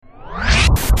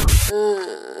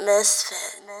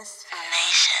Misfit Nation.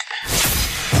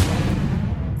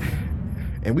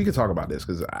 And we could talk about this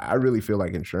because I really feel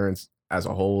like insurance as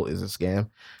a whole is a scam.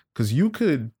 Because you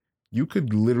could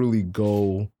literally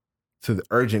go to the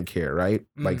urgent care, right?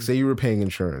 Like, say you were paying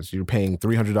insurance, you're paying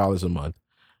 $300 a month.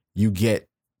 You get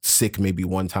sick maybe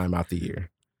one time out the year.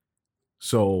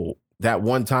 So that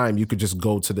one time you could just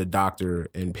go to the doctor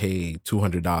and pay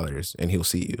 $200 and he'll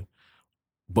see you.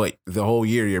 But the whole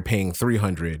year you're paying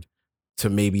 $300 to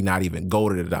maybe not even go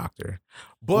to the doctor.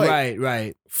 But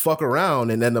right. fuck around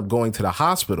and end up going to the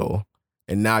hospital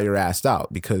and now you're asked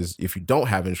out because if you don't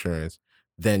have insurance,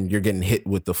 then you're getting hit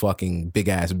with the fucking big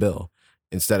ass bill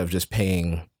instead of just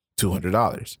paying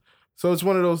 $200. So it's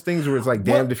one of those things where it's like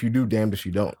damned if you do, damned if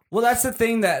you don't. Well, that's the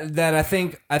thing that I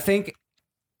think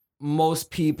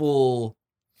most people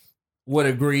would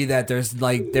agree that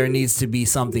there needs to be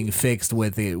something fixed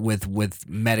with it with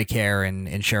Medicare and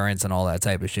insurance and all that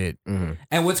type of shit. Mm-hmm.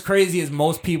 And what's crazy is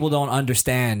most people don't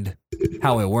understand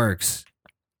how it works.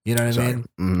 You know what I mean?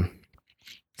 Mm-hmm.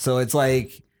 So it's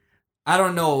like I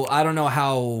don't know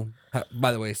how.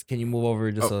 By the way, can you move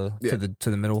over just to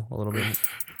the middle a little bit?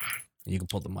 You can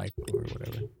pull the mic or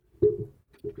whatever.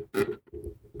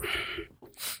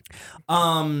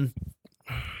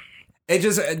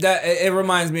 It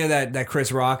reminds me of that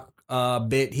Chris Rock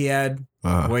bit he had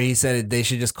where he said they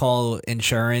should just call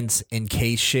insurance in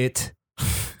case shit,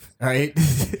 right?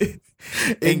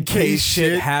 in case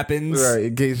shit happens, right?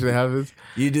 In case shit happens,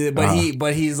 you do.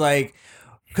 But he's like,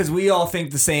 because we all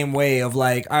think the same way of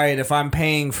like, all right, if I'm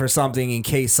paying for something in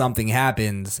case something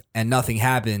happens and nothing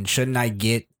happens, shouldn't I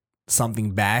get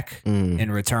something back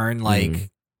in return, like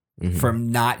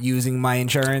from not using my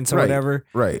insurance or whatever?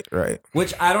 Right.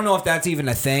 Which I don't know if that's even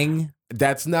a thing.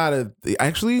 That's not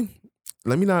actually,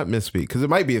 let me not misspeak because it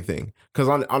might be a thing. Because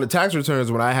on the tax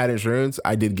returns, when I had insurance,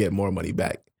 I did get more money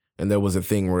back. And there was a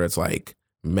thing where it's like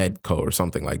Medco or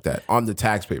something like that on the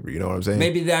tax paper. You know what I'm saying?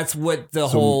 Maybe that's what the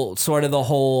whole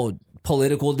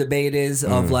political debate is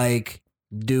of like,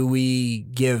 do we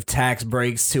give tax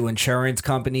breaks to insurance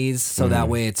companies so that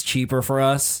way it's cheaper for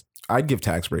us? I'd give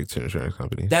tax breaks to insurance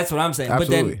companies. That's what I'm saying.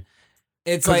 Absolutely. But then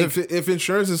it's like, if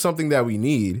insurance is something that we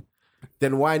need,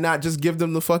 then why not just give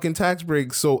them the fucking tax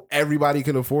breaks so everybody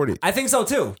can afford it? I think so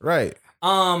too. Right.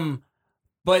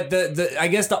 But the I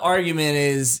guess the argument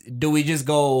is, do we just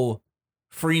go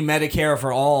free Medicare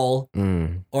for all,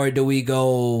 or do we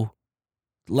go,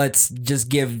 let's just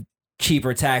give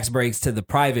cheaper tax breaks to the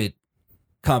private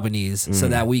companies so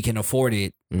that we can afford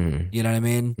it? You know what I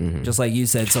mean? Just like you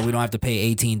said, so we don't have to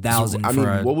pay $18,000 for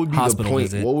a hospital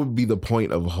visit. What would be the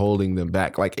point of holding them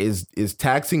back? Like, is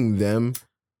taxing them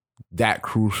that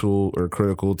crucial or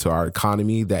critical to our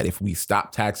economy that if we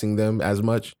stop taxing them as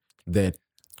much, then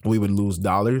we would lose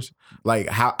dollars? Like,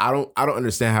 how I don't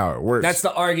understand how it works. That's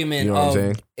the argument. You know what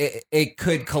I'm saying? It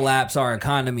could collapse our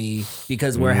economy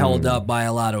because we're held up by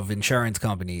a lot of insurance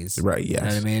companies. Right. Yes. You know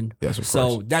what I mean? Yes. Of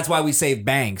so course. that's why we save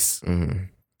banks.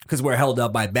 Because we're held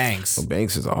up by banks. Well,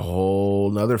 banks is a whole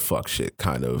nother fuck shit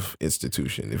kind of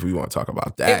institution. If we want to talk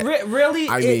about that, really,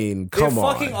 I mean, come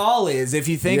on. It fucking all is. If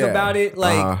you think about it,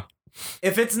 like,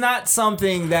 if it's not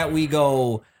something that we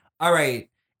go, all right,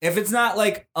 if it's not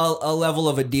like a level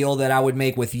of a deal that I would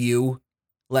make with you,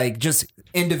 like just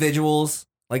individuals,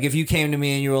 like if you came to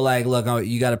me and you were like, look,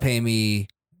 you got to pay me,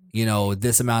 you know,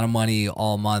 this amount of money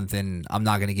all month, and I'm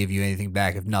not going to give you anything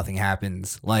back if nothing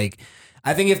happens. Like,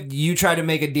 I think if you try to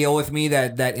make a deal with me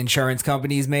that insurance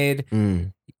companies made,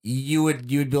 you would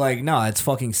be like, no, it's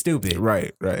fucking stupid.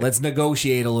 Right. Let's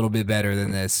negotiate a little bit better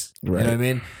than this. Right. You know what I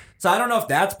mean? So I don't know if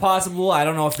that's possible. I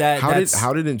don't know if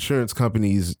how did insurance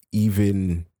companies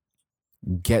even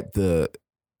get the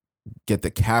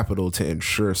capital to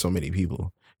insure so many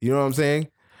people? You know what I'm saying?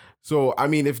 So I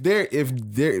mean, if they're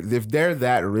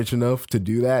that rich enough to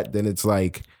do that, then it's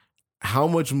like, how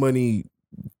much money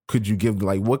could you give?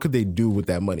 Like, what could they do with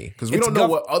that money? Because we don't know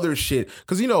what other shit.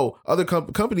 Because you know, other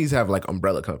companies have like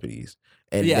umbrella companies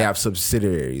and they have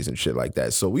subsidiaries and shit like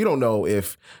that. So we don't know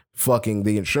if fucking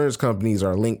the insurance companies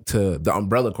are linked to the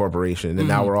umbrella corporation, and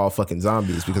now we're all fucking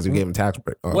zombies because we gave them tax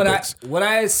breaks. What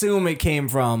I assume it came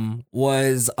from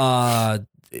was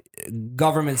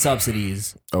government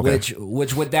subsidies, which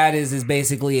what that is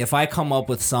basically if I come up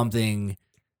with something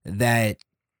that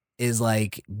is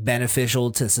like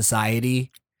beneficial to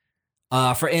society.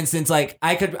 For instance, like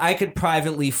I could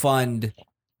privately fund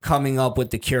coming up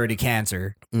with the cure to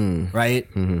cancer, right?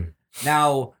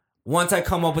 Now, once I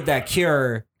come up with that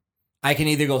cure, I can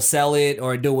either go sell it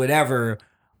or do whatever,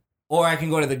 or I can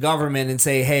go to the government and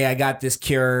say, hey, I got this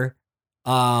cure.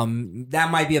 That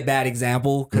might be a bad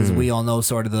example because we all know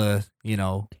sort of the, you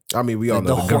know, I mean, we all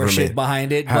know the horseshit government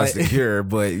behind it, has but the cure,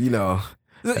 but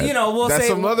we'll that's say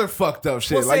some other fucked up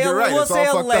shit. We'll like say, you're right. We'll it's say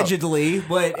all allegedly,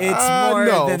 but it's more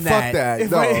no, than fuck that.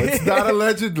 No, it's not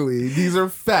allegedly. These are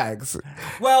facts.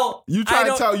 Well, you try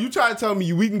to tell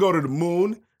me we can go to the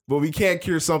moon, but we can't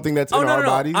cure something that's in our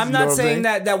bodies. I'm not saying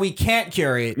that we can't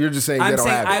cure it. You're just saying I'm they don't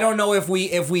saying have it. I don't know if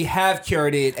we have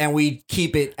cured it and we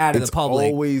keep it out of the public.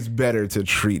 It's always better to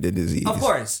treat the disease. Of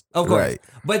course. Right.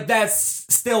 But that's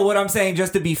still what I'm saying,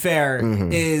 just to be fair,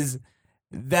 is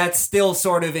that's still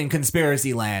sort of in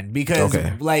conspiracy land because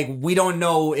we don't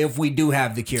know if we do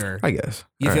have the cure. I guess.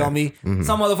 You feel me? Mm-hmm.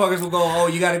 Some motherfuckers will go, oh,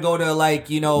 you got to go to Magic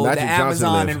the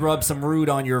Amazon and rub some root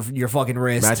on your fucking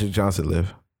wrist. Magic Johnson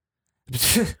live.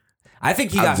 I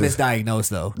think he got misdiagnosed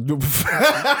though.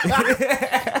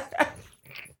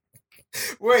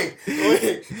 Wait.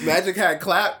 Magic had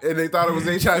clap and they thought it was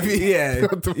HIV.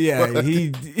 Yeah.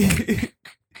 He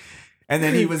and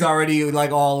then he was already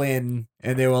like all in,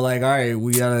 and they were like, all right,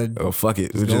 we gotta. Oh fuck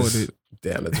it. We just with it.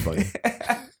 Damn, that's funny.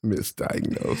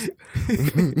 Misdiagnosed.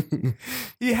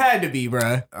 He had to be,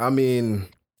 bruh. I mean,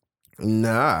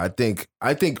 nah. I think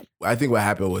what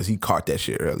happened was he caught that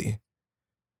shit early.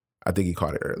 I think he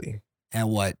caught it early. And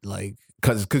what, like?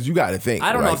 Because you got to think.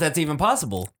 I don't know if that's even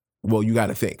possible. Well, you got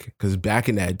to think, because back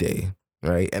in that day,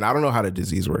 right? And I don't know how the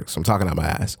disease works. I'm talking out my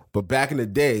ass. But back in the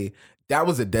day, that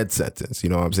was a death sentence. You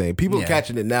know what I'm saying? People are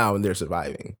catching it now and they're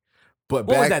surviving. But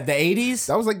what was that? The 80s?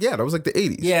 That was like the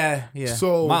 80s. Yeah.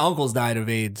 So my uncles died of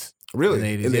AIDS.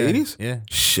 Really? In the 80s? Yeah.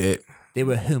 Shit. They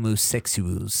were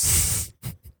homosexuals.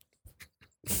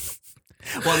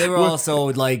 Well, they were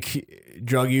also like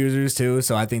drug users too,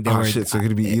 so I think they were. Shit, so it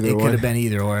could be either It one. could have been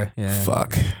either or. Yeah.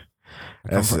 Fuck.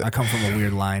 I come from a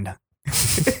weird line.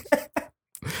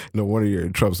 No wonder you're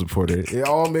a Trump supporter. It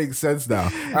all makes sense now.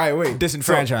 All right, wait.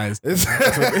 Disenfranchised. That's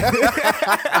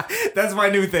my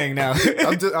new thing now.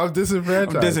 I'm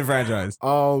disenfranchised. I'm disenfranchised.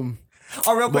 Real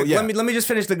quick, let me just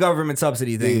finish the government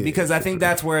subsidy thing because I think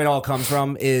that's where it all comes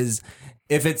from. Is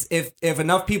if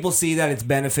enough people see that it's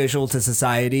beneficial to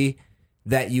society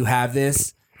that you have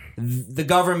this, the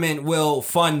government will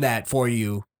fund that for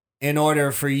you in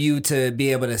order for you to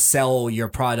be able to sell your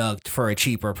product for a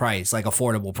cheaper price, like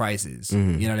affordable prices.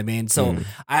 Mm-hmm. You know what I mean? So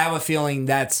I have a feeling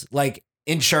that's like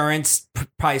insurance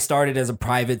probably started as a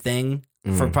private thing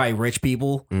for probably rich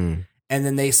people. And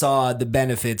then they saw the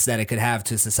benefits that it could have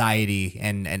to society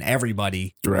and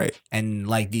everybody. Right. And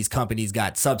like these companies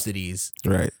got subsidies.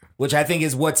 Right. Which I think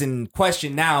is what's in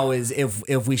question now is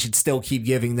if we should still keep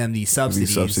giving them these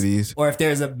subsidies. Or if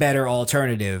there's a better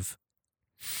alternative.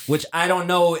 Which I don't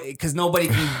know, because nobody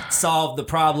can solve the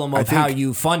problem of how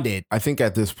you fund it. I think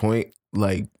at this point,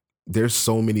 like, there's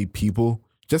so many people,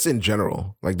 just in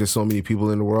general, like, there's so many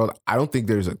people in the world. I don't think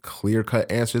there's a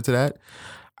clear-cut answer to that.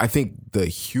 I think the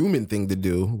human thing to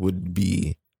do would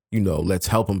be, let's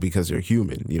help them because they're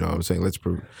human. You know what I'm saying? Let's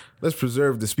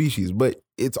preserve the species. But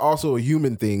it's also a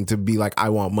human thing to be like, I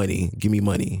want money. Give me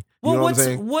money. You know what I'm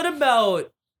saying? What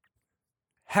about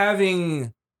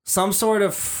having some sort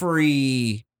of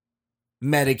free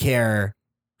Medicare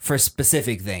for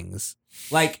specific things,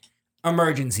 like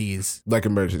emergencies. Like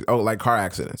emergencies. Oh, like car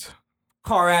accidents.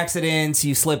 Car accidents,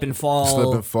 you slip and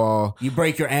fall. You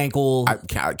break your ankle.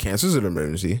 Cancer's an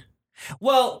emergency.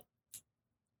 Well,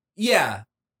 yeah.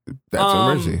 That's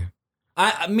an emergency.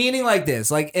 Meaning like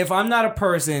this, like if I'm not a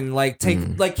person, like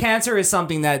cancer is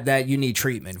something that you need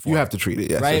treatment for. You have to treat it.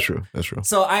 Yes, right? That's true.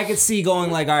 So I could see going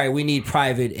like, all right, we need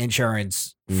private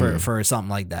insurance for something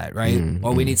like that, right?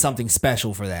 Or we need something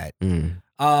special for that.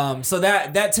 So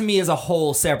that to me is a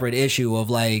whole separate issue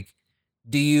of like,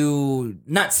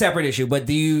 not separate issue, but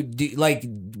do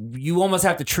you almost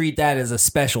have to treat that as a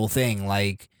special thing,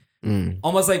 like.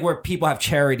 Almost like where people have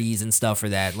charities and stuff for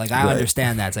that. Like I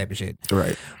understand that type of shit.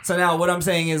 Right. So now what I'm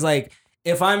saying is like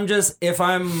if I'm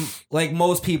like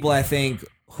most people I think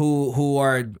who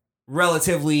are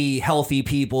relatively healthy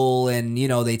people and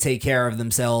they take care of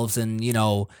themselves and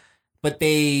but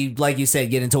they, like you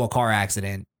said, get into a car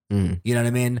accident. You know what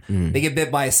I mean? They get bit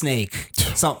by a snake.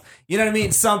 You know what I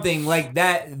mean? Something like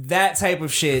that type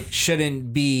of shit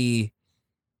shouldn't be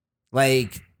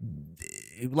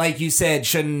like you said,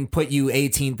 shouldn't put you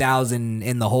 18,000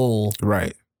 in the hole.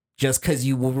 Right. Just because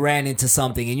you ran into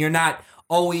something and you're not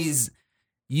always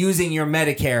using your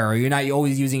Medicare or you're not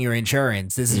always using your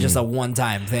insurance. This is just a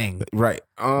one-time thing. Right.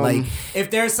 Like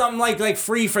if there's something like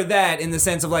free for that in the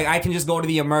sense of like I can just go to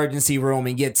the emergency room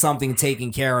and get something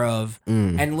taken care of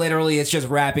and literally it's just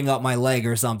wrapping up my leg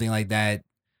or something like that.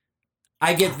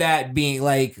 I get that being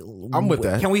like, I'm with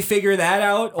that. Can we figure that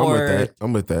out?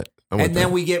 I'm with that. And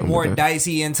then we get more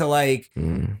dicey into like,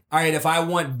 all right, if I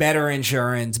want better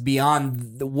insurance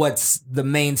beyond what's the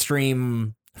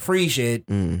mainstream free shit,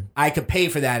 I could pay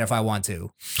for that if I want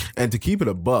to. And to keep it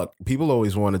a buck, people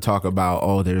always want to talk about,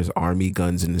 oh, there's army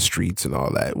guns in the streets and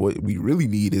all that. What we really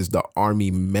need is the army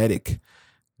medic.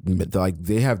 Like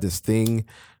they have this thing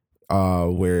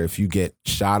where if you get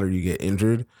shot or you get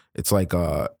injured, it's like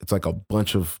a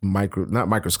bunch of not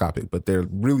microscopic, but they're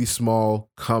really small,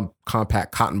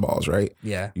 compact cotton balls, right?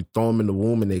 Yeah. You throw them in the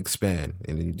womb and they expand,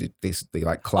 and they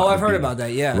like clot. Oh, I've heard about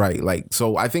that. Yeah. Right. Like,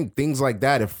 so I think things like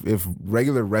that. If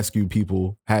regular rescue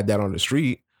people had that on the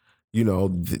street, you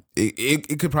know,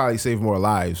 it could probably save more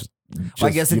lives. Well, I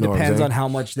guess it depends on how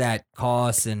much that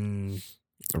costs and.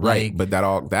 Right, but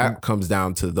that comes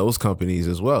down to those companies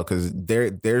as well, because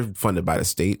they're funded by the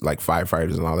state, like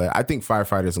firefighters and all that. I think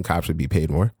firefighters and cops should be paid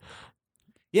more.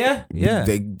 Yeah.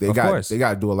 They got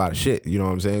to do a lot of shit. You know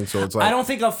what I'm saying? So it's like, I don't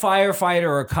think a firefighter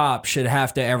or a cop should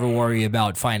have to ever worry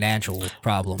about financial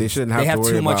problems. They shouldn't have. They have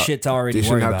too much shit to already. They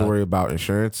shouldn't have to worry about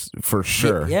insurance for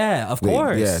sure. Yeah, of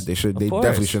course. They should. They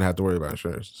definitely shouldn't have to worry about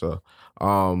insurance. So,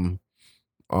 and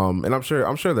I'm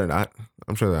sure they're not.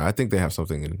 I think they have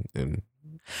something in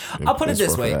I'll put it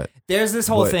this way. There's this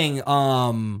whole thing.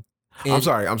 I'm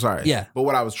sorry. Yeah. But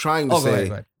what I was trying to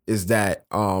say is that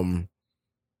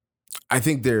I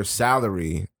think their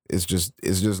salary is just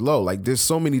low. Like there's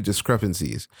so many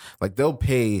discrepancies. Like they'll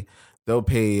pay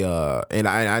and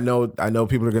I know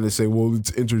people are gonna say, well,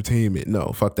 it's entertainment.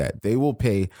 No, fuck that. They will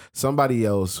pay somebody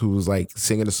else who's like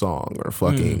singing a song or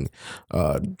fucking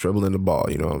dribbling the ball,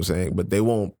 you know what I'm saying? But they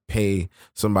won't pay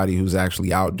somebody who's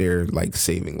actually out there like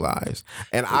saving lives.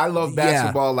 And I love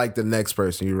basketball like the next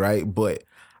person, you're right. But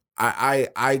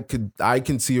I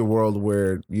can see a world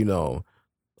where, you know,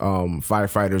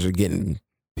 firefighters are getting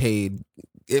paid,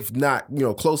 if not, you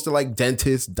know, close to like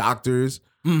dentists, doctors.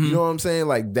 You know what I'm saying?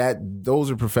 Like that,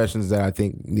 those are professions that I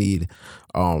think need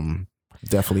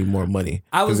definitely more money.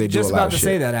 I was just about to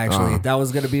say that actually. That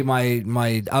was going to be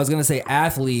my I was going to say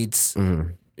athletes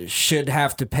should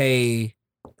have to pay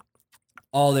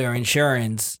all their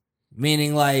insurance,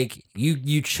 meaning like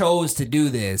you chose to do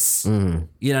this.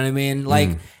 You know what I mean?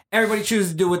 Like everybody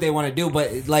chooses to do what they want to do,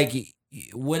 but like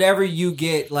whatever you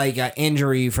get like an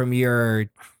injury from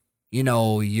your, you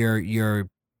know, your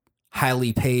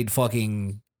highly paid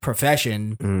fucking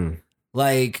profession,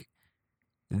 like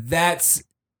that's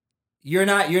you're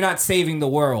not saving the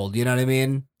world, you know what I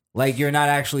mean? Like you're not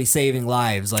actually saving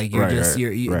lives. Like you're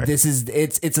this is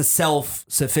it's a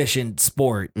self-sufficient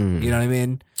sport, you know what I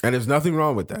mean? And there's nothing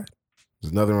wrong with that.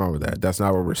 There's nothing wrong with that. That's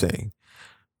not what we're saying.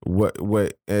 What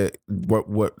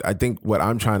I think what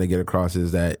I'm trying to get across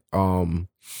is that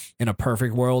in a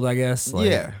perfect world, I guess.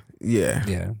 Like,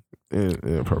 yeah.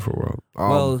 In a perfect world.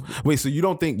 Wait, so you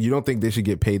don't think they should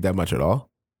get paid that much at all?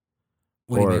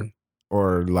 What do you mean?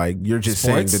 Or like you're just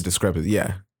saying the discrepancy?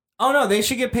 Yeah. Oh no, they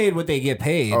should get paid what they get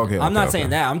paid. I'm not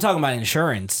saying that. I'm talking about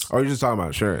insurance. Oh, you're just talking about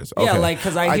insurance. Okay. Yeah, like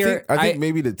because I think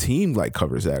maybe the team like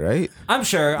covers that, right? I'm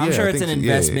sure it's an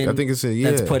investment. I think it's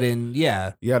that's put in.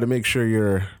 Yeah. You got to make sure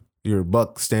your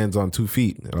buck stands on 2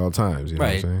 feet at all times. You know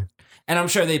what I'm saying? And I'm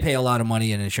sure they pay a lot of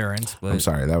money in insurance. But I'm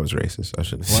sorry, that was racist. I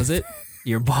shouldn't. Was it?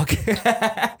 Your buck,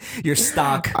 your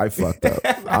stock. I fucked up.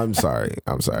 I'm sorry.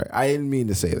 I didn't mean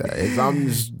to say that. I'm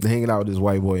just hanging out with this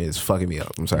white boy and it's fucking me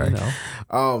up. I'm sorry.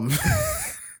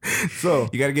 So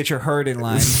you got to get your herd in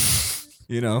line.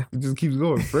 You know, it just keeps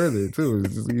going further too.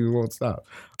 You won't stop.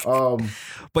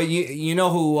 But you know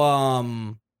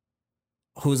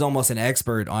who's almost an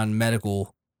expert on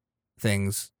medical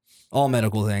things, all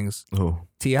medical things. Who?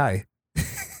 T.I.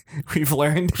 We've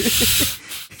learned.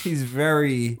 He's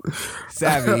very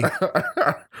savvy.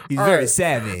 He's very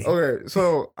savvy. Okay,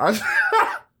 so my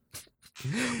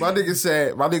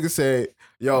nigga said,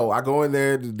 yo, I go in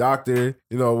there, the doctor,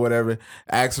 you know, whatever,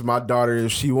 asks my daughter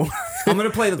if she wants. I'm gonna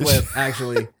play the clip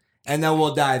actually, and then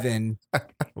we'll dive in.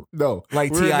 No,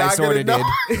 like T.I. sort of did.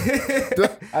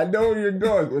 I know where you're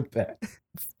going with that.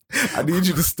 I need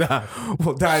you to stop.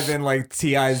 We'll dive in like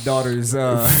T.I.'s daughter's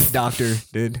doctor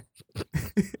did.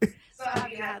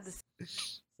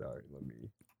 Sorry, let me.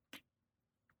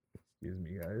 Excuse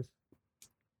me, guys.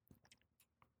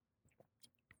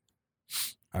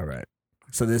 All right.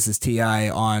 So this is T.I.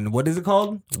 on what is it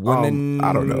called? Women.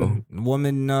 I don't know.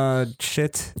 Woman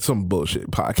shit. Some bullshit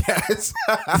podcast.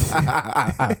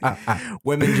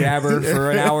 Women jabber for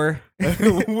an hour.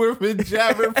 Women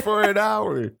jabber for an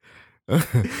hour.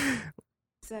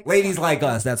 Ladies like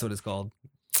us. That's what it's called.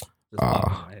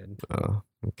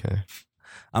 Okay.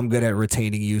 I'm good at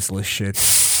retaining useless shit.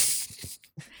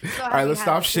 All right, let's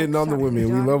stop shitting on the women.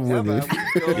 We love women.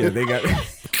 Yeah, they got.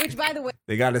 Which, by the way,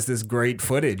 they got us this great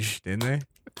footage, didn't they?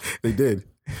 They did.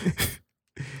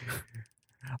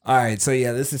 All right, so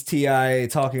yeah, this is T.I.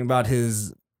 talking about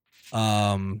his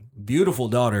beautiful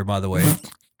daughter, by the way.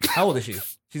 How old is she?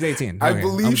 She's 18. I Okay,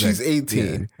 believe I'm she's good. 18.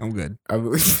 Yeah, I'm good. I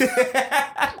believe.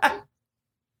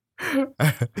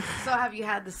 So have you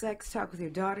had the sex talk with your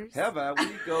daughters? Have I? We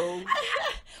go.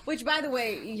 which, by the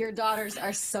way, your daughters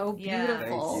are so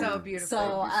beautiful. So beautiful.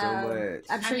 So, Thank you so much.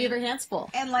 I'm sure you have your hands full.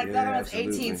 And like that Yeah, one's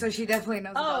absolutely. 18, so she definitely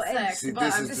knows about and sex. See, But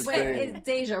this I'm is just the like, thing. It's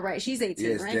Deja, right? She's 18,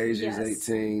 Yes, right? Deja's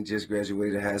 18, just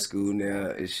graduated high school now,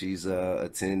 and she's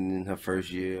attending her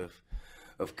first year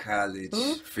of college,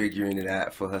 figuring it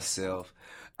out for herself.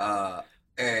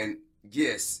 And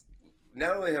yes,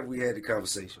 not only have we had the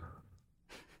conversation,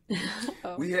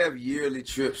 we have yearly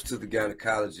trips to the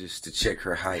gynecologist to check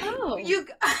her height. Oh, you.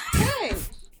 hey.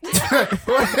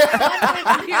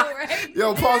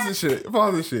 Yo, pause this shit.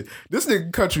 Pause this shit. This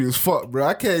nigga country is fucked, bro.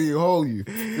 I can't even hold you.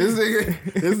 This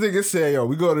nigga said, yo,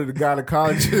 we go to the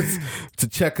gynecologist to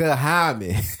check her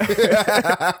hymen.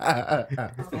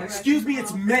 Excuse me,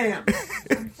 it's ma'am.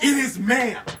 It is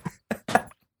ma'am.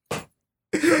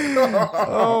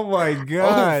 Oh my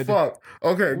god! Oh, fuck.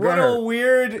 Okay, go What ahead. a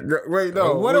weird. Wait,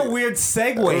 no. What a weird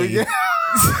segue.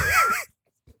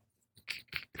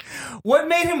 What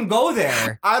made him go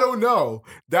there? I don't know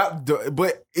that,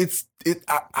 but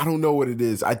I don't know what it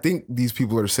is. I think these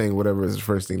people are saying whatever is the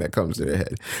first thing that comes to their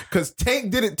head. Because Tank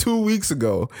did it 2 weeks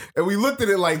ago, and we looked at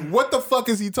it like, what the fuck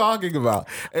is he talking about?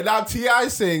 And now T.I.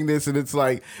 saying this, and it's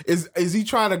like, is he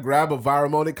trying to grab a viral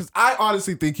moment? Because I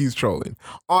honestly think he's trolling.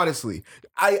 Honestly,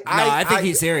 I think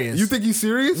he's serious. You think he's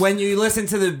serious? When you listen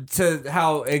to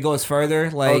how it goes further,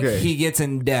 like Okay. he gets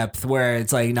in depth where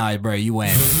it's like, nah, bro, you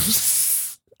win.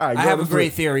 All right, I go have a on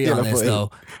great for- theory yeah, on no, this for-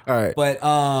 though. All right. But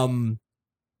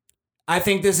I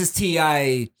think this is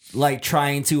T.I. like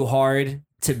trying too hard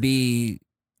to be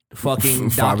fucking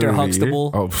Father Dr. of the year?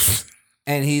 Huxtable. Oh,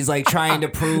 And he's like trying to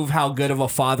prove how good of a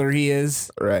father he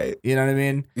is. right. You know what I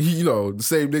mean? You know, the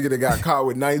same nigga that got caught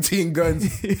with 19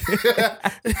 guns.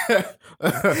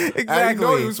 I didn't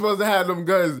know he was supposed to have them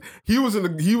guns. He was in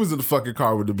the fucking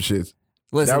car with them shits.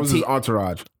 Listen, That was his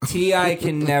entourage. T.I.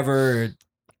 can never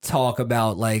talk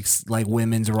about like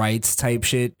women's rights type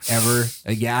shit ever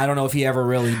again. I don't know if he ever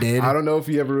really did. I don't know if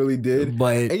he ever really did.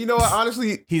 But And you know what?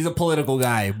 Honestly, he's a political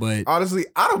guy. But I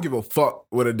don't give a fuck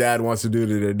what a dad wants to do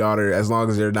to their daughter as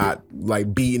long as they're not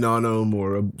like beating on them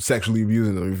or sexually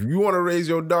abusing them. If you want to raise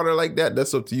your daughter like that,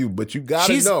 that's up to you. But you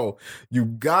gotta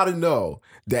know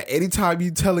that anytime you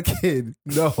tell a kid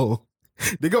no,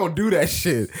 they're gonna do that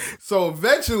shit. So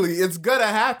eventually it's gonna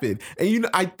happen. And you know,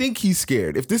 I think he's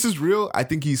scared. If this is real, I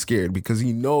think he's scared because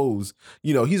he knows,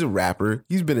 you know, he's a rapper.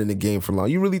 He's been in the game for long.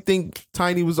 You really think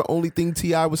Tiny was the only thing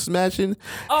T.I. was smashing?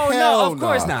 Oh, no, Hell of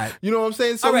course nah. not. You know what I'm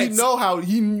saying? So All right, you know how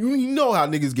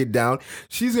niggas get down.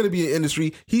 She's gonna be in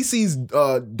industry. He sees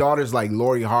daughters like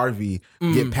Lori Harvey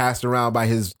get passed around by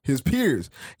his peers.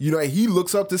 You know, and he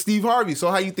looks up to Steve Harvey. So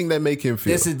how you think that make him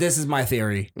feel? this is my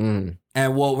theory.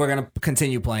 And we're gonna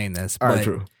continue playing this. All right, but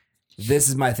true. This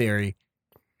is my theory.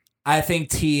 I think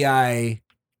T.I.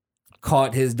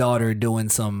 caught his daughter doing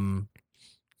some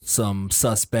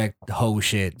suspect hoe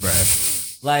shit,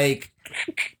 bruh. Like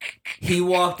he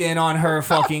walked in on her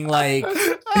fucking like Had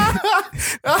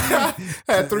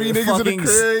three niggas in the fucking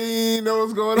crib. You know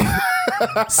what's going on?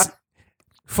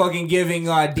 fucking giving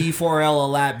D4L a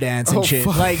lap dance and Oh, shit.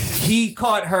 fuck. Like he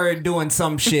caught her doing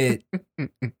some shit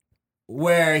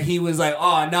where he was like,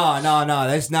 "Oh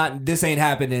no, this ain't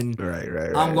happening."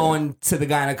 Right. I'm going to the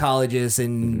gynecologist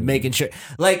and making sure.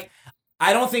 Like,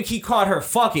 I don't think he caught her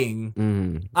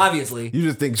fucking. Obviously, You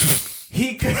just think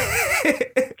he.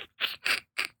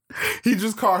 he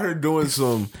just caught her doing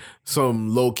some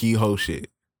low key hoe shit.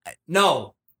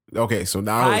 No, Okay, so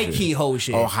now high key hoe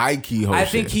shit. Oh, high key hoe I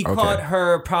shit. think he Okay. caught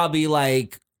her probably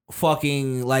like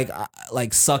fucking like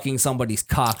sucking somebody's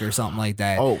cock or something like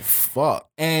that. Oh fuck.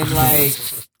 And like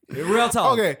real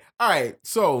talk. Okay, all right.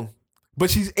 So, but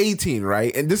she's 18,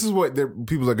 right? And this is what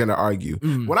people are going to argue.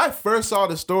 When I first saw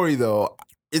the story, though,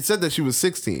 it said that she was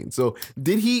 16. So,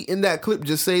 did he in that clip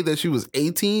just say that she was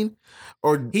 18,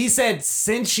 or He said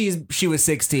since she was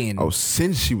 16. oh,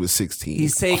 since she was 16,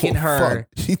 He's taken her fuck.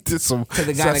 She did some to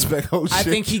the suspect hoe shit. I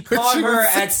think he when caught she her was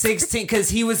at 16 because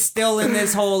he was still in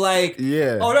this whole like,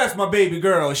 Yeah. oh, that's my baby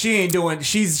girl. She ain't doing.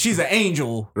 She's an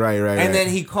angel. Right. And then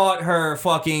he caught her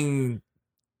fucking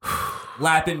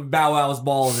lapping Bow Wow's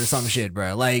balls or some shit,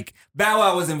 bro. Like Bow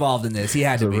Wow was involved in this. He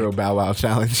had it's to a be. real Bow Wow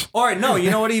challenge. Or no, you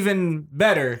know what? Even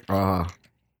better.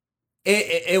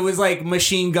 It was like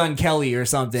Machine Gun Kelly or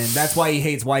something. That's why he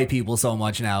hates white people so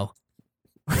much now.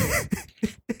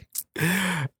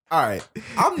 All right,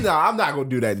 I'm not gonna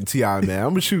do that to T.I., man.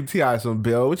 I'm gonna shoot T.I. some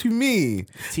bill. What you mean?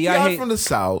 T.I. from the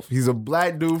South. He's a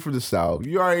black dude from the South.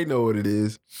 You already know what it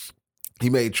is. He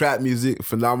made trap music,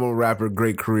 phenomenal rapper,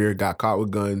 great career, got caught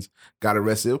with guns, got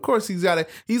arrested. Of course, he's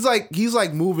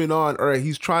like moving on, or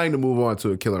he's trying to move on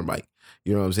to a Killer Mike.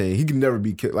 You know what I'm saying? He can never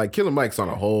be like Killer Mike's on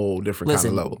a whole different kind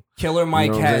of level. Killer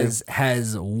Mike has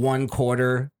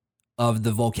 1/4 of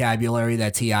the vocabulary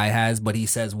that T.I. has, but he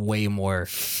says way more.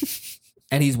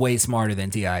 And he's way smarter than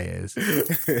T.I. is.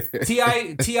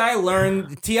 T.I.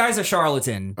 learned, T.I.'s a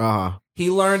charlatan. He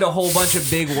learned a whole bunch of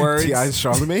big words. T.I.'s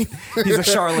Charlemagne? He's a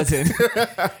charlatan.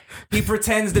 He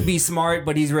pretends to be smart,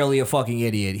 but he's really a fucking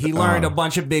idiot. He learned a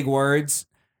bunch of big words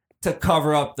to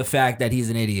cover up the fact that he's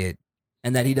an idiot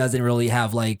and that he doesn't really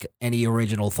have like any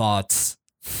original thoughts.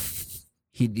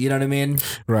 You know what I mean?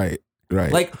 Right.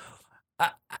 Like,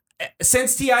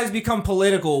 since T.I.'s become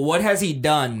political, what has he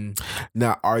done?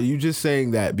 Now, are you just saying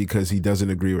that because he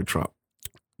doesn't agree with Trump?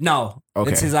 No.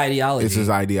 Okay. It's his ideology. It's his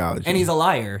ideology. And he's a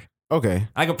liar. Okay.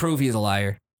 I can prove he's a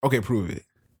liar. Okay, prove it.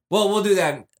 Well, we'll do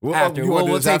that after.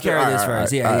 We'll take care of this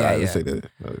first. Yeah. Let's take that.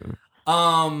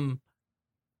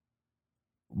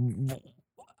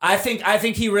 I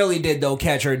think he really did though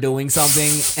catch her doing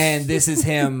something, and this is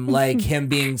him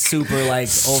being super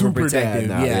overprotective.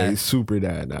 Yeah, he's super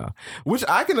dad now, which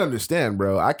I can understand,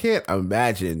 bro. I can't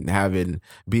imagine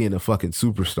being a fucking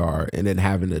superstar and then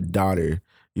having a daughter.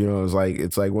 You know,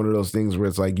 it's like one of those things where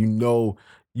it's like you know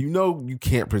you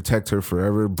can't protect her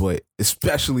forever, but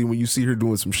especially when you see her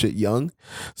doing some shit young.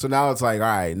 So now it's like, all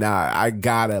right, now I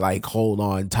gotta like hold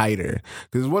on tighter,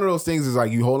 because one of those things is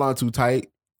like you hold on too tight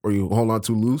or you hold on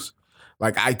too loose.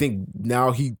 Like, I think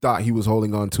now he thought he was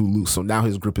holding on too loose, so now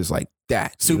his grip is like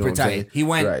that. Super tight. He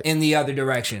went in the other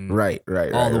direction. Right.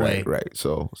 All the way. Right.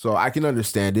 So I can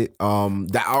understand it.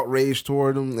 The outrage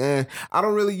toward him, I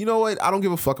don't really, you know what? I don't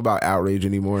give a fuck about outrage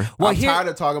anymore. Well, I'm tired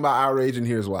of talking about outrage, and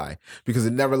here's why. Because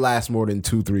it never lasts more than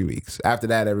 2-3 weeks. After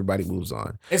that, everybody moves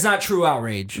on. It's not true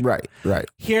outrage. Right.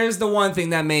 Here's the one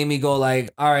thing that made me go like,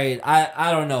 all right,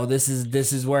 I don't know. This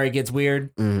is where it gets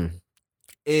weird.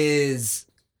 Is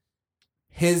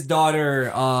his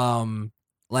daughter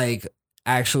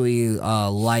actually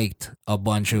liked a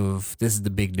bunch of, this is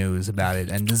the big news about it,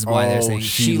 and this is why they're saying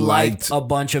she liked a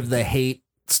bunch of the hate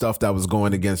stuff that was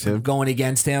going against him.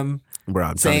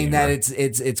 Bro, saying that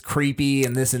it's creepy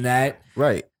and this and that.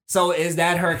 Right. So is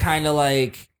that her kind of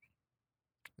like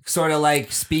sort of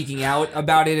like speaking out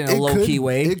about it in a low-key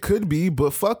way? It could be,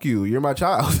 but fuck you. You're my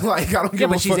child. Like, I don't give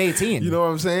a fuck. Yeah, but she's 18. You know what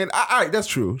I'm saying? All right, that's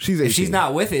true. She's 18. If she's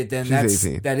not with it, then that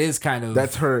is kind of...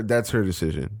 That's her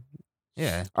decision.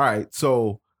 Yeah. All right,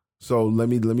 so let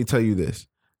me tell you this.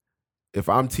 If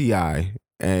I'm T.I.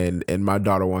 and my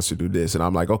daughter wants to do this, and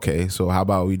I'm like, okay, so how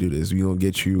about we do this? We gonna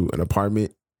get you an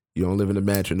apartment. You don't live in a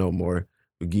mansion no more.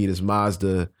 We give you this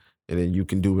Mazda, and then you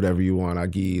can do whatever you want. I'll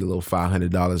give you a little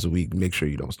 $500 a week. Make sure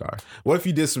you don't starve. What if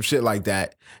you did some shit like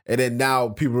that, and then now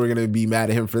people are gonna be mad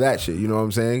at him for that shit? You know what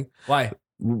I'm saying? Why?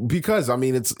 Because I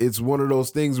mean, it's one of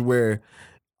those things where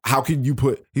how could you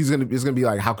put? It's gonna be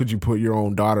like, how could you put your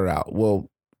own daughter out? Well,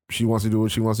 she wants to do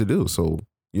what she wants to do, so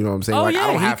you know what I'm saying? Oh like, yeah, I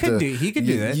don't have he could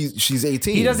do that. She's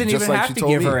 18. He doesn't even have to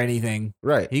give her anything.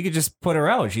 Right. He could just put her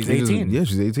out. She's 18. Yeah,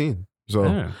 she's 18. So.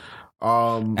 Yeah.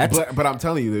 But I'm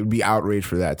telling you, there'd be outrage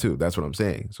for that too. That's what I'm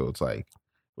saying. So it's like,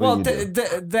 well,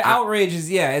 the outrage is,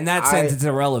 in that sense, it's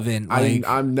irrelevant.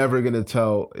 I'm never gonna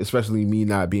tell, especially me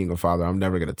not being a father. I'm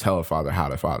never gonna tell a father how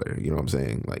to father. You know what I'm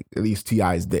saying? Like, at least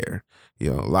T.I.'s there.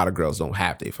 You know, a lot of girls don't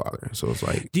have their father, so it's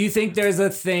like. Do you think there's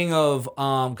a thing of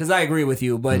because I agree with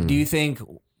you, but do you think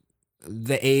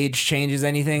the age changes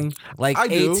anything? Like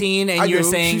 18 and you're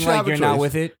saying like you're not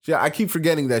with it? Yeah, I keep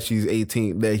forgetting that she's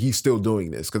 18, that he's still doing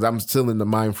this, because I'm still in the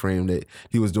mind frame that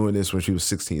he was doing this when she was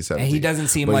 16, 17. And he doesn't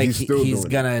seem like he's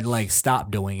gonna like stop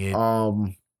doing it.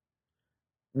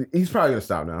 He's probably gonna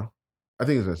stop now. I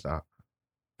think he's gonna stop.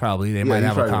 Probably. They might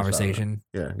have a conversation.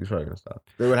 Yeah, he's probably gonna stop.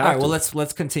 They would have All right, well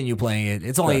let's continue playing it.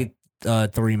 It's only a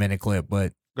 3-minute clip,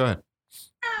 but go ahead.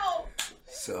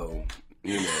 So,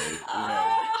 you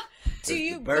know. Do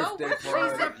you go with her?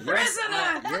 She's a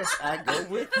prisoner. Yes, I go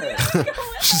with her.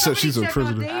 She said she's a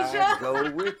prisoner. I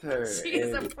go with her.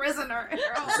 She's a prisoner.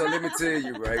 So let me tell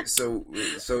you, right? So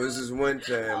this is one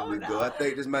time we go. I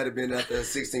think this might have been after her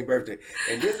 16th birthday.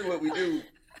 And this is what we do.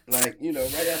 Like, you know,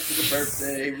 right after the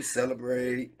birthday, we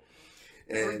celebrate.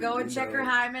 And, we're going check her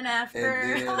hymen after.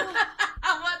 And then, what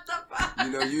the fuck? You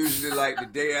know, usually like the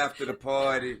day after the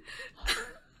party,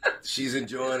 she's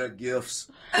enjoying her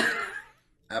gifts.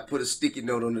 I put a sticky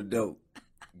note on the door.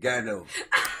 Gano.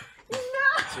 No.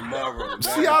 Tomorrow.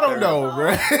 See, I don't know,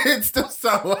 bro. It still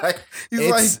sounds like He's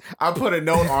like, I put a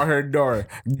note on her door.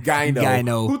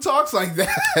 Gyno. Who talks like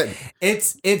that?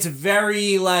 It's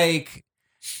very like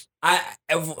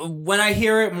when I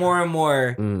hear it more and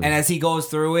more, and as he goes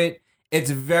through it, it's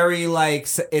very like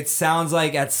it sounds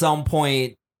like at some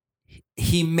point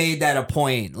he made that a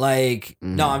point. Like,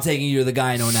 no, I'm taking you to the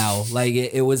gyno now. Like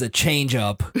it was a change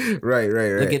up. Right.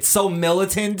 Like it's so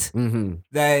militant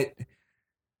that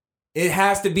it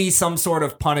has to be some sort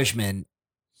of punishment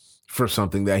for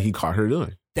something that he caught her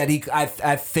doing. I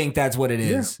think that's what it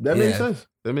is. Yeah,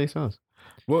 that makes sense.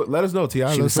 Well, let us know,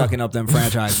 T.I. She was sucking up them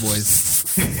franchise boys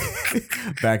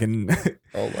back in.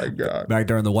 Oh my god! Back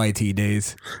during the white tea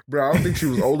days, bro. I don't think she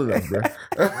was old enough, bro.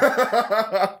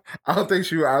 I don't think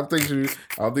she was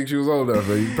old enough,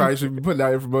 bro. You probably shouldn't be putting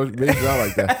that information out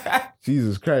like that.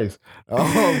 Jesus Christ! All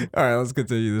right, let's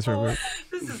continue this real quick.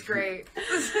 This is great.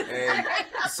 And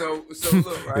so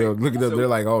look, right? Yo, look at them. They're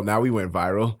like, oh, now we went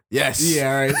viral. Yes.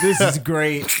 Yeah. Right. This is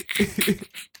great.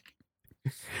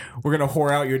 We're gonna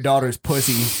whore out your daughter's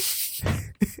pussy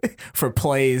for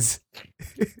plays.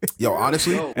 Yo,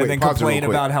 honestly, and then complain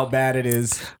about how bad it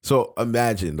is. So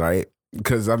imagine, right?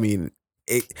 Because I mean,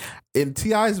 in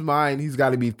T.I.'s mind, he's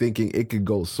got to be thinking it could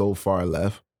go so far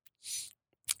left.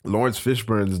 Lawrence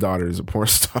Fishburne's daughter is a porn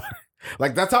star.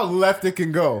 Like that's how left it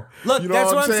can go. Look,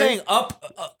 that's what I'm saying.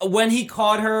 Up when he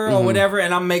caught her or whatever,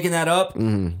 and I'm making that up.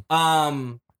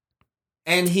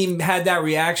 And he had that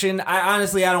reaction. I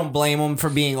don't blame him for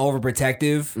being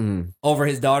overprotective over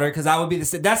his daughter, because I would be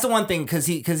that's the one thing, because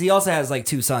he also has like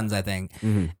 2 sons, I think.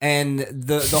 And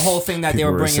the whole thing that they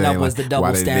were bringing up was the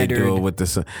double standard. They do it with the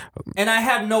son? And I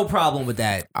have no problem with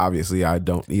that. Obviously, I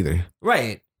don't either.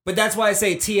 Right. But that's why I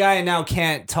say T.I. now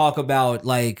can't talk about,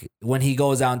 like, when he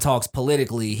goes out and talks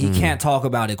politically, he can't talk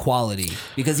about equality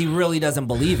because he really doesn't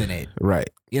believe in it. Right.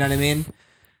 You know what I mean?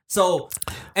 So,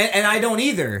 and I don't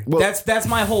either. Well, that's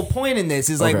my whole point in this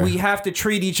is like we have to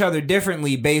treat each other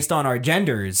differently based on our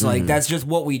genders. Like that's just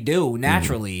what we do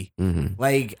naturally.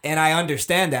 Like, and I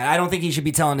understand that. I don't think he should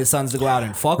be telling his sons to go out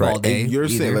and fuck all day. And you're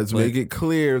saying, let's make it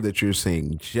clear that you're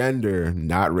saying gender,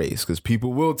 not race, because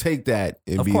people will take that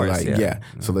and be like, yeah.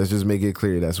 So let's just make it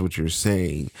clear that's what you're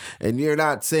saying. And you're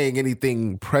not saying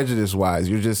anything prejudice wise.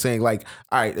 You're just saying like,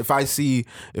 all right, if I see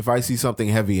something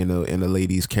heavy in a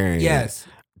lady's carrying, yes.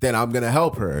 Then I'm gonna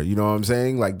help her. You know what I'm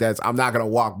saying? Like I'm not gonna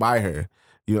walk by her.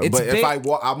 You know, but if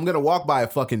I'm gonna walk by a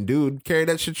fucking dude. Carry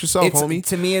that shit yourself, homie.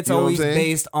 To me, it's always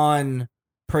based on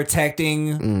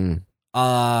protecting,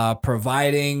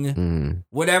 providing,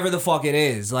 whatever the fuck it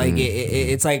is. Like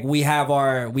it's like we have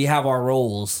our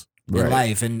roles in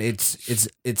life, and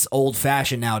it's old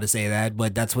fashioned now to say that,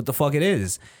 but that's what the fuck it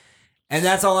is. And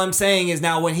that's all I'm saying is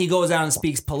now when he goes out and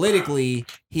speaks politically,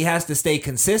 he has to stay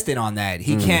consistent on that.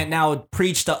 He can't now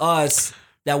preach to us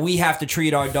that we have to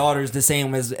treat our daughters the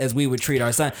same as we would treat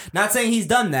our son. Not saying he's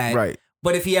done that, right?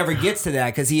 But if he ever gets to that,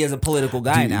 because he is a political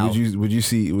guy now, would you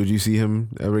see him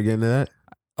ever get into that?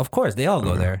 Of course, they all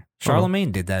go there.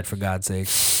 Charlemagne did that, for God's sake.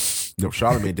 No,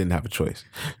 Charlemagne didn't have a choice.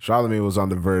 Charlemagne was on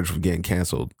the verge of getting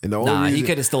canceled. And the only reason, he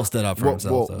could have still stood up for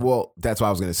himself. Well, that's what I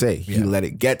was going to say. He let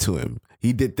it get to him.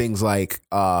 He did things like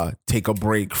take a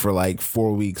break for like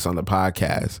 4 weeks on the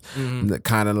podcast,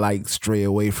 kind of like stray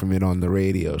away from it on the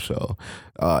radio show,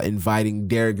 inviting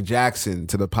Derek Jackson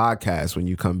to the podcast when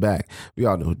you come back. We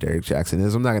all know who Derek Jackson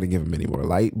is. I'm not going to give him any more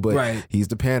light, but he's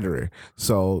the panderer.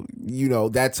 So, you know,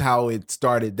 that's how it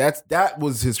started. That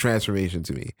was his transformation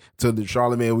to me. To the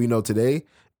Charlemagne we know today,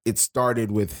 it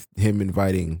started with him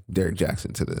inviting Derek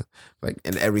Jackson to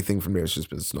and everything from there has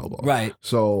just been snowball. Right.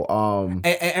 So,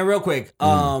 and real quick,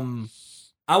 I'm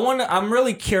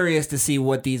really curious to see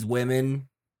what these women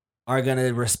are going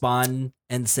to respond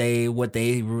and say what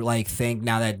they like think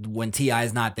now that when T.I.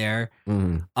 is not there.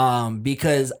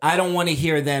 Because I don't want to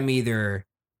hear them either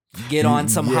get on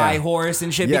some high horse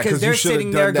and shit because they're sitting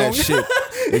there going,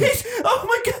 oh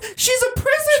my God, she's a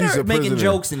prisoner, making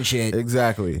jokes and shit.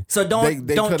 Exactly. So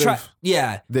don't try.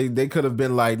 Yeah. They could have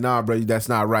been like, nah, bro, that's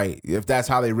not right. If that's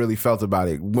how they really felt about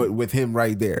it with him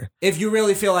right there. If you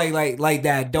really feel like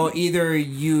that, don't either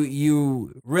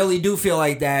you really do feel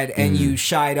like that and you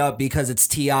shied up because it's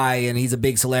T.I. and he's a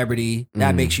big celebrity,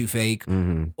 that makes you fake.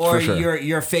 Or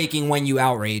you're faking when you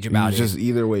outrage about it. Just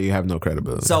either way, you have no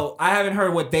credibility. So I haven't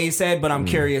heard what they said, but I'm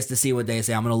curious to see what they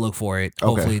say. I'm going to look for it.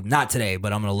 Hopefully not today,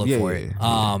 but I'm going to look for it.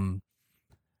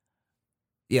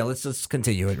 Yeah, let's just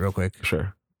continue it real quick.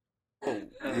 Sure.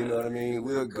 You know what I mean?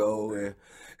 We'll go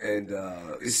and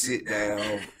sit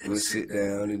down. We'll sit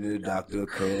down, and the doctor will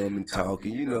come and talk.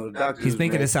 And you know, the doctor. He's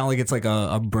making it sound like it's like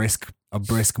a brisk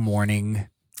morning.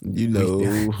 You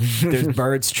know, There's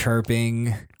birds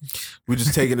chirping. we're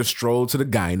just taking a stroll to the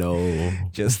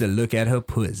gyno. Just to look at her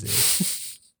pussy.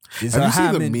 Have you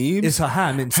seen the memes? Is her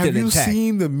hymen still Have you intact?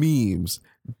 seen the memes?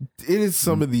 It is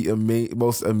some of the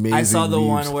most amazing. I saw the memes.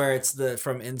 one where it's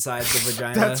from inside the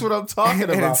vagina. That's what I'm talking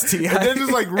And about. it's T.I. And they're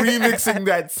just like remixing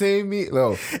that same meme.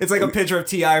 No, It's like a picture of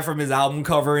T.I. from his album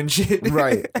cover and shit.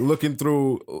 right. Looking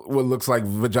through what looks like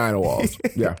vagina walls.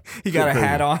 Yeah. He got a Crazy.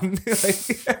 hat on.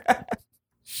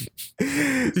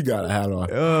 He got a hat on.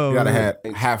 Oh, He got a man.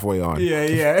 hat halfway on.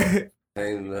 Yeah.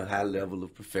 And a high level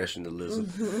of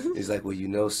professionalism. He's like, well, you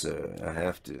know, sir, I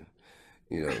have to,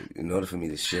 you know, in order for me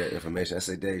to share information. I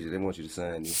say, Deja, they want you to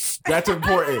sign this. That's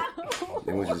important.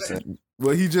 They want you to sign.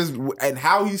 Well, he just and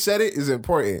how he said it is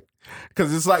important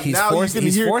because it's like He's now forcing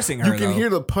her, You can though. hear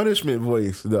the punishment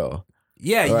voice though.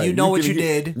 Yeah, Like, you know what can you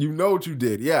hear- did. You know what you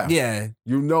did. Yeah. Yeah.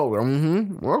 You know.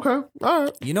 Mm-hmm. Okay. All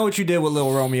right. You know what you did with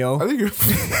Lil Romeo. I think you're.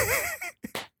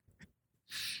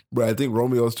 Bro, I think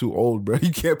Romeo's too old, bro.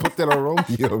 You can't put that on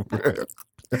Romeo, bro.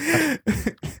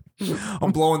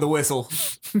 I'm blowing the whistle.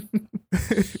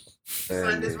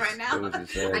 Sign this right now.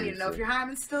 I need to know if your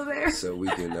hymen's still there. So we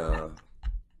can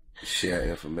share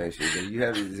information.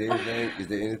 Is there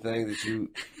anything that you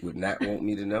would not want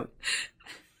me to know?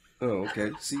 Oh,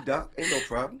 okay. See, Doc, ain't no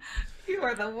problem. You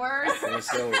are the worst.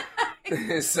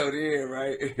 And so then,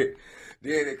 right?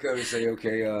 Then they come and say,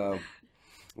 okay,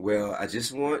 well, I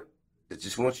just want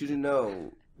you to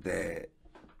know that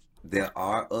there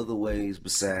are other ways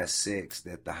besides sex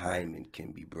that the hymen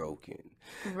can be broken.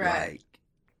 Right. Like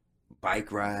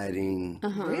bike riding,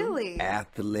 Really?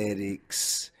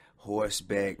 athletics,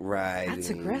 horseback riding. That's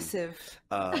aggressive.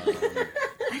 Um,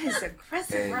 That is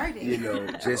aggressive and, writing. you know,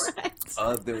 just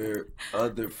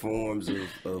other forms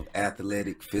of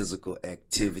athletic physical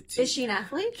activity. Is she an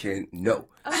athlete? Can no.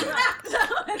 So,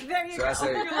 There you so I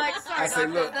say, You're like, sorry, I say,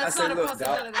 Doc, look, that's I say, not a look,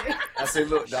 Doc. possibility. I say,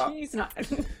 look, Doc. She's not.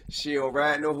 She don't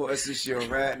ride no horses. She don't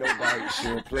ride no bikes. She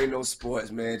don't play no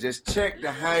sports, man. Just check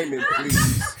the hymen,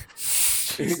 please,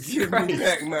 and give me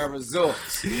back my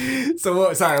results. So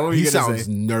what? Sorry, what were He you gonna sounds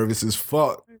say? nervous as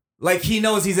fuck. Like he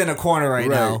knows he's in a corner right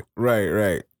now.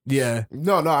 Right. Yeah.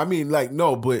 No. I mean, like,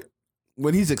 no, but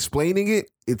when he's explaining it,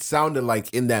 it sounded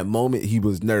like in that moment he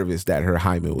was nervous that her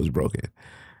hymen was broken.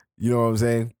 You know what I'm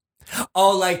saying?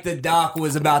 Oh, like the doc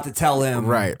was about to tell him.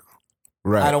 Right.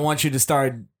 I don't want you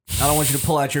to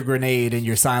pull out your grenade and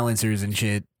your silencers and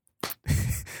shit.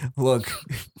 Look.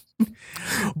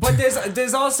 But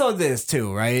there's also this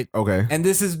too, right? Okay. And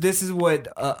this is what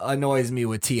annoys me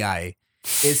with T.I.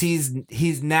 is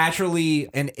he's naturally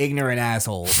an ignorant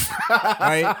asshole,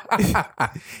 right?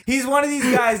 He's one of these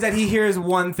guys that he hears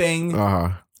one thing,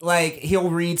 like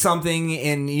he'll read something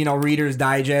in Reader's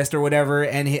Digest or whatever,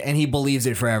 and he believes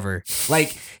it forever.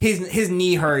 Like his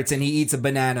knee hurts and he eats a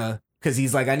banana because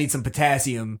he's like, I need some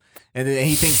potassium, and then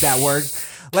he thinks that works.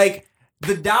 Like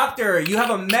the doctor, you have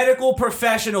a medical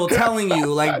professional telling you,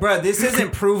 like, bruh, this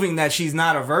isn't proving that she's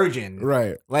not a virgin,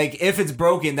 Right. Like if it's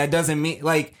broken, that doesn't mean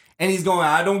like. And he's going,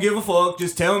 I don't give a fuck.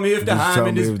 Just tell me if the Just tell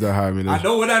hymen me is. if the hymen is. I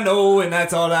know what I know, and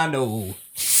that's all I know.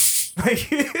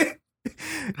 Like,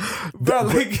 bro,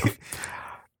 like, I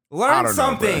learn don't know,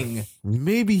 something.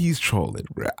 Maybe he's trolling,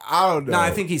 bro. I don't know. No,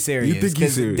 I think he's serious. You think he's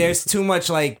 'cause serious? There's too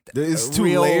much like. It's too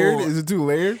real- layered? Is it too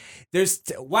layered?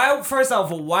 Why? First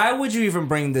off, why would you even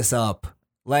bring this up?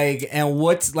 Like, and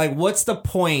what's the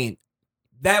point?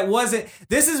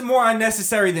 This is more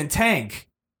unnecessary than Tank.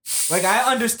 Like, I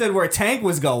understood where Tank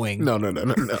was going. No.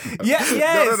 Yeah,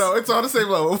 yes. No. It's on the same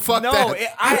level. Fuck No,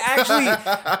 that. I actually,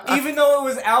 even though it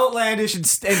was outlandish and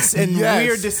Yes.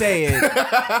 weird to say it,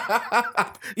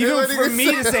 even for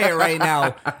me to say it right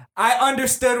now, I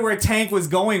understood where Tank was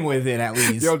going with it at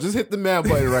least. Yo, just hit the man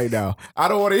button right now. I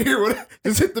don't want to hear what.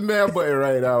 Just hit the man button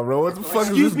right now, bro. What the fuck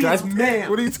Excuse is me, this it's guy? man.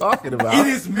 What are you talking about? It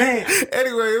is man.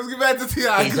 Anyway, let's get back to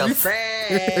T.I. He's a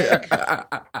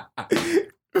fag.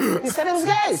 He said it was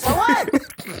gay. So what?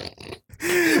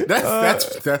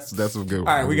 That's some good. All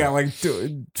right, we got like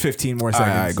 15 more All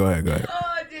seconds. right, go ahead.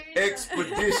 Oh, dude.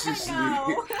 Expeditiously.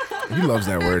 He loves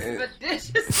that word.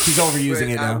 Expeditious. He's overusing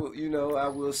it now. I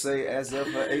will say, as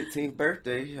of her 18th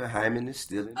birthday, her hymen is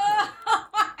still in.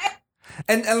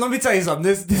 And let me tell you something.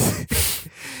 This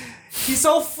he's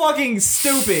so fucking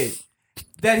stupid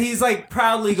that he's like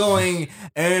proudly going,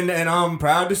 and I'm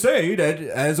proud to say that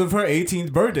as of her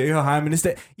 18th birthday, her hymen is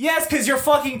dead. Yes, because you're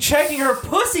fucking checking her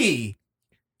pussy.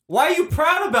 Why are you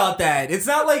proud about that? It's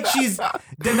not like she's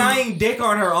denying dick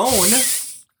on her own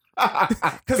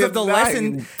because of the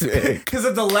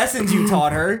lessons you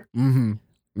taught her.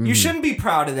 Mm-hmm. You shouldn't be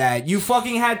proud of that. You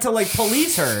fucking had to like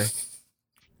police her.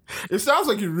 It sounds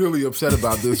like you're really upset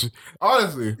about this.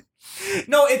 Honestly.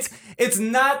 No, it's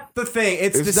not the thing.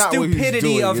 It's the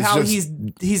stupidity of how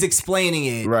he's explaining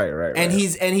it. Right. And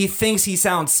he thinks he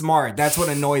sounds smart. That's what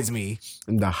annoys me.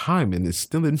 And the hymen is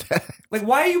still intact. Like,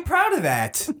 why are you proud of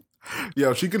that?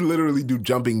 Yo, she could literally do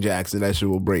jumping jacks and that shit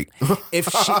will break. If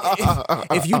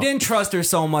you didn't trust her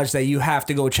so much that you have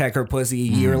to go check her pussy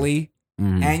yearly,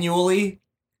 annually,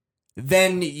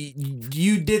 then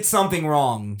you did something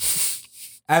wrong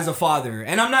as a father.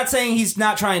 And I'm not saying he's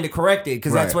not trying to correct it,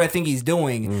 because that's what I think he's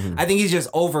doing. I think he's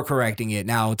just overcorrecting it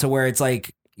now to where it's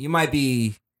like you might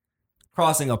be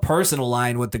crossing a personal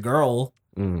line with the girl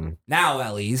now,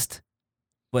 at least.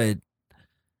 But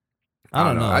I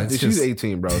don't know. She's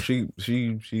 18, bro. She,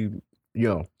 you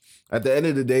know, at the end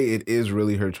of the day, it is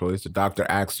really her choice. The doctor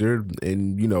asked her,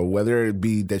 and you know, whether it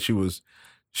be that she was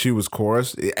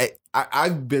coerced.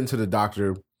 I've been to the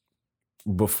doctor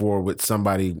before with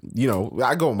somebody. You know,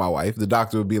 I go with my wife. The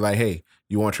doctor would be like, "Hey,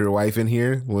 you want your wife in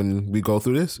here when we go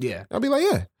through this?" Yeah, I'll be like,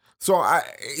 "Yeah." So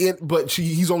but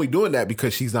he's only doing that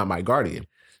because she's not my guardian.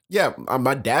 Yeah,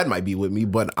 my dad might be with me,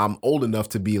 but I'm old enough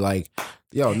to be like,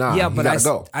 yo, nah, yeah, but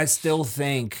I still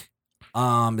think,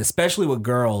 especially with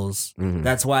girls,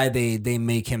 that's why they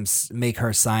make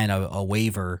her sign a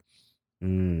waiver.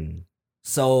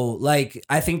 So, like,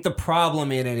 I think the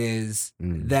problem in it is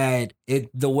that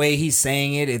the way he's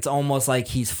saying it, it's almost like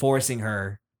he's forcing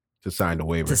her to sign the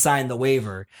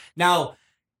waiver. Now,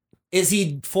 is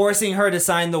he forcing her to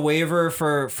sign the waiver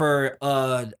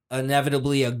for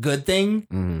inevitably a good thing?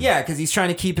 Yeah, because he's trying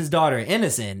to keep his daughter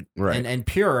innocent and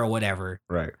pure or whatever.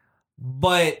 Right.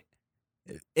 But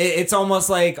it's almost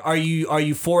like, are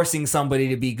you forcing somebody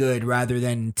to be good rather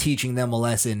than teaching them a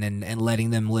lesson and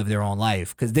letting them live their own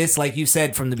life? Because this, like you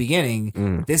said from the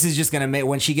beginning, this is just gonna make,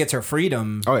 when she gets her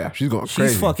freedom. Oh yeah, she's going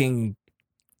crazy. She's fucking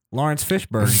Lawrence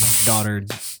Fishburne's daughter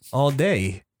all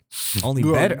day. Only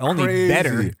better. Oh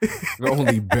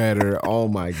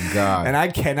my God. And I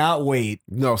cannot wait.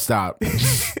 No, stop.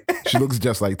 She looks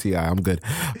just like T.I. I'm good.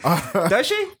 Does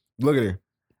she? Look at her.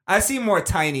 I see more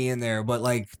Tiny in there, but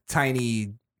like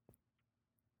Tiny.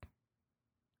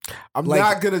 I'm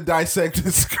not going to dissect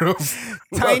this girl.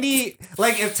 Tiny,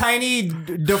 like if Tiny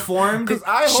deformed,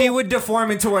 she would deform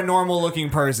into a normal looking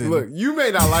person. Look, you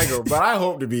may not like her, but I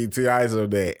hope to be T.I.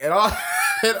 someday. And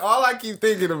all I keep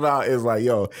thinking about is like,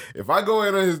 yo, if I go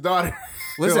in on his daughter,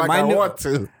 listen, like I want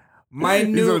to,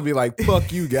 he's gonna be like,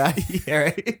 fuck you, guy. Yeah,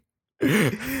 right?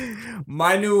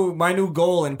 My new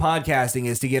goal in podcasting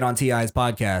is to get on T.I.'s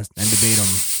podcast and debate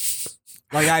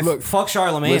him. Like, fuck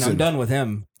Charlemagne. Listen, I'm done with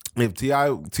him. If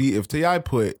T.I.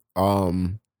 put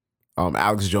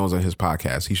Alex Jones on his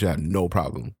podcast, he should have no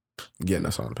problem getting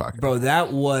us on the podcast. Bro,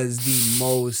 that was the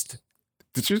most.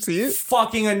 Did you see it?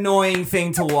 Fucking annoying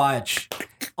thing to watch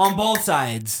on both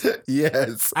sides.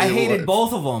 Yes. I hated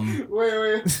both of them.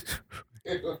 Wait.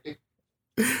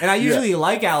 And I usually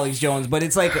like Alex Jones, but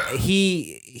it's like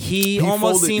he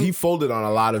almost seemed... He folded on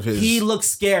a lot of his... He looked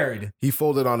scared. He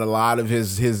folded on a lot of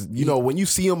his you know, when you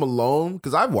see him alone,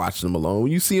 because I've watched him alone,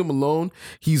 when you see him alone,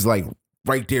 he's like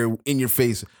right there in your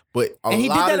face. But he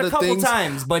did that a couple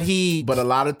times, but a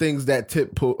lot of things that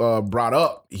Tip brought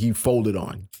up, he folded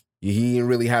on. He didn't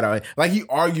really had he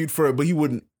argued for it, but he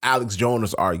wouldn't Alex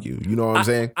Jones argue. You know what I'm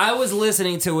saying? I was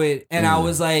listening to it and I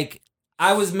was like,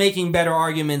 I was making better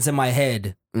arguments in my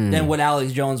head than what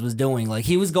Alex Jones was doing. Like,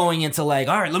 he was going into like,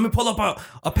 all right, let me pull up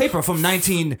a paper from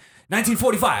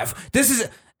 1945. This is,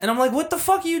 and I'm like, what the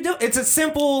fuck are you doing? It's a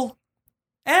simple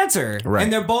answer. Right.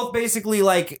 And they're both basically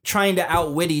like trying to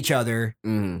outwit each other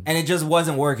and it just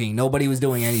wasn't working. Nobody was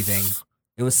doing anything.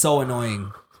 It was so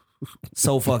annoying.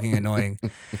 So fucking annoying.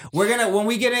 We're gonna when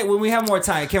we have more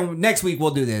time. Next week we'll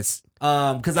do this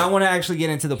because I want to actually get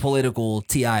into the political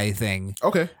T.I. thing.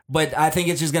 Okay, but I think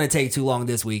it's just gonna take too long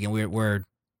this week, and we're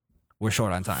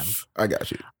short on time. I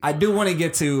got you. I do want to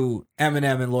get to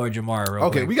Eminem and Lord Jamar. Real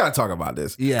quick. We gotta talk about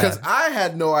this. Yeah, because I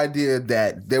had no idea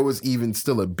that there was even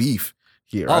still a beef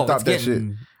here. I thought that shit.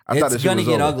 It's gonna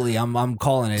get ugly. I'm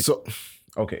calling it. So,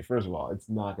 okay, first of all, it's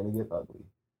not gonna get ugly.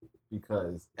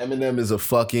 Because Eminem is a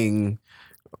fucking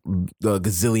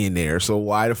gazillionaire, so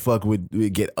why the fuck would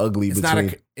it get ugly? It's not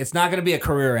going to be a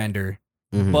career ender,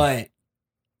 but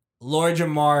Lord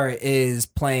Jamar is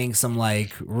playing some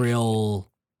like real,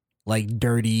 like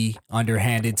dirty,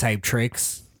 underhanded type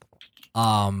tricks,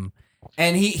 and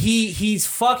he's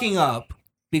fucking up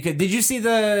because did you see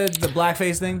the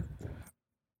blackface thing?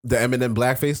 The Eminem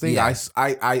blackface thing, Yeah.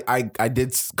 I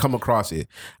did come across it.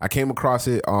 I came across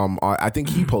it. I think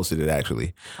he posted it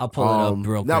actually. I'll pull it up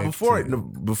real quick. Now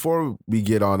before we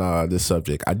get on this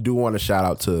subject, I do want to shout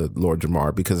out to Lord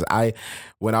Jamar because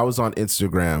when I was on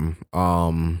Instagram,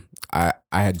 I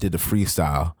had did the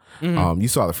freestyle. You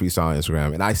saw the freestyle on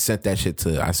Instagram, and I sent that shit to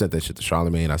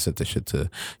Charlamagne. I sent that shit to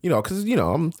because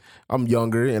I'm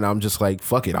younger and I'm just like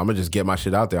fuck it. I'm gonna just get my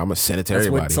shit out there. I'm gonna send it to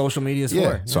everybody. That's what social media is for.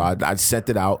 Yeah. So I sent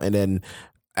it out, and then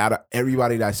out of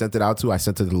everybody that I sent it out to, I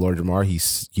sent it to Lord Jamar.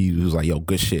 He was like, "Yo,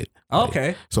 good shit." Okay.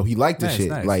 Like, so he liked the Nice, shit,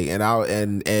 nice. like,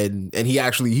 and he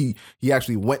actually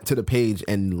went to the page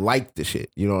and liked the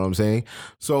shit. You know what I'm saying?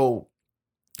 So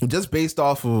just based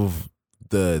off of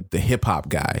the hip hop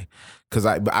guy, because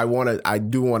I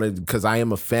do want to because I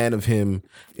am a fan of him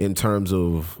in terms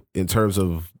of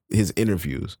his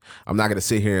interviews. I'm not gonna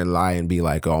sit here and lie and be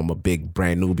like, oh, I'm a big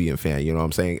Brand Nubian fan. You know what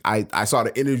I'm saying? I saw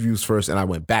the interviews first and I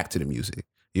went back to the music.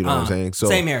 You know what I'm saying? So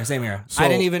same here. So,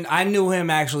 I knew him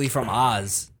actually from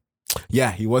Oz.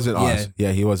 Yeah, he wasn't Oz.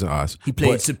 Yeah, he wasn't Oz. He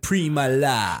played Suprema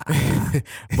La.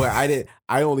 But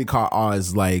I only caught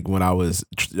Oz like when I was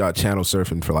channel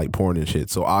surfing for like porn and shit.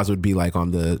 So Oz would be like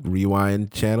on the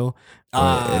Rewind channel.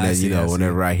 And then,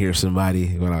 whenever I hear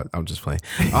somebody, I'm just playing.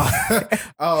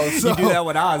 So, you do that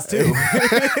with Oz too.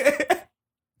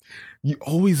 You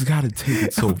always got to take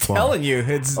it so I'm far. telling you,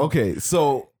 it's okay.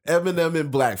 So Eminem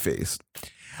in blackface.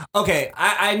 Okay,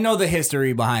 I know the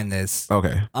history behind this.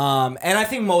 Okay. And I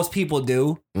think most people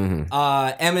do. Mm-hmm.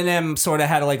 Eminem sort of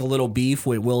had like a little beef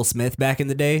with Will Smith back in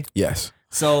the day. Yes.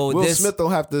 So Will Smith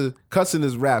don't have to cuss in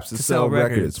his raps to sell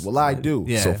records. Well, I do.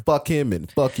 Yeah. So fuck him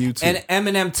and fuck you too. And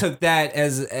Eminem took that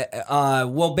as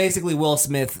basically Will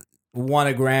Smith won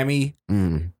a Grammy,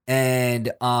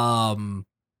 and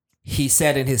he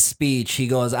said in his speech, he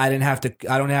goes, I didn't have to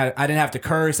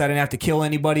curse, I didn't have to kill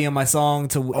anybody in my song.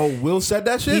 Will said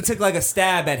that shit? He took like a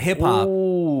stab at hip hop.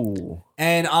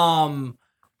 And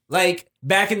like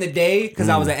back in the day, because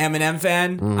I was an Eminem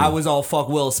fan, I was all fuck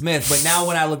Will Smith. But now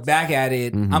when I look back at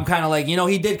it, I'm kind of like,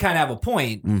 he did kind of have a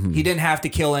point. He didn't have to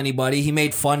kill anybody. He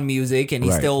made fun music, and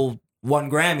he still won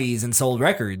Grammys and sold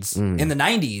records in the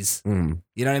 90s.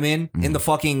 You know what I mean? In the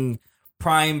fucking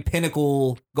prime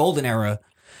pinnacle golden era.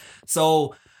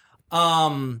 So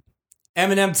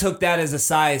Eminem took that as a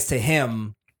size to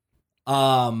him.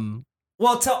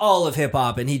 To all of hip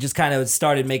hop, and he just kind of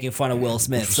started making fun of Will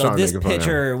Smith. So this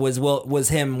picture was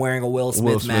him wearing a Will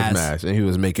Smith mask, and he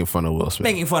was making fun of Will Smith.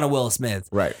 Making fun of Will Smith,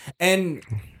 right? And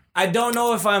I don't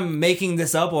know if I'm making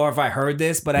this up or if I heard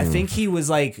this, but I think he was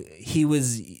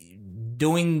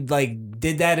doing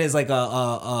did that as like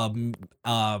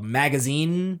a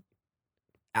magazine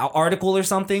article or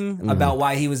something about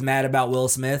why he was mad about Will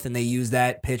Smith, and they used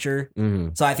that picture.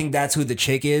 So I think that's who the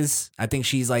chick is. I think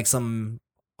she's like some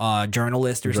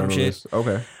journalist or some shit.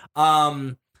 Okay.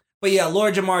 But yeah,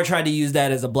 Lord Jamar tried to use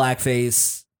that as a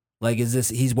blackface. Like,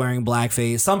 he's wearing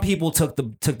blackface? Some people took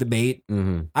the bait.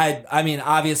 I mean,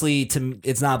 obviously,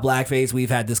 it's not blackface. We've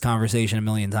had this conversation a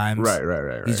million times.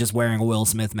 Right. He's just wearing a Will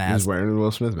Smith mask. He's wearing a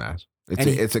Will Smith mask.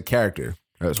 It's a character.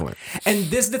 That's one. And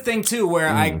this is the thing too, where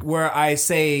I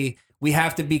say we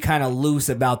have to be kind of loose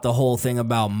about the whole thing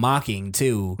about mocking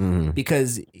too,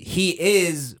 because he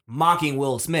is mocking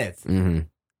Will Smith.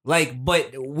 Like,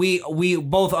 but we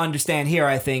both understand here,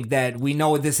 I think, that we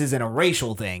know this isn't a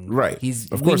racial thing. Right. We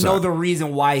know the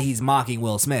reason why he's mocking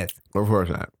Will Smith. Of course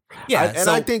not. Yeah.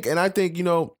 I think,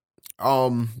 because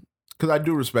I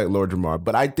do respect Lord Jamar,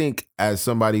 but I think as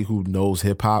somebody who knows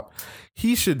hip hop,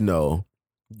 he should know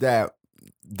that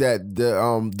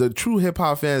the true hip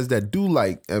hop fans that do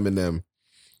like Eminem,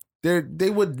 they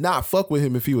would not fuck with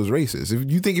him if he was racist.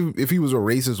 If you think if he was a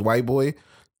racist white boy,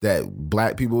 that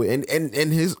black people and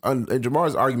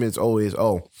Jamar's argument is always,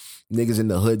 niggas in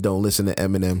the hood don't listen to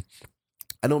Eminem.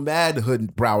 I know mad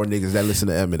hood Broward niggas that listen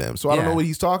to Eminem, so I don't know what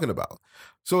he's talking about.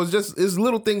 So it's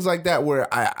little things like that where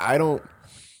I don't.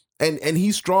 And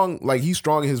he's strong, he's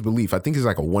strong in his belief. I think he's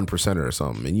like a 1%er or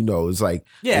something. And it's like,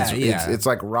 it's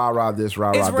like rah this,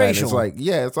 rah that. Racial. It's like,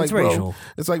 it's bro, racial.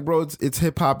 It's like, bro, it's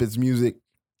hip hop, it's music.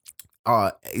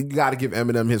 You got to give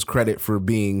Eminem his credit for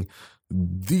being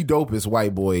the dopest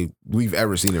white boy we've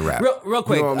ever seen in rap. Real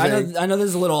quick, I know this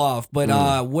is a little off, but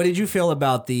what did you feel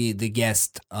about the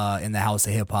guest in the House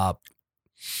of Hip Hop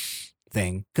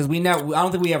thing? Because I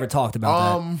don't think we ever talked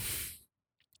about that.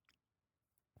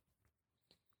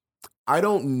 I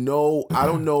don't know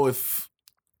if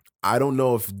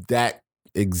that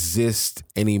exists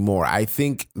anymore. I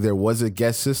think there was a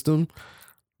guest system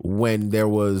when there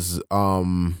was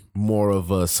more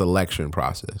of a selection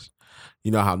process. You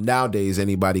know how nowadays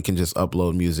anybody can just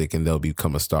upload music and they'll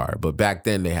become a star, but back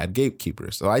then they had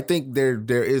gatekeepers. So I think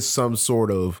there is some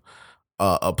sort of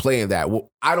a play in that.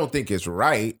 Well, I don't think it's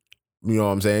right. You know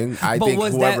what I'm saying? I think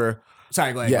whoever.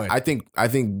 Sorry, go ahead. Yeah, go ahead. I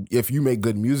think if you make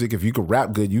good music, if you could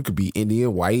rap good, you could be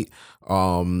Indian, white,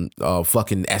 fucking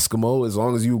Eskimo. As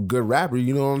long as you a good rapper,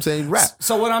 you know what I'm saying? Rap.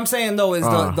 So what I'm saying though is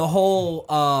the whole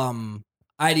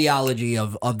ideology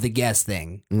of the guest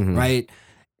thing, right?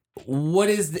 What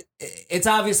is it's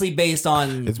obviously based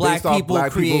on black people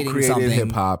creating something.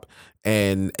 Hip hop,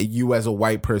 and you as a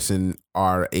white person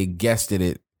are a guest in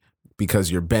it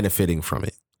because you're benefiting from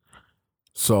it.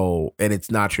 So, and it's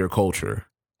not your culture,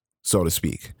 so to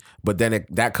speak. But then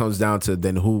that comes down to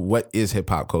what is hip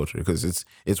hop culture? Because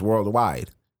it's worldwide,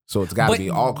 so it's got to be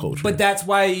all culture. But that's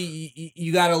why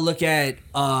you got to look at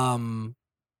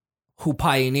who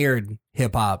pioneered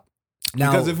hip hop.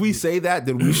 Now, because if we say that,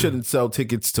 then we shouldn't sell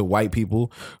tickets to white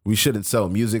people. We shouldn't sell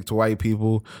music to white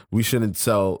people. We shouldn't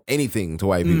sell anything to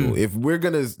white people. If we're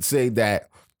gonna say that,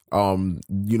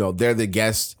 they're the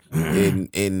guests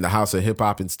in the house of hip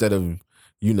hop instead of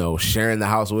sharing the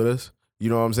house with us. You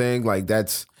know what I'm saying? Like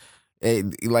it's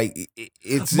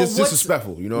just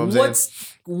disrespectful. You know what I'm saying?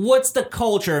 What's the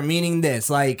culture? Meaning this,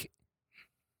 like,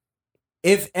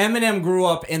 if Eminem grew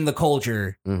up in the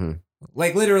culture.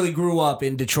 Like literally grew up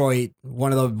in Detroit,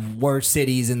 one of the worst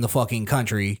cities in the fucking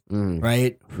country,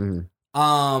 right?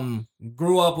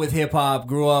 Grew up with hip hop,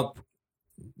 grew up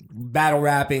battle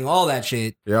rapping, all that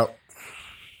shit. Yep.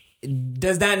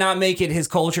 Does that not make it his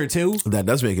culture too? That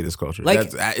does make it his culture.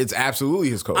 Like, it's absolutely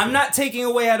his culture. I'm not taking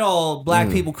away at all black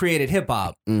people created hip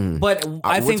hop, but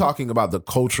we're talking about the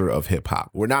culture of hip hop.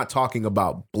 We're not talking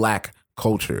about black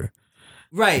culture.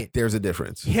 Right. There's a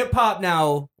difference. Hip hop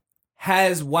now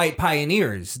has white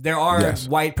pioneers. There are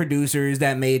white producers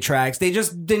that made tracks. They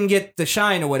just didn't get the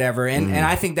shine or whatever. And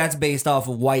I think that's based off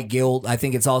of white guilt. I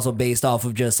think it's also based off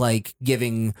of just like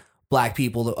giving black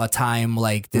people a time.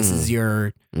 Like this is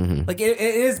your, like it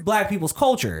is black people's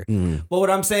culture. But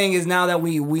what I'm saying is now that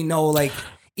we know, like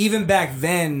even back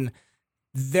then,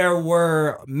 there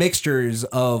were mixtures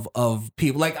of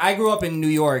people. Like I grew up in New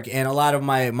York and a lot of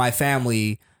my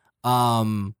family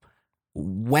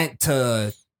went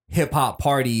to hip hop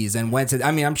parties and went to,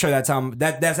 I mean, I'm sure that's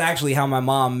actually how my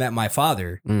mom met my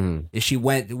father. She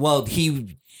went,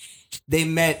 they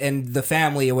met and the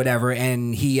family or whatever,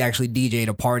 and he actually DJ'd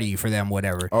a party for them,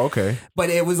 whatever. Oh, okay. But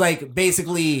it was like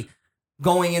basically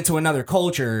going into another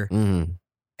culture,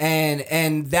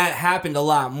 and that happened a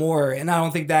lot more. And I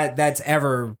don't think that's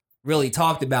ever really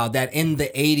talked about, that in the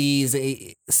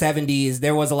 80s, 70s,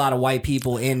 there was a lot of white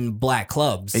people in black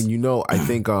clubs. And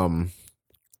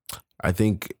I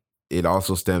think it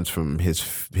also stems from his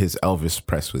Elvis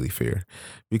Presley fear,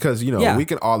 because we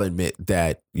can all admit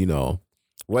that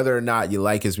whether or not you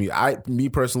like his music. Me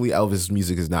personally, Elvis'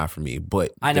 music is not for me.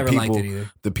 But I never liked it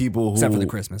either. The people who, except for the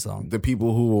Christmas song, the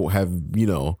people who have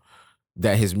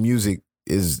that his music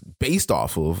is based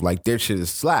off of, like, their shit is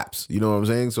slaps. You know what I'm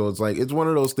saying? So it's like it's one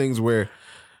of those things where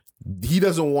he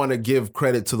doesn't want to give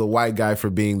credit to the white guy for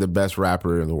being the best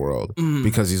rapper in the world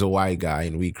because he's a white guy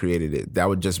and we created it. That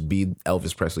would just be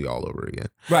Elvis Presley all over again.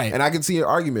 Right. And I can see an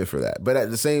argument for that. But at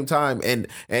the same time, and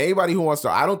anybody who wants to,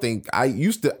 I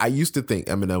used to think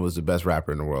Eminem was the best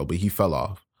rapper in the world, but he fell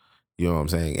off. You know what I'm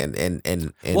saying?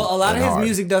 And well, a lot of his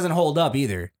music doesn't hold up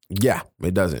either. Yeah,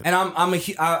 it doesn't. And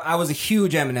I was a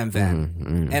huge Eminem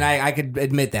fan, and I could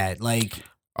admit that. Like,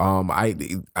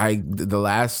 the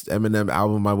last Eminem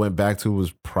album I went back to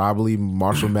was probably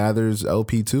Marshall Mathers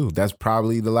LP2. That's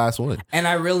probably the last one. And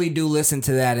I really do listen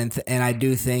to that, and I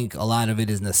do think a lot of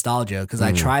it is nostalgia, because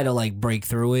I try to like break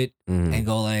through it and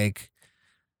go like,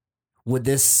 would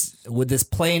this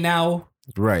play now?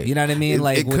 Right. You know what I mean?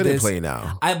 It couldn't play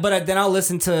now. But then I'll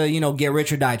listen to Get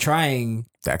Rich or Die Trying.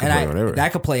 That could play whenever.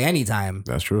 That could play anytime.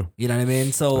 That's true. You know what I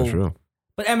mean? So that's true.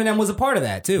 But Eminem was a part of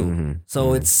that too.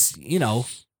 So it's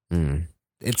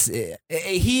it's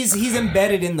he's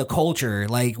embedded in the culture.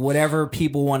 Like whatever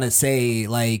people want to say,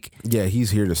 like, yeah,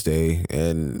 he's here to stay,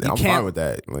 and I'm fine with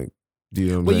that. Like, do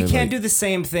you know what I'm saying? You can't do the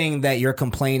same thing that you're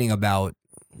complaining about.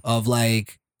 Of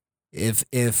like, if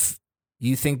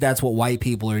you think that's what white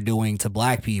people are doing to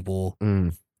black people,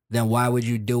 then why would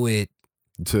you do it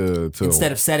to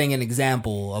instead of setting an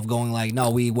example of going like, no,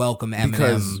 we welcome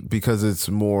Eminem because it's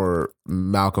more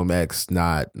Malcolm X,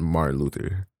 not Martin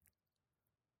Luther.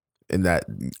 In that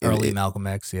early Malcolm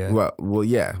X, yeah. Well,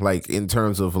 yeah, like in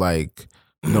terms of like,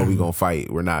 no, we gonna fight,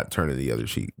 we're not turning the other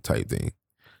cheek type thing.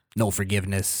 No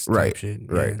forgiveness type right, shit.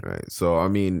 Right. So I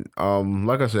mean,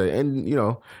 like I said, and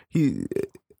he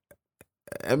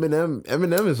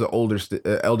Eminem is an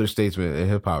elder statesman in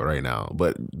hip hop right now,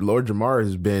 but Lord Jamar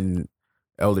has been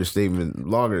elder statesman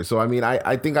longer. So I mean,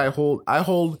 I think I hold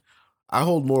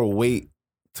more weight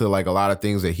to like a lot of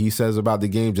things that he says about the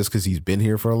game just because he's been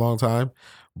here for a long time.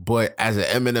 But as an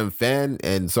Eminem fan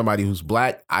and somebody who's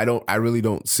black, I really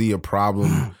don't see a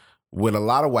problem with a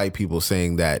lot of white people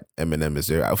saying that Eminem is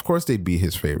there. Of course, they'd be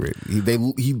his favorite.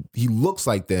 He looks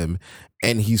like them,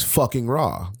 and he's fucking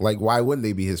raw. Like, why wouldn't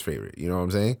they be his favorite? You know what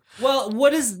I'm saying? Well,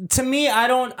 to me, I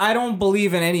don't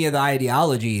believe in any of the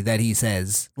ideology that he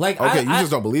says. Like, okay, you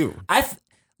just don't believe him.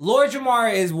 Lord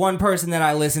Jamar is one person that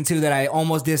I listen to that I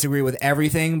almost disagree with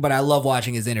everything, but I love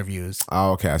watching his interviews.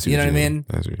 Oh, okay, I see. You know what I mean?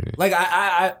 I see what you mean. Like,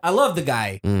 I love the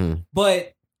guy,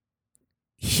 but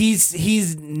he's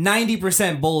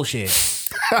 90% bullshit.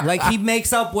 Like, he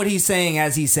makes up what he's saying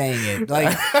as he's saying it.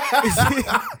 Like,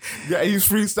 yeah, he's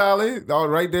freestyling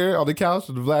right there on the couch,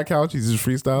 on the black couch. He's just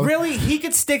freestyling. Really, he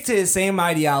could stick to his same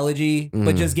ideology,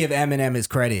 but just give Eminem his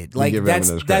credit. Like,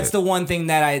 that's the one thing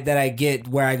that I get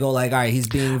where I go like, all right, he's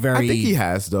being very. I think he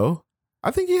has though.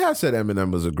 I think he has said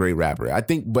Eminem was a great rapper. I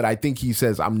think he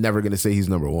says I'm never gonna say he's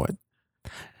number one.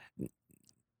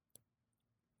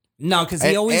 No, because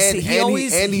he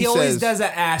always does an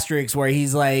asterisk where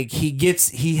he's like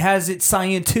he has it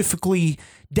scientifically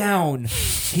down.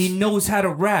 He knows how to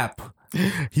rap.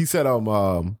 He said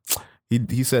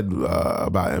he said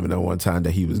about Eminem one time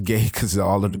that he was gay because of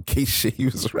all of the gay shit he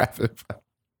was rapping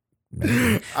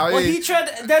about. He tried.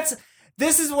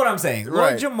 This is what I'm saying.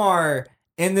 Lord Jamar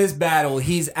in this battle,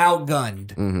 he's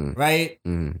outgunned, right?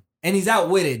 Mm-hmm. And he's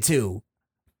outwitted too.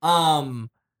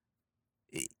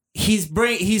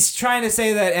 He's trying to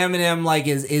say that Eminem like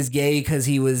is gay because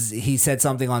he said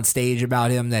something on stage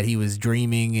about him that he was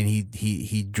dreaming and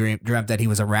he dreamt that he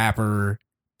was a rapper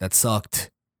that sucked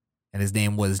and his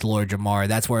name was Lord Jamar.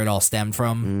 That's where it all stemmed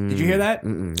from. Did you hear that? I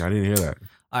didn't hear that.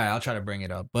 All right, I'll try to bring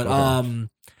it up. But okay.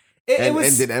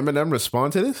 And did Eminem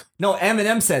respond to this? No,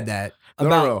 Eminem said that.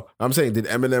 No. I'm saying, did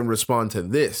Eminem respond to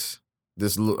this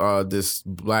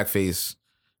blackface?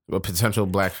 A potential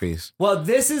blackface. Well,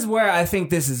 this is where I think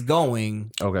this is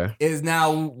going. Okay. Is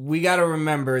now we got to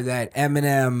remember that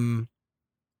Eminem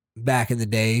back in the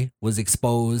day was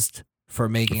exposed for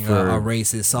making a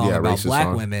racist song about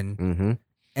black women. Mm-hmm.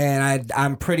 And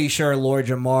I'm pretty sure Lord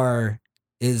Jamar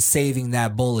is saving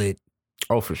that bullet.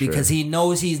 Oh, for sure. Because he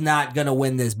knows he's not going to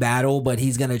win this battle, but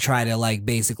he's going to try to like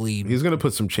basically... He's going to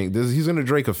put some change. He's going to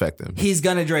Drake affect him. He's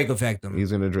going to Drake affect him. We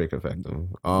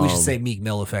should say Meek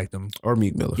Mill affect him. Or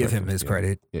Meek Mill give him his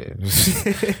credit. Yeah. He's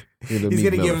going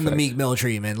to give him the Meek Mill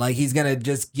treatment. Like he's going to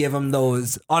just give him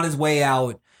those on his way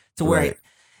out to where...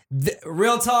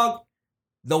 real talk,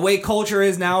 the way culture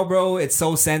is now, bro, it's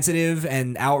so sensitive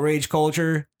and outrage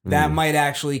culture, that might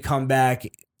actually come back...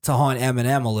 to haunt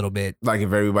Eminem a little bit. Like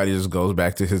if everybody just goes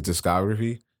back to his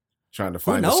discography, trying to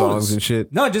find the songs and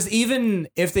shit. No, just even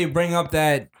if they bring up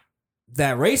that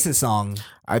racist song.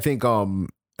 I think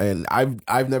and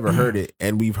I've never heard it,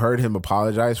 and we've heard him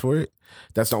apologize for it.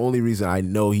 That's the only reason I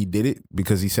know he did it,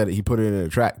 because he said it, he put it in a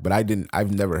track, but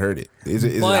I've never heard it. Is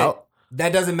it out?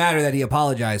 That doesn't matter that he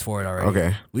apologized for it already.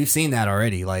 Okay. We've seen that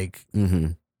already. Like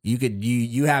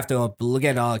you have to look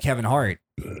at Kevin Hart.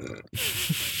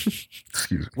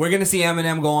 Excuse me. We're going to see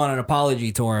Eminem go on an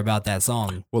apology tour about that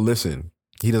song. Well, listen,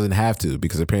 he doesn't have to,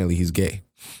 because apparently he's gay.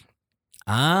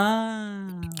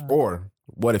 Or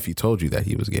what if he told you that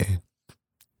he was gay?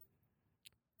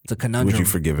 It's a conundrum. Would you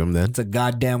forgive him then? It's a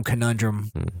goddamn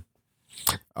conundrum.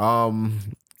 Well,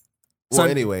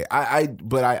 anyway, I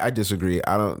disagree.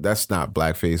 That's not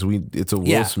blackface. It's a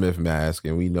Will Smith mask,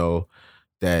 and we know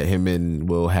that him and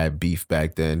Will had beef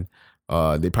back then.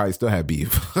 They probably still have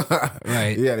beef.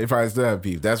 Right. Yeah, they probably still have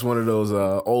beef. That's one of those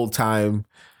old time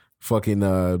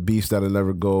fucking beefs that'll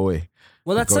never go away.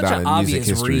 Well, that's such an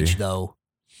obvious reach, though.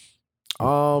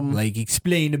 Like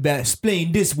explain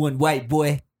this one, white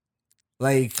boy.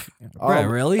 Like,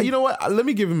 really? You know what? Let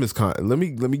me give him his let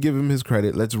me give him his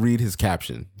credit. Let's read his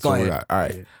caption. Go ahead. All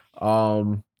right.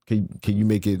 Can you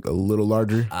make it a little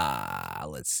larger?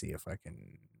 Let's see if I can.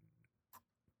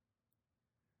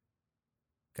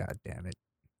 God damn it.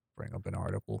 Bring up an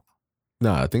article.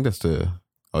 No, I think that's the...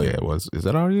 Oh, yeah, it was. Is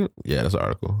that already? Yeah, that's an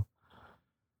article.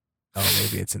 Oh,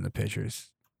 maybe it's in the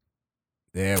pictures.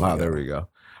 There we go.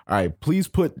 All right, please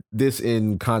put this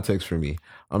in context for me.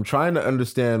 I'm trying to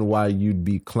understand why you'd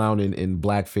be clowning in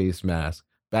blackface mask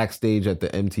backstage at the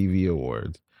MTV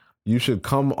Awards. You should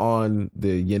come on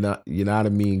the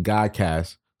Unanimine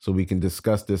Godcast so we can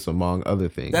discuss this among other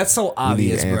things. That's so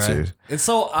obvious, bro. It's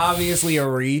so obviously a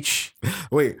reach.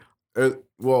 Wait,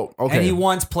 Well, okay. And he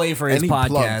wants play for his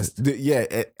podcast.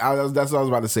 That's what I was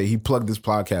about to say. He plugged this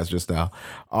podcast just now.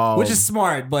 Which is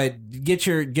smart, but get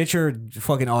your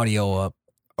fucking audio up.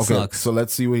 Okay, Sucks. so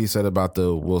let's see what he said about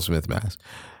the Will Smith mask.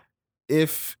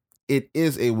 If it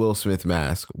is a Will Smith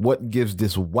mask, what gives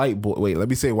this white boy... Wait, let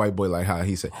me say white boy like how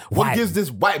he said. What gives this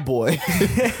white boy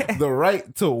the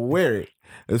right to wear it?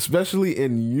 Especially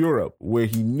in Europe, where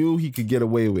he knew he could get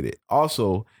away with it.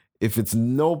 Also, if it's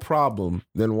no problem,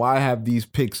 then why have these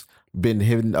pics been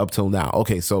hidden up till now?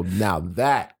 Okay, so now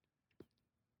that...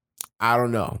 I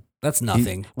don't know. That's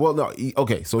nothing.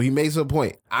 Okay, so he makes a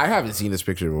point. I haven't seen this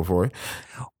picture before.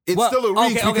 It's still a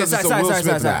reach because it's a Will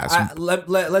Smith mask.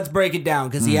 Let's break it down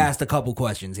because he asked a couple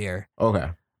questions here. Okay.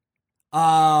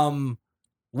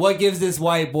 What gives this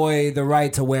white boy the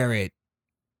right to wear it?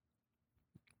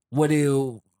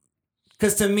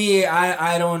 Because to me,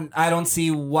 I don't see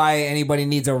why anybody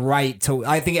needs a right to.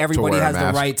 I think everybody has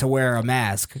the right to wear a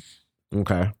mask.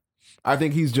 Okay. I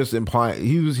think he's just implying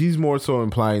he's more so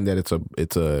implying that it's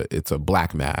a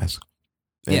black mask.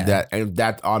 And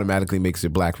that automatically makes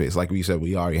it blackface. Like we said,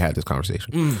 we already had this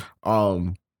conversation.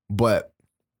 But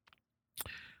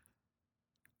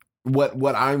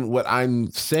what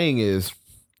I'm saying is,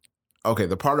 okay,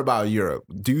 the part about Europe,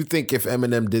 do you think if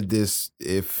Eminem did this,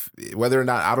 whether or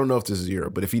not, I don't know if this is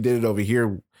Europe, but if he did it over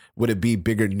here, would it be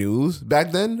bigger news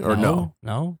back then or no?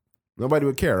 No. Nobody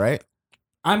would care, right?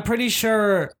 I'm pretty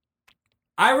sure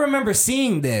I remember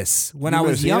seeing this when I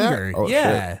was younger. Oh,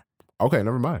 yeah. Shit. Okay,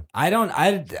 never mind.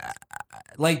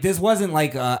 This wasn't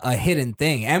like a hidden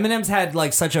thing. Eminem's had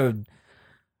like such a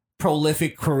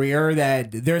prolific career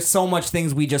that there's so much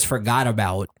things we just forgot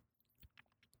about.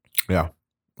 Yeah.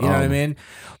 You know what I mean?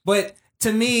 But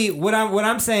to me, what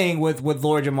I'm saying with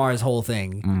Lord Jamar's whole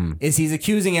thing is he's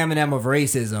accusing Eminem of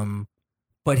racism,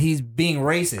 but he's being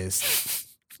racist.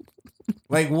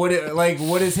 What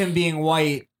is him being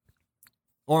white?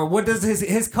 Or what does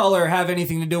his color have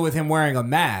anything to do with him wearing a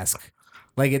mask?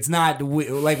 Like it's not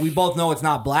we both know it's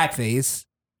not blackface.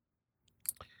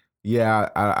 Yeah,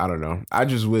 I don't know. I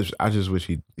just wish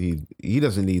he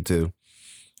doesn't need to.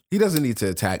 He doesn't need to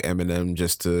attack Eminem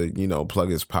just to, plug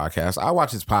his podcast. I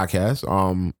watch his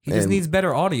podcast. He just needs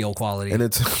better audio quality. And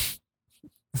it's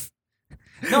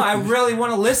no, I really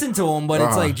want to listen to him, but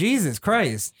it's like Jesus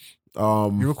Christ.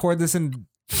 You record this in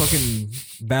fucking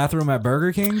bathroom at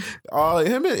Burger King?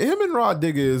 Him and Raw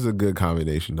Digga is a good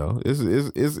combination though. It's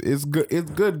good.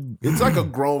 It's good. It's like a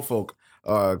grown folk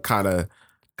kind of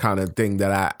thing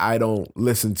that I don't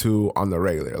listen to on the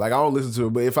regular. Like I don't listen to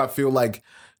it, but if I feel like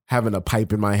having a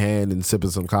pipe in my hand and sipping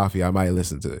some coffee, I might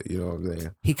listen to it. You know what I'm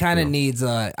saying? He kind of needs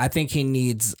I think he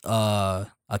needs a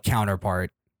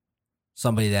counterpart,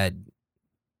 somebody that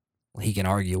he can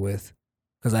argue with,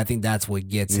 because I think that's what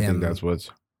gets him. Think that's what's.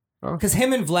 Because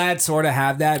him and Vlad sort of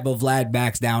have that, but Vlad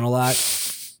backs down a lot.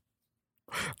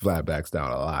 Vlad backs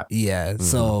down a lot. Yeah,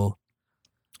 so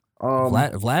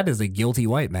Vlad is a guilty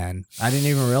white man. I didn't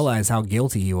even realize how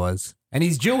guilty he was. And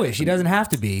he's Jewish. He doesn't have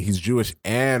to be. He's Jewish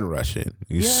and Russian.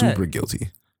 He's super guilty.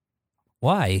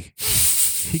 Why?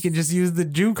 He can just use the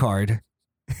Jew card.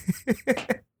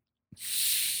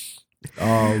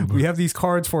 We have these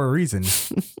cards for a reason.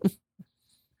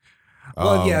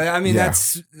 Well, yeah, I mean,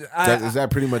 is that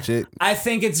pretty much it? I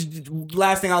think it's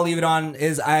last thing I'll leave it on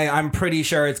is I'm pretty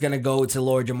sure it's going to go to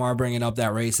Lord Jamar bringing up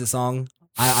that racist song.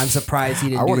 I'm surprised he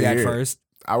didn't do that first.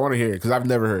 I want to hear it because I've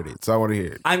never heard it, so I want to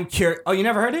hear it. I'm curious. Oh, you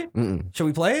never heard it? Mm-mm. Should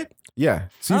we play it? Yeah.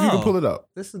 See if you can pull it up.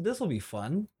 This will be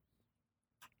fun.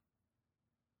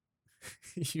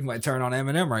 You might turn on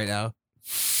Eminem right now.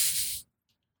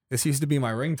 This used to be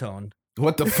my ringtone.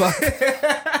 What the fuck?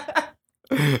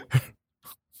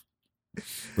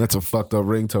 That's a fucked up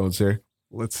ringtone, sir.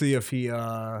 Let's see if he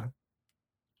Let's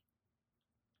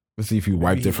see if he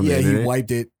wiped it from the internet. Yeah, he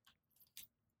wiped it.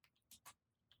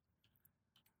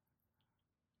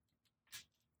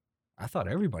 I thought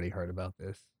everybody heard about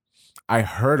this. I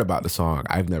heard about the song.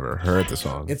 I've never heard the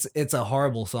song. It's a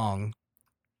horrible song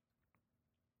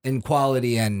in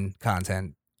quality and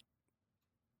content.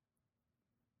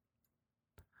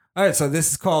 All right, so this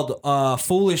is called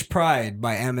Foolish Pride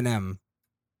by Eminem.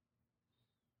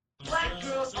 Black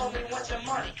girls only want your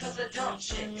money cause of dumb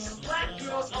shit. Black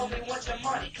girls only want your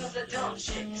money cause of dumb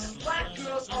shit. Black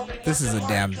girls only want This is a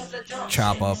damn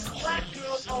chop up.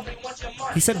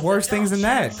 He said worse things than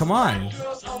that. Come on.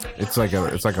 It's like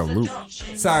a loop.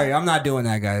 Sorry, I'm not doing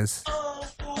that, guys.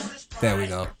 There we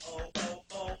go.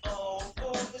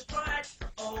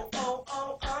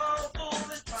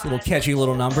 It's a little catchy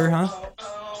little number, huh?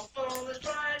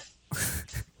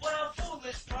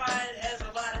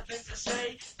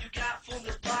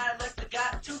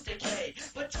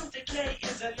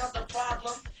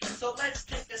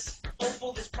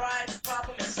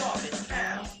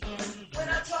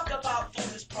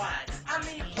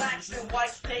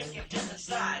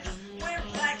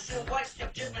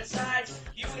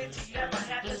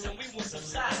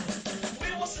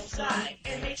 inside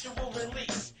and nature will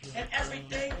release. And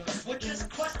everything will just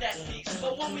crush that piece.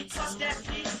 But when we crush that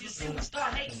piece, you see we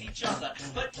start hating each other.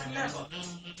 But remember,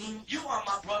 you are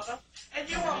my brother and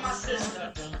you are my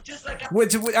sister. Just like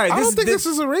Which, all right, I don't think this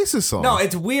is a racist song. No,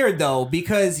 it's weird though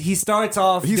because he starts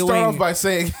off by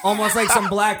saying almost like some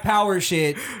Black Power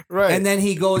shit, right? And then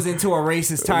he goes into a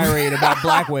racist tirade about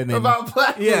black women. About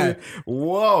black women.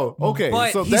 Whoa. Okay.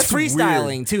 But so he's that's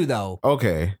freestyling weird. too, though.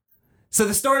 Okay. So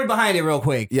the story behind it, real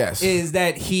quick, yes, is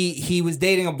that he was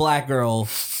dating a black girl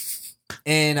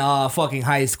in fucking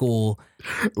high school.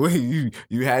 Wait,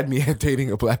 you had me at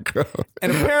dating a black girl,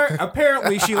 and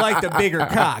apparently she liked a bigger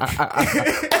cock.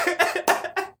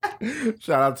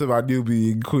 Shout out to my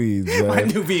newbie in Queens, man. My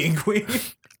newbie in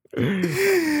Queens.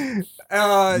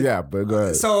 Yeah, but go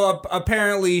ahead. So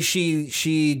apparently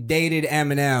she dated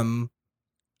Eminem,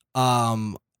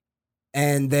 and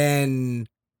then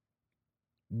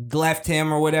left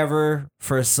him or whatever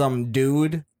for some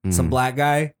dude, some black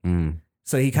guy.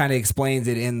 So he kind of explains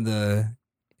it in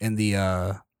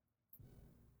the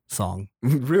song.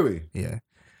 Really? Yeah.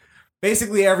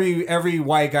 Basically, every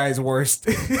white guy's worst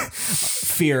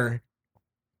fear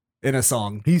in a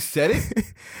song. He said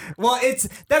it? Well,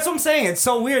 that's what I'm saying. It's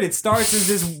so weird. It starts as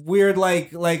this weird,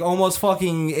 like almost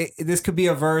fucking. This could be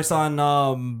a verse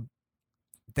on.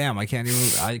 Damn, I can't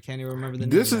even remember the name.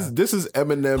 This is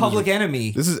Eminem's Public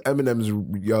Enemy. This is Eminem's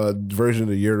version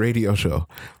of Your Radio Show.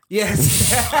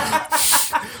 Yes.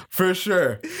 For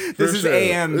sure. This is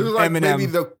AM This was like Eminem. maybe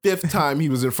the 5th time he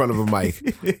was in front of a mic.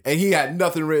 And he had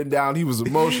nothing written down. He was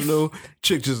emotional.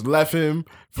 Chick just left him.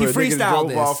 He freestyled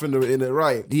drove off in the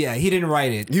right. Yeah, he didn't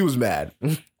write it. He was mad.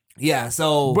 Yeah,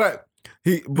 so But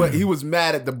he was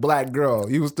mad at the black girl.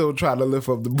 He was still trying to lift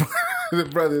up the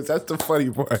brothers. That's the funny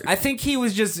part. I think he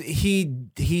was just he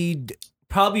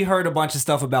probably heard a bunch of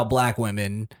stuff about black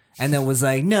women and then was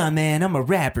like, "Nah, man, I'm a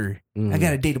rapper. I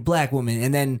gotta date a black woman."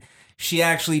 And then she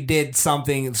actually did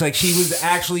something. It's like she was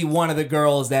actually one of the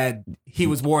girls that he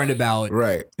was warned about.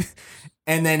 Right.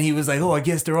 And then he was like, "Oh, I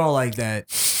guess they're all like that.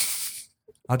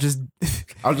 I'll just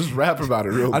rap about it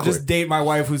real quick. I'll just date my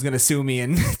wife who's gonna sue me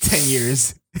in 10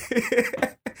 years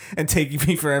and take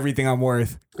me for everything I'm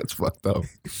worth." That's fucked up.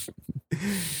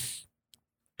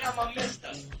 I'm a mister.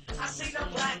 I seen a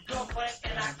black girlfriend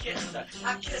and I kissed her.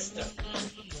 I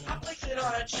placed it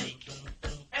on her cheek.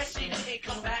 And she didn't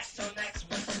come back till next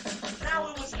week. Now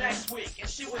it was next week and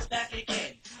she was back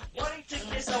again. Wanting to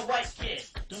kiss a white kid.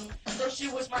 So she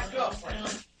was my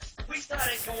girlfriend. We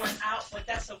started going out, but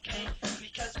that's okay.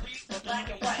 Because we were black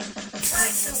and white.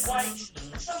 Blacks and whites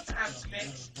sometimes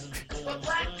mix. But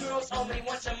black girls only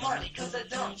want your money cause they're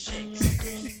dumb chicks.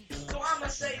 So I'ma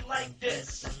say like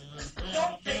this.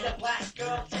 Don't date a black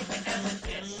girl, take it as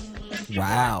it is.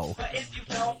 Wow. But if you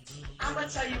don't, I'ma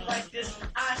tell you like this,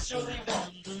 I surely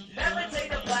won't. Never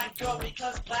date a black girl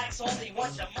because blacks only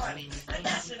want your money. And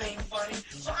that shit ain't funny.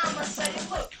 So I'ma say,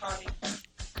 look, honey,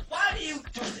 why do you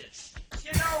do this?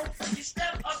 You know, you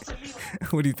step up to me.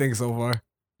 What do you think so far?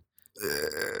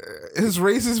 His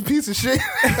racist piece of shit.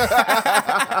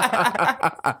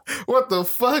 What the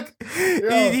fuck?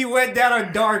 He went down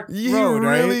a dark road,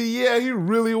 right? Yeah, he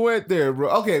really went there, bro.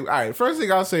 Okay, all right. First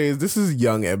thing I'll say is this is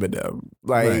young Eminem.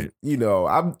 Like, Right. you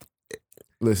know,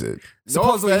 listen.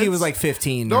 Supposedly no he offense, was like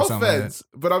 15 no or something. offense,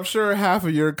 but I'm sure half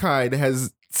of your kind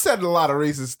has said a lot of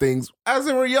racist things as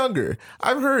they were younger.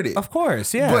 I've heard it. Of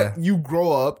course, yeah. But you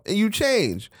grow up and you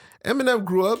change. Eminem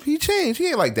grew up, he changed. He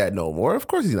ain't like that no more. Of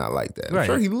course he's not like that. I'm Right.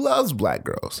 sure he loves black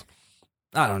girls.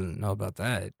 I don't know about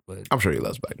that, but I'm sure he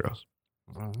loves black girls.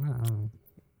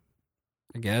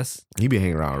 I guess. He be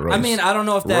hanging around with Royce. I mean, I don't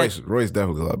know if that. Royce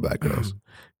definitely loves black girls.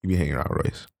 He be hanging around with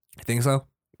Royce. You think so?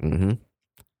 Mm-hmm.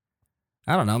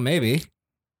 I don't know. Maybe.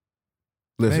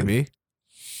 Listen, Maybe.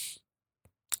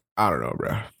 I don't know,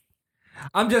 bro.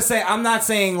 I'm just saying. I'm not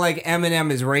saying like Eminem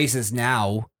is racist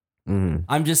now. Mm-hmm.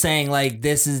 I'm just saying like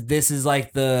this is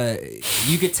like the.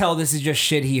 You could tell this is just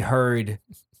shit he heard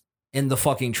in the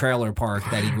fucking trailer park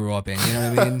that he grew up in. You know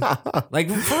what I mean? Like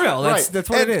for real. That's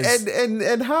what it is.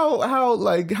 And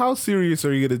how serious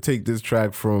are you gonna take this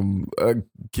track from a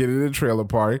kid in a trailer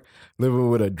park living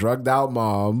with a drugged out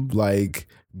mom? Like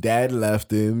dad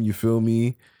left him. You feel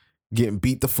me? Getting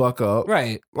beat the fuck up.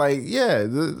 Right. Like yeah,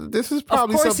 this is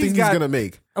probably course something he's he's got- gonna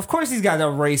make. Of course, he's got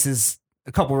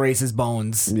a couple racist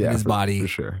bones in his body. for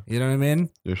sure. You know what I mean?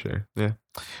 For sure. Yeah.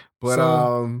 But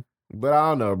So- but I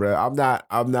don't know, bro. I'm not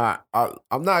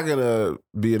gonna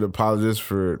be an apologist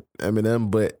for Eminem,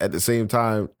 but at the same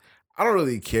time, I don't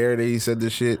really care that he said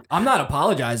this shit. I'm not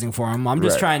apologizing for him. I'm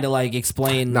just trying to like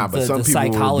explain but the some people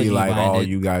psychology will be like, behind "Oh, it.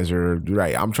 you guys are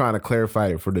right." I'm trying to clarify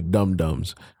it for the dum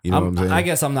dums. You know what I'm saying? I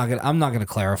guess I'm not gonna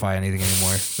clarify anything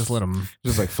anymore. Just let them.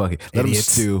 Just like fuck it, let them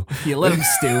Idiots. stew. Yeah, let them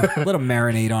stew. Let them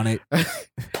marinate on it.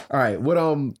 All right, what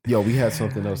yo, we had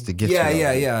something else to get.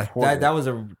 Yeah. That was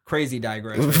a crazy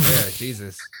digression. Yeah,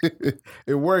 Jesus.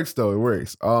 It works though. It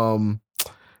works.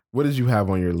 What did you have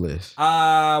on your list?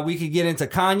 We could get into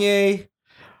Kanye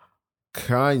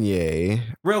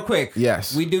real quick.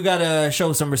 Yes, We do gotta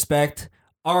show some respect.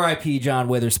 R.I.P. John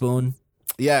Witherspoon.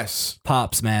 Yes,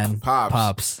 Pops, man.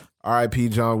 Pops. R.I.P.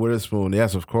 John Witherspoon.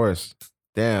 Yes, of course.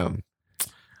 Damn. A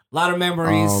lot of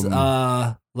memories.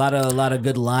 Lot of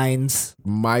good lines.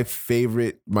 My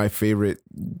favorite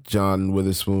John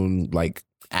Witherspoon like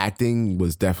acting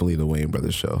was definitely the Wayne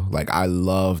Brothers show. Like I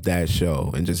loved that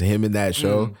show, and just him in that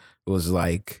show was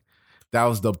like that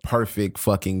was the perfect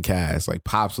fucking cast. Like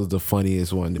Pops was the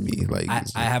funniest one to me. Like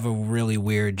I have a really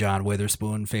weird John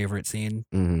Witherspoon favorite scene.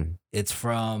 Mm-hmm. It's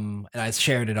from, and I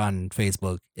shared it on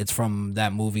Facebook. It's from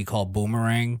that movie called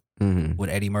Boomerang with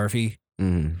Eddie Murphy.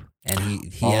 Mm-hmm. And he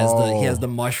has the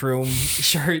mushroom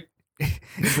shirt.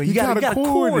 So you gotta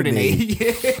coordinate.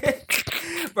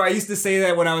 Bro, I used to say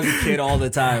that when I was a kid all the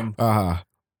time.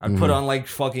 I'd put on like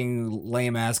fucking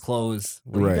lame ass clothes.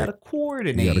 Well, you gotta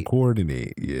coordinate. You gotta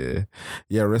coordinate. Yeah.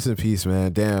 Rest in peace,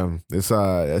 man. Damn, it's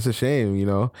that's a shame, you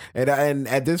know. And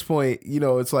at this point, you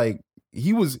know, it's like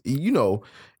he was, you know,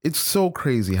 it's so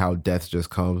crazy how death just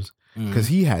comes. Because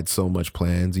he had so much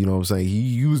plans, you know what I'm saying?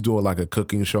 He was doing like a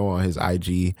cooking show on his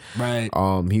IG. Right.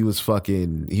 He was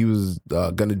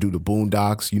gonna do the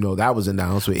Boondocks. You know, that was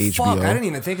announced with HBO. Fuck, I didn't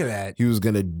even think of that. He was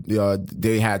gonna,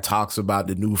 they had talks about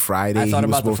the new Friday. I thought he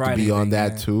was about the supposed to Friday be on thing,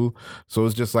 that yeah. too. So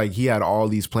it's just like he had all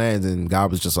these plans and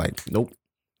God was just like, nope,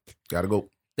 gotta go.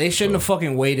 They shouldn't have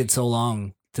fucking waited so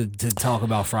long to talk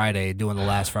about Friday, doing the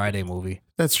last Friday movie.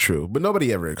 That's true, but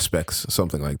nobody ever expects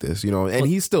something like this, you know. And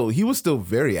he was still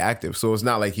very active, so it's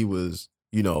not like he was,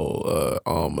 you know,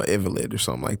 an invalid or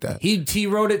something like that. He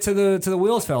wrote it to the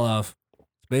wheels fell off.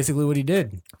 Basically, what he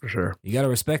did. For sure, you gotta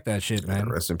respect that shit, man.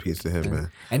 Rest in peace to him,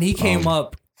 man. And he came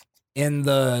up in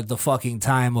the fucking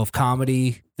time of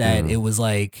comedy that it was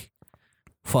like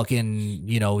fucking,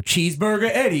 you know, Cheeseburger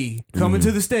Eddie coming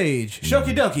to the stage,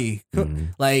 Shucky Ducky,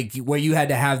 like where you had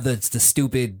to have the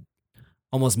stupid,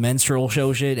 almost menstrual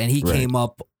show shit, and he came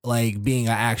up like being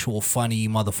an actual funny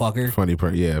motherfucker. Funny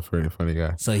part, yeah, pretty funny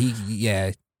guy. So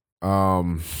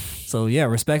So yeah,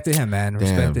 respect to him, man.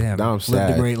 Respect to him. Now I'm sad.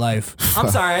 Lived a great life. I'm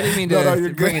sorry, I didn't mean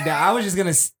to bring it down. I was just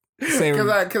gonna say because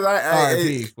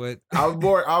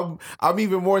I'm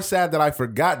even more sad that I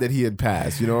forgot that he had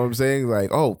passed. You know what I'm saying?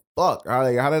 Like, oh fuck, how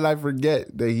did I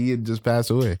forget that he had just passed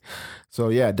away? So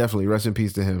yeah, definitely rest in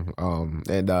peace to him.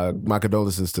 And my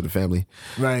condolences to the family.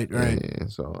 Right. Yeah,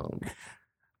 so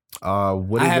I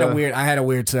had a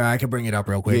weird. Sorry, I can bring it up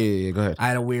real quick. Yeah, go ahead. I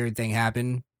had a weird thing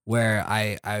happen where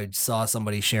I saw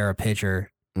somebody share a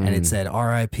picture and it said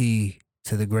R.I.P.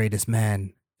 to the greatest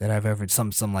man that I've ever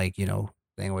some like, you know,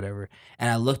 thing or whatever. And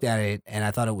I looked at it and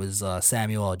I thought it was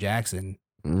Samuel L. Jackson.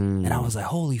 And I was like,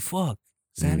 holy fuck,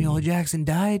 Samuel L. Jackson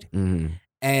died?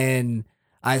 And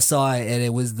I saw it and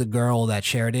it was the girl that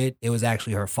shared it. It was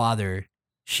actually her father.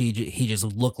 He just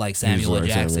looked like Samuel L.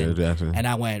 Jackson. And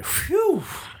I went, phew,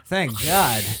 thank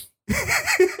God.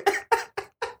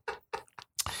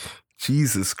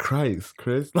 Jesus Christ,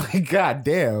 Chris. Like,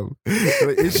 goddamn.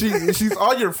 She's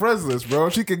on your friends list, bro.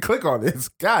 She can click on this.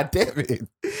 God damn it.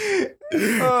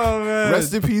 Oh, man.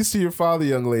 Rest in peace to your father,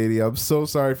 young lady. I'm so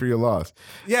sorry for your loss.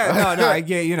 Yeah, no, I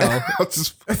get, you know.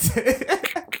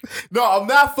 No, I'm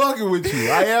not fucking with you.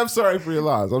 I am sorry for your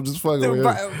loss. I'm just fucking with you.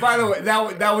 By the way,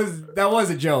 that was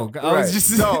a joke. I was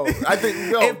just I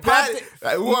think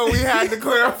what we had to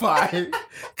clarify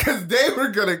because they were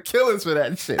gonna kill us for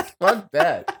that shit. Fuck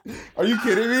that. Are you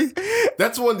kidding me?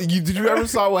 That's one. Did you ever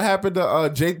saw what happened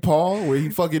to Jake Paul where he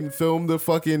fucking filmed the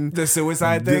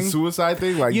suicide thing? The suicide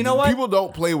thing. Like, you know what? People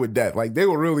don't play with death. Like, they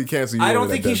will really cancel you. I don't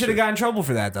think he should have gotten in trouble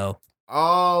for that though.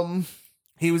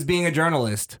 He was being a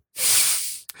journalist.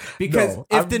 Because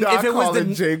if it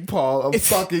was Jake Paul a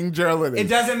fucking journalist, it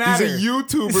doesn't matter. He's a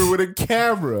YouTuber with a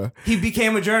camera. He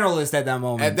became a journalist at that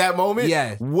moment. At that moment,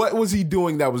 yeah. What was he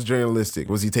doing that was journalistic?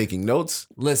 Was he taking notes?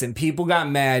 Listen, people got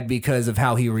mad because of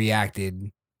how he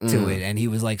reacted to it, and he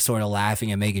was like sort of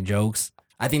laughing and making jokes.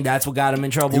 I think that's what got him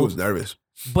in trouble. He was nervous.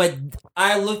 But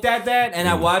I looked at that and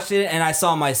I watched it and I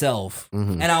saw myself,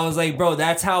 and I was like, bro,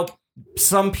 that's how.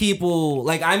 Some people,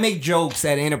 like, I make jokes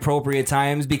at inappropriate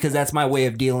times because that's my way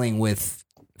of dealing with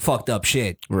fucked up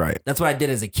shit. Right. That's what I did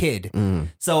as a kid.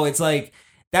 So it's like,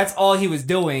 that's all he was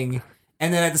doing.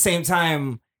 And then at the same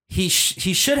time, he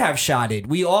should have shot it.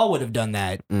 We all would have done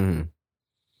that. Mm-hmm.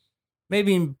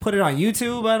 Maybe put it on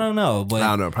YouTube. I don't know, but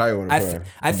I don't know. Probably wouldn't.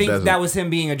 I think that was him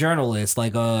being a journalist,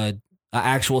 like a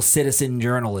actual citizen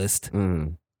journalist.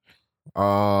 Mm.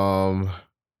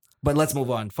 But let's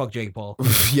move on. Fuck Jake Paul.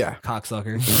 Yeah,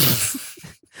 cocksucker.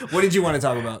 What did you want to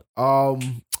talk about?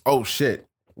 Oh shit.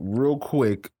 Real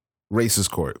quick,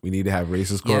 Racist Court. We need to have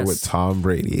Racist Court with Tom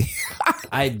Brady.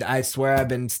 I swear I've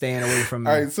been staying away from.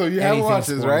 All right, so you haven't watched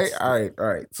this, right? All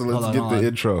right. So let's get the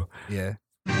intro. Yeah.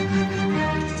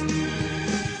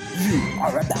 You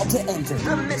are about to enter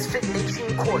the Misfit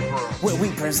Nation courtroom, where we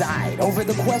preside over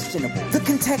the questionable, the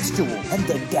contextual, and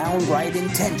the downright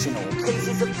intentional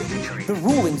cases of bigotry. The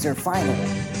rulings are final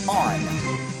on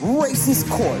Racist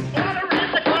Court.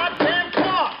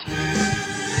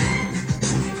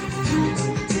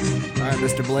 All right,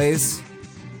 Mr. Blaze,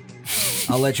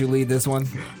 I'll let you lead this one.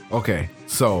 Okay,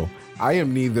 so I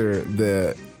am neither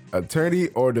the attorney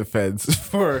or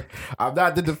defense I'm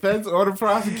not the defense or the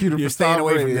prosecutor. You're for staying Tom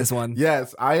away Brady. from this one.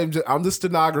 Yes, I'm the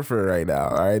stenographer right now.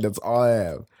 All right, that's all I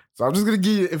am. So I'm just gonna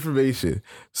give you information.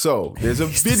 So there's a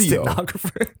video.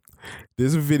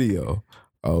 There's a video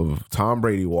of Tom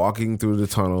Brady walking through the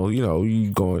tunnel. You know,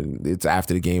 it's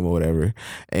after the game or whatever,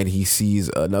 and he sees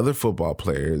another football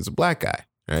player. It's a black guy,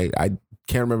 right? I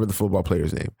can't remember the football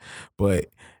player's name, but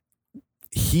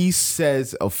he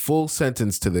says a full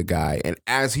sentence to the guy, and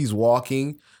as he's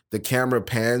walking, the camera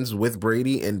pans with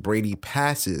Brady, and Brady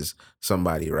passes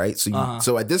somebody, right? So,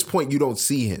 so at this point, you don't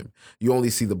see him; you only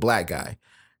see the black guy.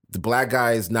 The black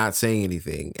guy is not saying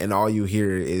anything, and all you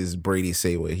hear is Brady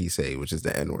say what he say, which is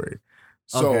the N-word.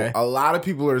 So a lot of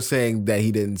people are saying that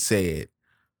he didn't say it,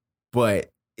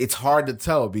 but it's hard to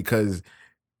tell because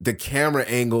the camera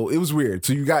angle, it was weird.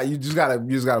 So you just gotta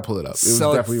pull it up. It was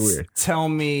definitely weird. Tell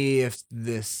me if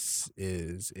this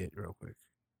is it real quick.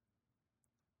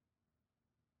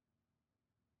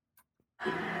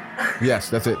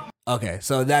 Yes, that's it. Okay,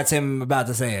 so that's him about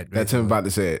to say it. Basically. That's him about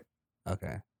to say it.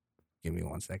 Okay. Give me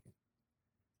 1 second.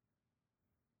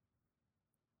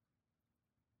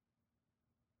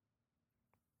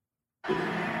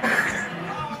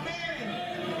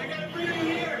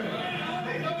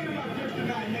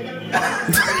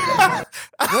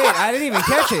 Wait, I didn't even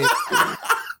catch it.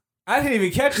 I didn't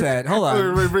even catch that. Hold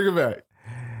on. Wait, bring it back.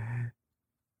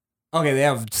 Okay, they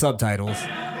have subtitles.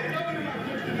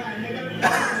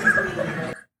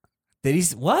 Did he?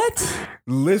 What?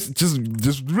 Listen,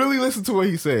 just really listen to what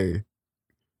he's saying.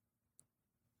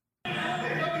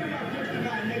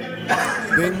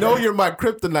 They know you're my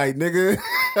kryptonite, nigga.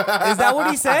 Is that what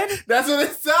he said? That's what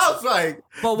it sounds like.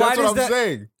 But why That's what I'm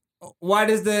saying. Why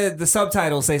does the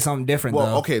subtitles say something different? Well,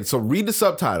 though? okay, so read the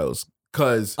subtitles,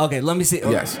 cause okay, let me see.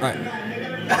 Yes. All right.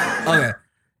 Okay,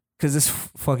 because this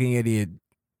fucking idiot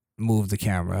moved the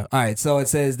camera. All right, so it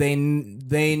says they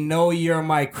know you're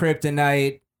my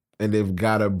kryptonite, and they've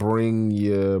got to bring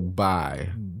you by.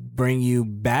 Bring you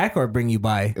back or bring you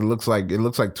by? It looks like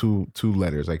two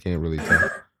letters. I can't really tell.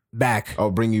 Back.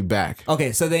 Oh, bring you back.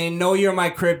 Okay, so they know you're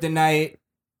my kryptonite,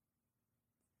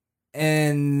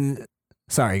 and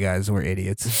sorry guys, we're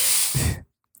idiots.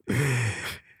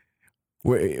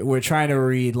 we're trying to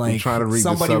read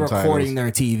somebody recording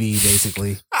their TV,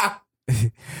 basically.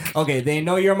 Okay, they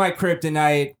know you're my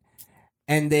kryptonite,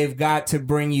 and they've got to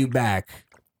bring you back.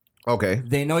 Okay.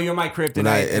 They know you're my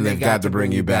kryptonite, and they've got to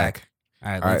bring you back.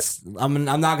 All right, I'm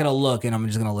not gonna look, and I'm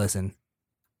just gonna listen.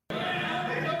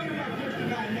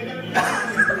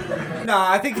 No,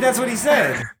 I think that's what he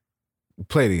said.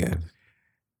 Play it again.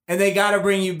 And they got to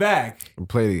bring you back.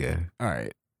 Play it again. All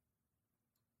right.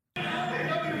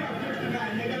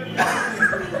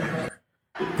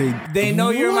 They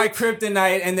know you're my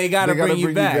kryptonite, and they got to bring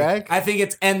you back. I think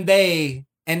it's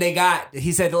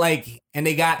he said and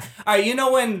they got. All right, you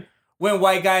know when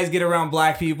white guys get around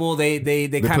black people, they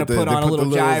kind of put on a little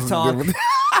jive talk.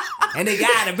 And they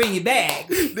gotta bring you back.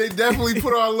 They definitely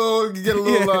put on get a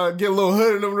little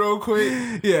hood in them real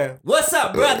quick. Yeah. What's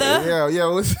up, brother? Yeah.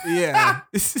 Yeah.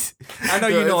 I know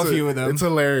you know a few of them. It's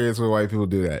hilarious when white people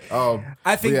do that.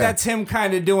 I think that's him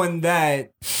kind of doing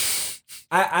that.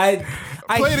 I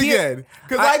play it again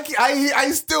because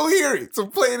I still hear it. So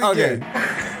play it again.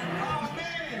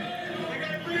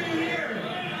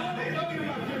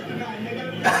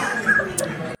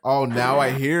 Oh, now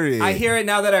I hear it. I hear it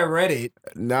now that I read it.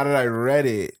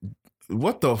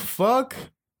 What the fuck?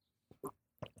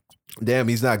 Damn,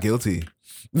 he's not guilty.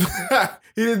 He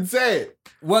didn't say it.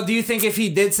 Well, do you think if he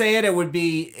did say it, it would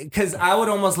be because I would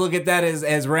almost look at that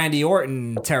as Randy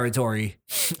Orton territory.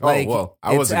 Like,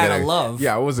 I wasn't out gonna, of love.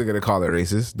 Yeah, I wasn't gonna call it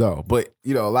racist, no. But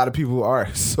a lot of people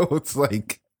are, so it's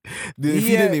like, if he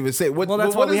didn't even say what. Well,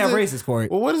 that's why we have racist court.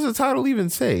 Well, what does the title even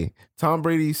say? Tom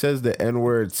Brady says the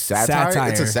N-word satire.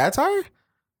 It's a satire.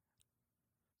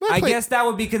 I guess that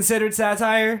would be considered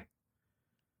satire.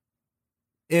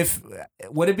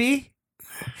 Would it be?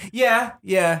 Yeah.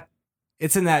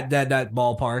 It's in that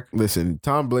ballpark. Listen,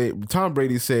 Tom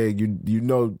Brady saying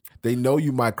they know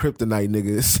you my kryptonite,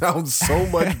 nigga. It sounds so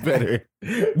much better.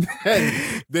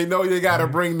 They know you got to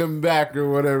bring them back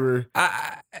or whatever.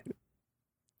 I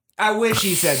wish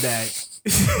he said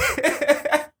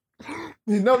that.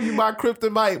 You know you my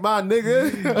kryptonite, my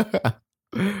nigga.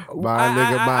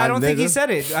 I don't think he said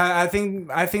it. I think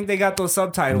they got those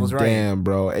subtitles right. Damn,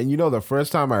 bro. And the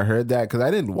first time I heard that, because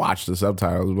I didn't watch the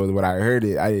subtitles, but when I heard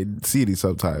it, I didn't see the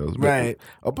subtitles. But right.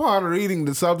 Upon reading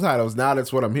the subtitles, now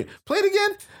that's what I'm hearing. Play it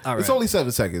again. All right. It's only 7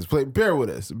 seconds. Bear with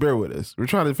us. We're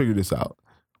trying to figure this out.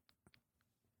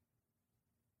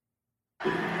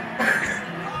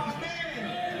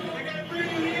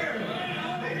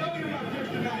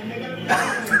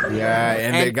 Yeah,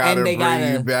 and they gotta bring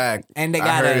you back. And they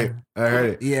gotta. I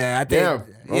heard it. Yeah, I think. Damn,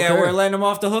 yeah, we're letting him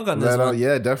off the hook on this one.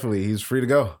 Yeah, definitely. He's free to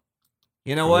go.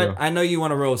 You know what? I know you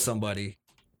want to roast somebody,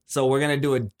 so we're gonna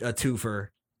do a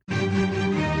twofer. You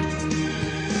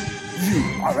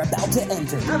are about to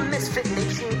enter the Misfit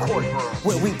Nation courtroom,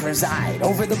 where we preside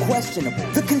over the questionable,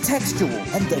 the contextual,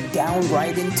 and the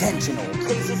downright intentional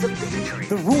cases of bigotry.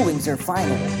 The rulings are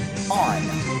final on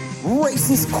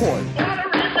Racist Court.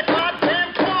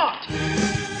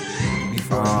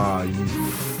 Ah, you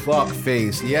fuck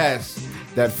face. Yes,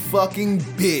 that fucking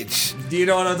bitch. Do you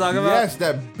know what I'm talking about? Yes,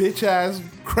 that bitch ass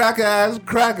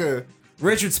cracker.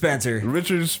 Richard Spencer.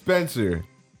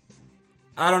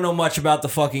 I don't know much about the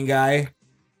fucking guy.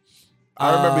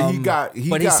 I remember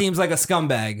he seems like a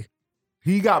scumbag.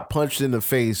 He got punched in the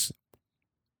face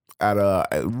at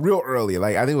real early.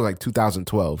 Like I think it was like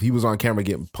 2012. He was on camera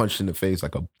getting punched in the face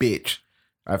like a bitch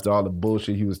after all the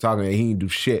bullshit he was talking about. He didn't do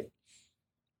shit.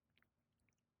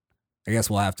 I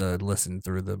guess we'll have to listen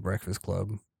through the Breakfast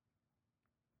Club.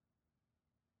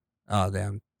 Oh,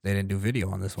 damn. They didn't do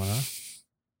video on this one, huh?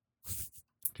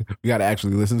 We got to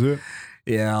actually listen to it?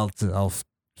 Yeah, I'll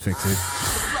fix it.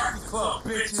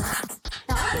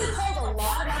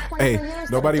 Hey,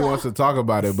 nobody wants to talk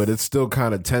about it, but it's still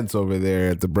kind of tense over there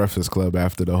at the Breakfast Club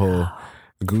after the whole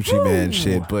Gucci Man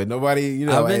shit. But nobody,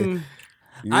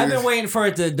 I've been waiting for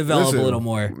it to develop a little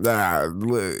more.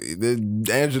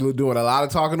 Angela doing a lot of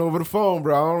talking over the phone,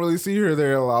 bro. I don't really see her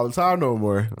there all the time no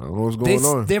more. I don't know what's going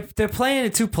on. They're playing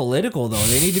it too political, though.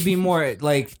 They need to be more,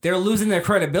 like, they're losing their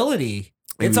credibility.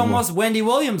 It's almost Wendy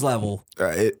Williams level.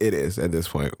 It is at this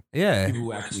point. Yeah. People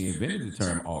who actually invented the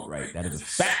term alt-right. That is a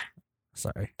fact.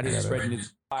 Sorry. That is spreading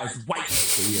its eyes white.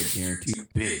 So we are guaranteed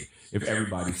big if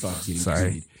everybody starts getting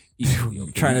Sorry.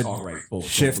 equally. Trying to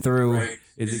shift through. Right,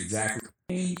 is exactly.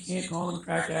 You can't call them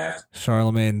crack ass.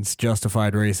 Charlemagne's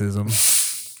justified racism.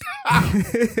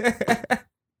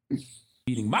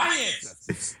 Beating my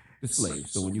ancestors, the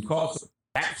slaves. So when you call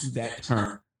that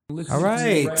term, listen all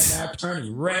right. Now,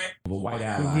 turning red of a white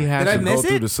ally. He has to go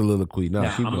through the soliloquy. No,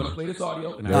 now, I'm going to play this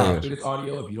audio, and I'm going to play this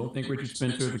audio. If you don't think Richard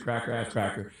Spencer is a cracker ass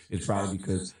cracker, it's probably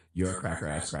because you're a cracker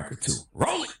ass cracker too.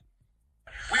 Roll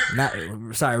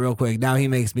it. Sorry, real quick. Now he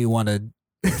makes me want to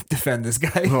defend this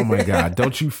guy. Oh my god!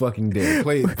 Don't you fucking dare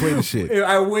play the shit.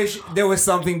 I wish there was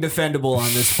something defendable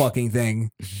on this fucking thing.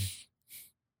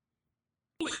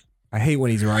 I hate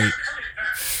when he's right.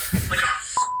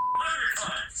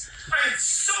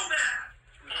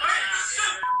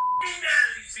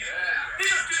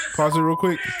 Pause it real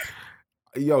quick.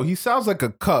 Yo, he sounds like a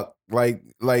cuck. Like,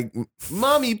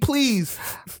 mommy, please,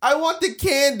 I want the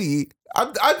candy.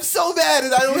 I'm so mad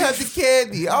that I don't have the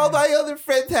candy. All my other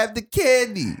friends have the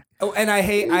candy. Oh, and I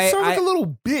hate. He sounds like a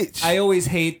little bitch. I always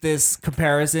hate this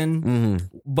comparison,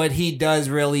 but he does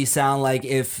really sound like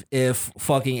if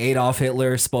fucking Adolf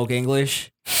Hitler spoke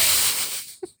English.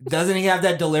 Doesn't he have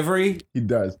that delivery? He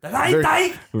does.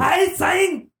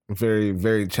 Very,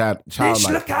 very childlike.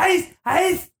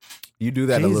 You do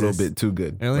that a little bit too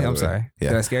good. Really? I'm sorry. Yeah.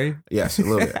 Did I scare you? Yes, a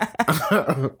little bit.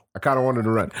 I kind of wanted to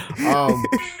run.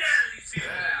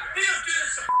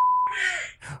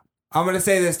 I'm going to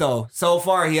say this, though. So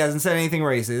far, he hasn't said anything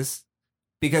racist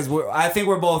because I think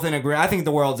we're both in agreement. I think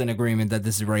the world's in agreement that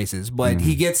this is racist, but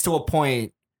he gets to a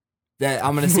point that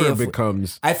I'm going to see if it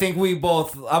becomes. I think I'm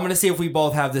going to see if we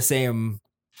both have the same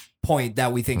point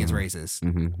that we think is racist.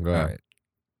 Go ahead.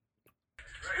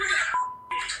 We're gonna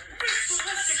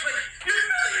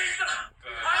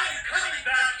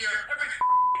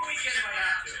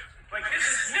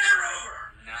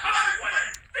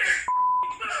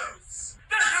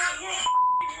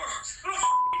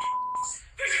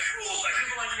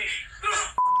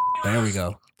There we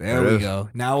go. There we go.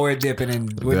 Now we're dipping in.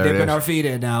 We're dipping our feet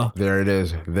in now. There it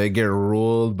is. They get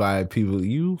ruled by people.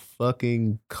 You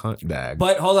fucking cunt bag.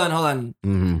 But hold on.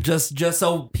 Mm-hmm. Just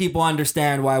so people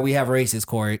understand why we have racist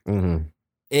court. Mm-hmm.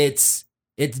 It's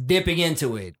dipping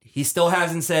into it. He still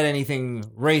hasn't said anything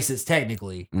racist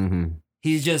technically. Mm-hmm.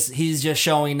 He's just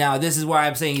showing now. This is where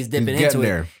I'm saying he's dipping into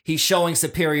it. He's showing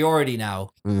superiority now,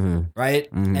 right?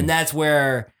 Mm-hmm. And that's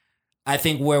where I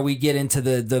think where we get into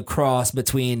the cross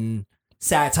between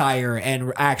satire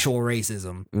and actual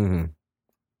racism,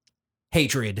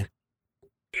 hatred.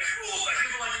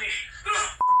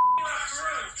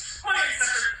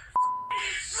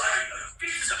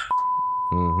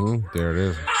 There it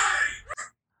is.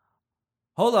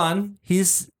 Hold on,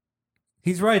 he's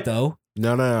right though.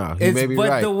 No. He may be right.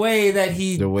 But the way that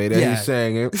he's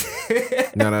saying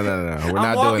it. No. We're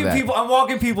not doing that. I'm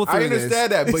walking people through this. I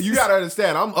understand that, but you gotta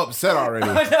understand, I'm upset already.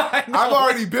 I've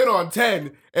already been on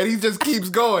 10, and he just keeps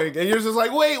going, and you're just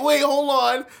like, wait, hold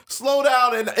on, slow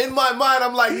down. And in my mind,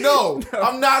 I'm like, no.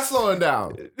 I'm not slowing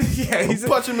down. Yeah, I'll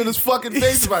punch him in his fucking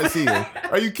face if I see him.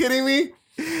 Are you kidding me?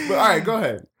 But all right, go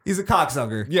ahead. He's a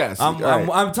cocksucker. Yes.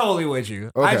 I'm totally with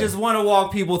you. Okay. I just want to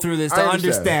walk people through this to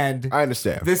understand. I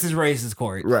understand. This is racist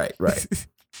court. Right.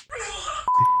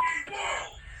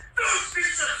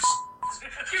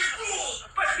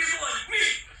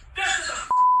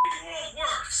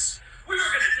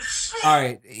 All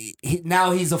right.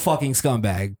 Now he's a fucking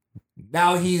scumbag.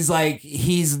 Now he's like,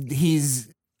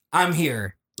 I'm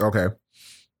here. Okay.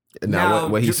 Now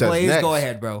what he says Blaze, next. Go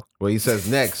ahead, bro. What he says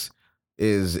next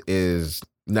is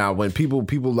now when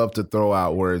people love to throw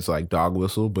out words like dog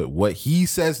whistle, but what he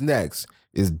says next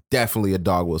is definitely a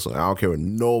dog whistle. I don't care what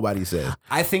nobody says.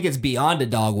 I think it's beyond a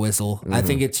dog whistle. I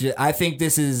think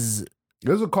this is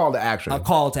a call to action. A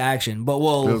call to action, but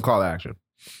this is a call to action.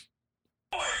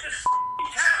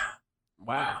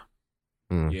 Wow.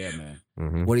 Yeah,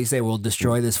 man. What do you say? We'll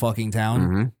destroy this fucking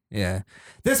town. Yeah,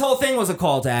 this whole thing was a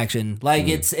call to action. Like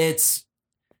it's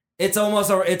almost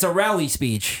it's a rally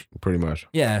speech. Pretty much.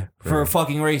 Yeah, for a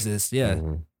fucking racist. Yeah.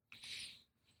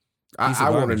 I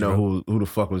want to know who the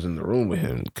fuck was in the room with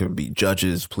him. Could be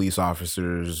judges, police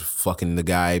officers, fucking the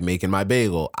guy making my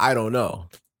bagel. I don't know.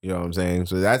 You know what I'm saying?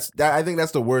 So I think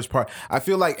that's the worst part. I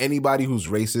feel like anybody who's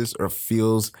racist or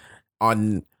feels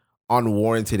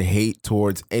unwarranted hate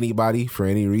towards anybody for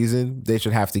any reason, they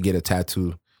should have to get a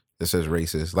tattoo that says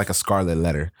racist, like a scarlet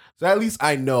letter. So at least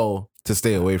I know to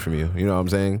stay away from you. You know what I'm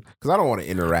saying? Because I don't want to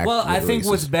interact. Well, with I think racists.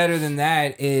 What's better than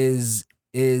that is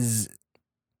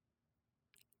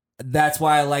that's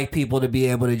why I like people to be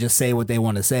able to just say what they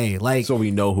want to say. Like, so we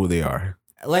know who they are.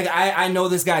 Like I know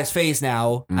this guy's face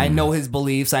now. I know his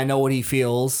beliefs. I know what he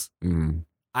feels.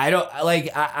 I don't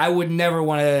like. I would never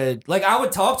want to. Like, I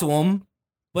would talk to him,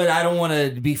 but I don't want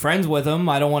to be friends with him.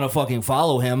 I don't want to fucking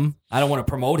follow him. I don't want to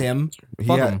promote him.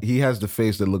 He has the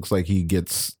face that looks like he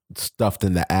gets stuffed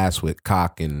in the ass with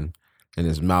cock, and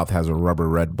his mouth has a rubber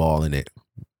red ball in it.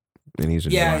 And he's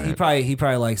he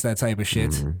probably likes that type of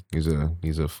shit. He's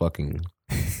a fucking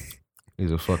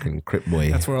Crip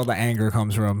boy. That's where all the anger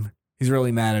comes from. He's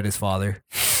really mad at his father.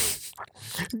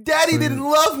 Daddy didn't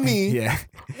love me. Yeah.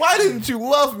 Why didn't you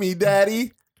love me,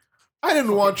 Daddy? I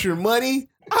didn't want your money.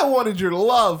 I wanted your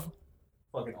love.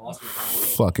 Fucking awesome.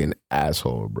 Fucking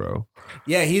asshole, bro.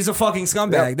 Yeah, he's a fucking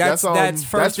scumbag. That's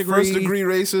first degree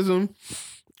racism.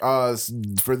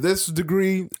 For this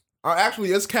degree,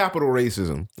 actually, it's capital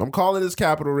racism. I'm calling this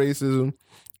capital racism,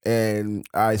 and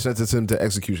I sentence him to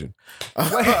execution.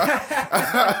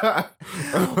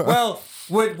 Well,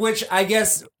 which I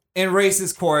guess in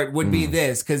racist court would be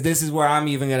this, because this is where I'm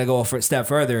even going to go a step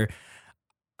further.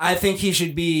 I think he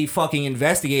should be fucking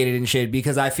investigated and shit,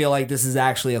 because I feel like this is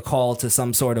actually a call to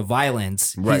some sort of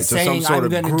violence. Right, He's to saying, some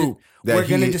sort of group we're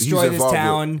going to destroy this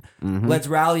town. Let's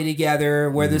rally together.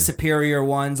 We're the superior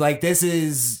ones. Like, this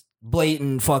is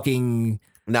blatant fucking...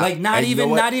 not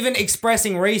even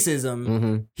expressing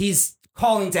racism. He's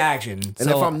calling to action. And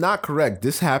if I'm not correct,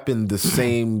 this happened the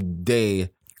same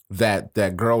day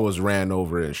that girl was ran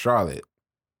over in Charlotte.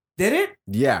 Did it?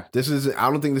 Yeah. I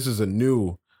don't think this is a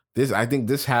new... I think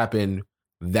this happened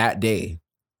that day.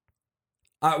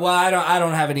 Well, I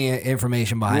don't have any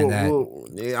information behind that.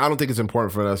 I don't think it's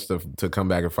important for us to come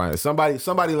back and find it. Somebody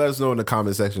let us know in the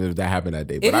comment section if that happened that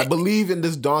day. But I believe in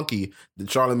this donkey that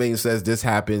Charlamagne says this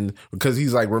happened, because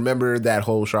he's like, remember that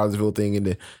whole Charlottesville thing,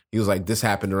 and he was like, this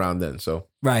happened around then. So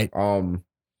right.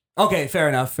 Okay, fair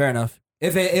enough.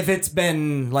 If it's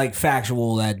been like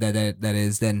factual that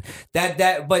is, then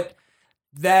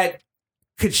that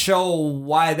could show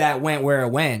why that went where it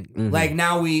went. Like,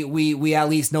 now we at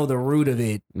least know the root of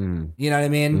it. You know what I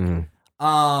mean?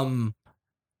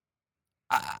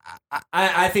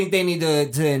 I think they need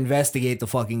to investigate the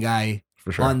fucking guy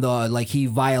For sure. on the he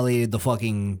violated the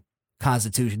fucking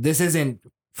Constitution. This isn't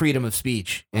freedom of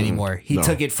speech anymore. He No.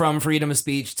 took it from freedom of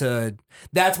speech to.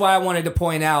 That's why I wanted to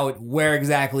point out where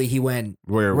exactly he went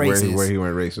Where he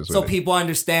went racist. so with it. people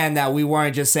understand that we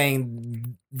weren't just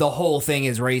saying the whole thing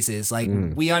is racist. Like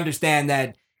we understand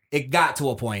that it got to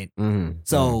a point.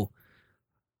 So,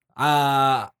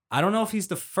 I don't know if he's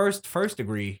the first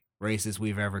degree racist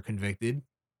we've ever convicted.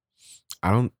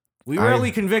 We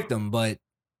rarely convict him, but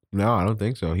no, I don't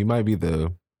think so. He might be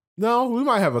the. No, we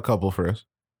might have a couple first.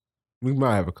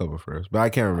 But I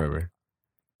can't remember.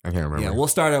 yeah, we'll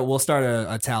start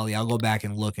a tally. I'll go back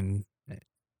and look, and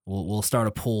we'll start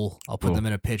a poll. I'll put them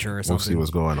in a picture or something. We'll see what's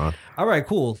going on. All right,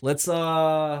 cool. Let's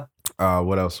what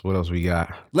else we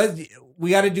got?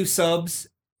 We got to do subs.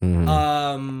 We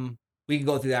can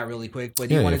go through that really quick, but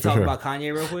do you want to talk about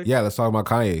Kanye real quick? Yeah, let's talk about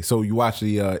Kanye. So you watched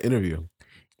the interview?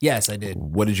 Yes, I did.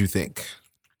 What did you think?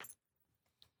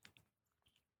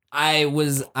 I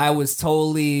was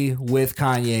totally with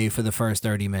Kanye for the first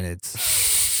 30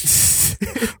 minutes.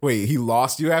 Wait, he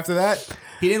lost you after that?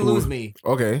 He didn't lose me.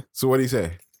 Okay, so what did he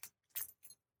say?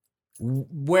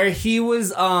 Where he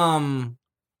was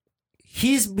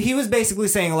he was basically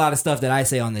saying a lot of stuff that I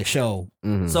say on this show.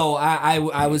 So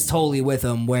I was totally with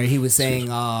him where he was saying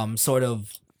sort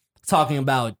of talking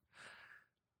about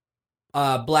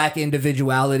black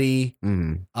individuality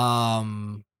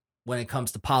when it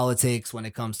comes to politics, when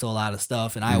it comes to a lot of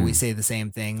stuff. And I always say the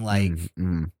same thing, like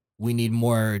we need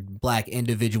more black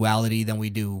individuality than we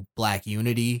do black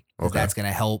unity. Okay. That's going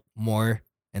to help more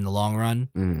in the long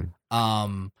run.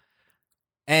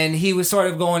 And he was sort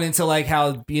of going into like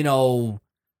how, you know,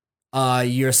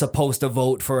 you're supposed to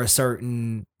vote for a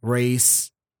certain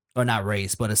race, or not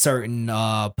race, but a certain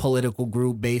political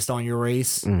group based on your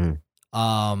race.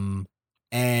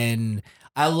 And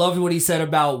I loved what he said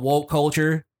about woke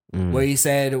culture, where he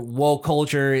said woke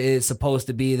culture is supposed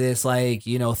to be this, like,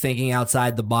 you know, thinking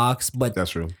outside the box, but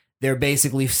that's true. They're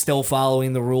basically still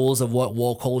following the rules of what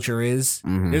woke culture is.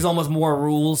 There's almost more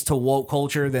rules to woke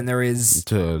culture than there is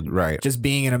to just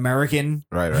being an American.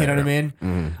 Right. You know what I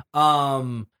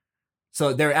mean?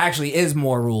 So there actually is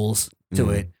more rules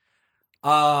to it.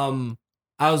 I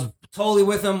was totally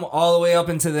with him all the way up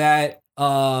into that,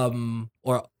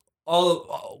 or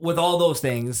all with all those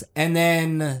things. And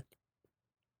then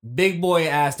Big Boy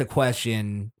asked a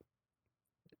question,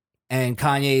 and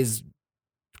Kanye's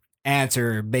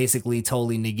answer basically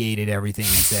totally negated everything he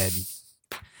said.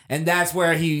 And that's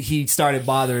where he started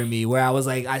bothering me, where I was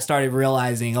like, I started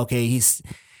realizing, okay,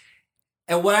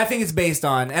 and what I think it's based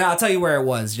on, and I'll tell you where it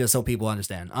was just so people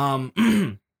understand.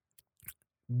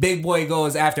 Big Boy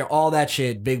goes, after all that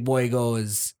shit, Big Boy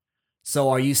goes, so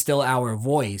are you still our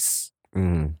voice?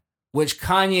 Which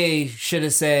Kanye should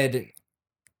have said,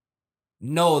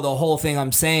 no, the whole thing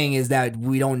I'm saying is that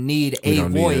we don't need a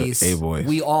voice.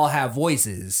 We all have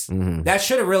voices. That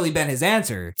should have really been his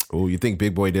answer. Oh, you think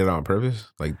Big Boy did it on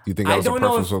purpose? Like, do you think that was a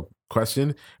purposeful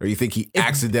question? Or you think he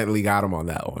accidentally got him on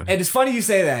that one? And it's funny you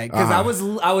say that, because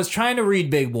I was trying to read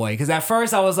Big Boy, because at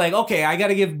first I was like, okay, I got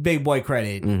to give Big Boy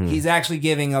credit. He's actually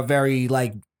giving a very,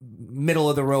 like, middle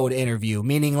of the road interview,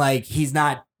 meaning, like, he's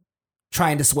not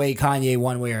trying to sway Kanye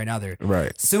one way or another.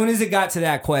 Right. Soon as it got to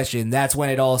that question, that's when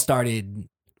it all started.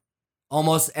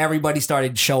 Almost everybody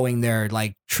started showing their,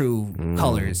 like, true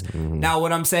colors. Now,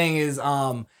 what I'm saying is,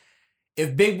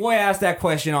 if Big Boy asked that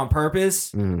question on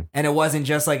purpose and it wasn't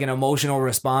just like an emotional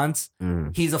response,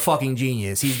 he's a fucking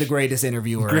genius. He's the greatest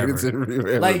interviewer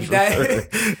ever. Like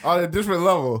that on a different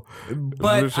level.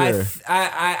 But sure.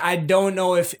 I don't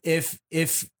know if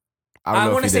I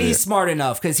want to say he's smart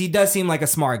enough, because he does seem like a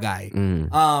smart guy.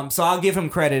 So I'll give him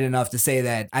credit enough to say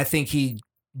that I think he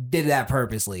did that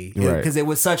purposely, because it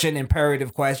was such an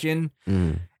imperative question.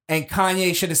 And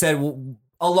Kanye should have said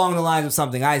along the lines of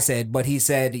something I said, but he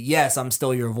said, yes, I'm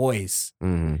still your voice.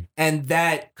 And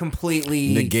that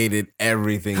completely negated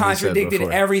everything, contradicted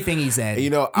everything he said. You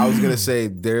know, I was going to say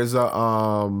there's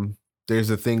a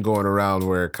thing going around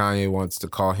where Kanye wants to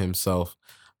call himself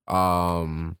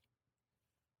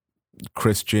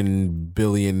Christian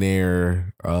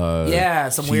billionaire,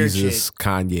 some weird shit.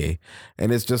 Kanye.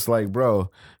 And it's just like,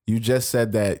 bro, you just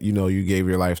said that, you know, you gave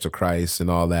your life to Christ and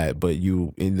all that, but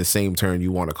you, in the same turn,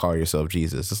 you want to call yourself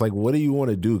Jesus. It's like, what do you want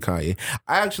to do, Kanye?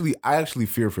 I actually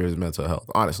fear for his mental health,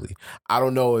 honestly. I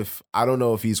don't know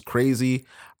if he's crazy.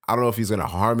 I don't know if he's gonna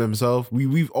harm himself.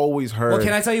 We've always heard. Well,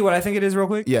 can I tell you what I think it is real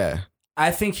quick? Yeah.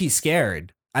 I think he's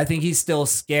scared. I think he's still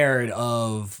scared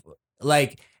of,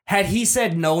 like, had he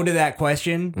said no to that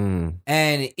question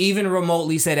and even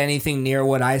remotely said anything near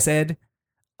what I said,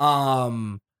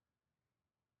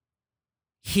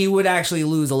 he would actually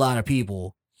lose a lot of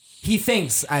people. He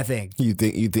thinks, I think. He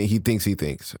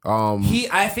thinks.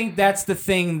 I think that's the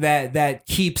thing that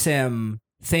keeps him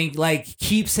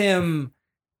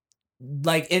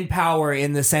like in power,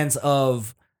 in the sense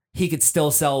of he could still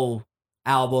sell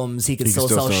albums, he could still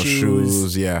sell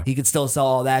shoes, yeah. He could still sell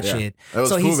all that shit. That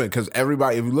was proven because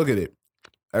everybody, if you look at it,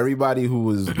 everybody who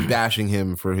was bashing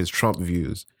him for his Trump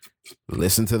views,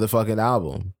 listen to the fucking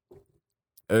album.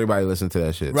 Everybody listened to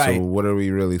that shit. Right. So what are we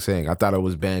really saying? I thought it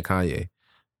was ban Kanye,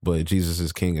 but Jesus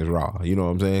is King is raw. You know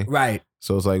what I'm saying? Right.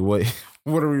 So it's like, what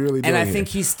are we really doing? And I think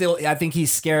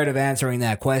he's scared of answering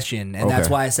that question. And that's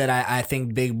why I said I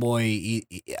think Big Boy,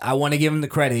 I want to give him the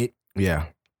credit. Yeah.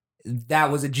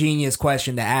 That was a genius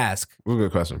question to ask. It was a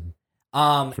good question.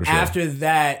 Sure. After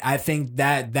that, I think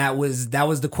that was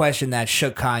the question that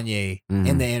shook Kanye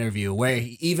in the interview, where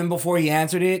even before he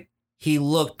answered it, he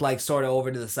looked like sort of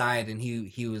over to the side and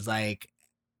he was like,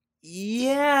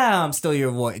 yeah, I'm still your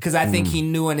voice. Because I think he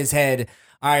knew in his head,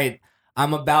 all right,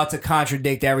 I'm about to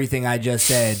contradict everything I just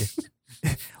said,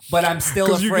 but I'm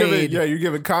still afraid. You're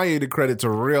giving Kanye the credit to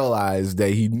realize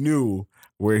that he knew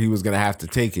where he was going to have to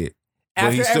take it.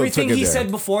 After everything he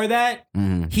said before that,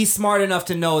 he's smart enough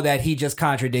to know that he just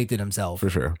contradicted himself. For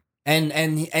sure. And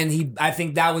he, I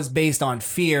think that was based on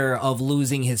fear of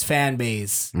losing his fan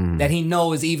base, that he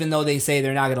knows even though they say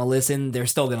they're not going to listen, they're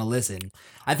still going to listen.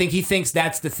 I think he thinks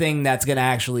that's the thing that's going to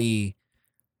actually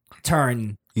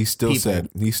turn. He still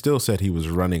said he was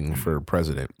running for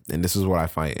president, and this is what I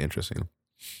find interesting.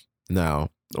 Now,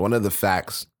 one of the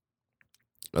facts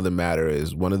of the matter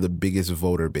is one of the biggest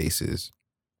voter bases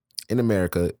in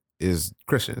America is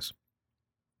Christians.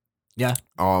 Yeah.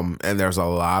 And there's a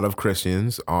lot of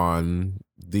Christians on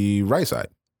the right side.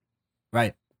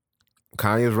 Right.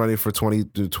 Kanye is running for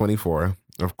 2024.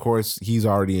 Of course, he's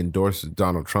already endorsed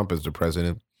Donald Trump as the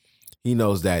president. He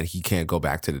knows that he can't go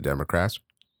back to the Democrats.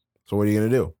 So what are you going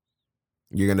to do?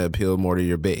 You're going to appeal more to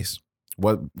your base.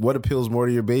 What appeals more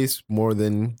to your base more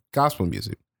than gospel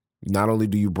music? Not only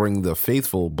do you bring the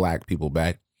faithful black people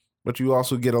back, but you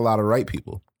also get a lot of right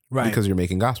people. Right. Because you're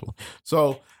making gospel.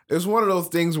 So it's one of those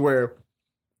things where,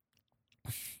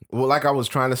 well, like I was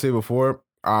trying to say before,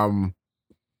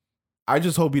 I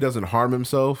just hope he doesn't harm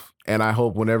himself. And I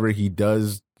hope whenever he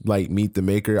does like meet the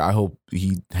maker, I hope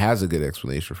he has a good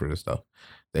explanation for the stuff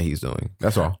that he's doing.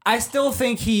 That's all. I still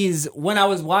think when I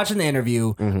was watching the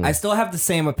interview, I still have the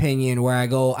same opinion where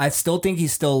I still think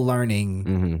he's still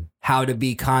learning how to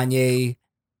be Kanye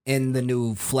in the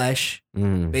new flesh,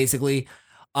 basically.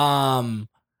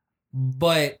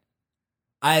 But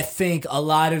I think a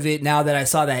lot of it, now that I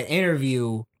saw that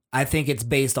interview, I think it's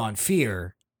based on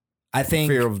fear. I think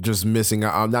fear of just missing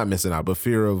out. I'm not missing out, but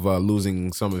fear of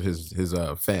losing some of his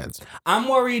fans. I'm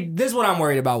worried. This is what I'm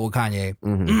worried about with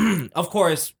Kanye. Of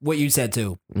course, what you said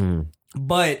too.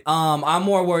 But I'm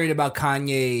more worried about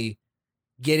Kanye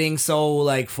getting so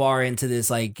like far into this.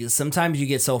 Like sometimes you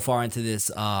get so far into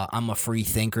this I'm a free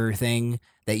thinker thing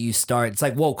that you start. It's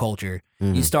like woke culture.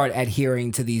 You start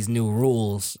adhering to these new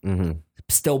rules.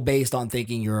 Still based on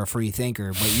thinking you're a free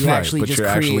thinker, but you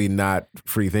actually not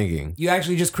free thinking. You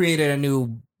actually just created a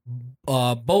new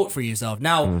boat for yourself.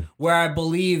 Now, where I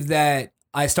believe that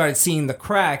I started seeing the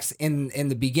cracks in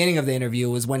the beginning of the interview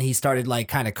was when he started like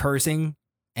kind of cursing,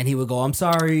 and he would go, "I'm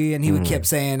sorry," and he would keep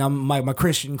saying, my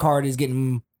Christian card is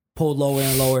getting pulled lower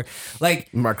and lower."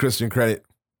 Like my Christian credit.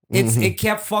 It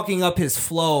kept fucking up his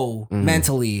flow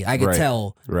mentally. I could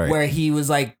tell where he was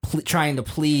like trying to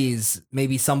please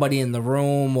maybe somebody in the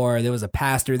room, or there was a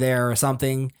pastor there or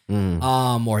something,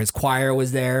 or his choir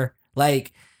was there.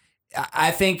 Like,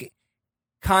 I think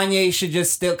Kanye should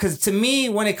just still, because to me,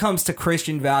 when it comes to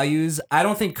Christian values, I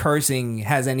don't think cursing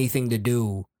has anything to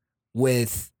do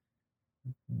with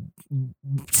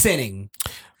sinning.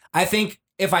 I think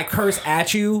if I curse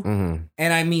at you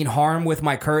and I mean harm with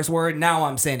my curse word, now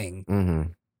I'm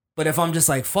sinning. But if I'm just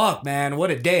like, fuck, man, what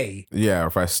a day. Yeah, or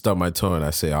if I stub my toe and I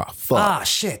say, oh, fuck. Ah,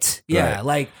 shit. Yeah, right.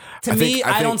 Like, to me,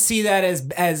 I don't see that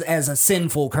as a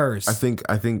sinful curse. I think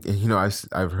you know,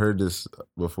 I've heard this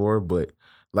before, but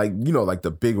like, you know, like the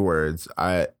big words,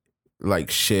 like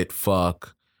shit,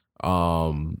 fuck.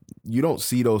 You don't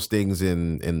see those things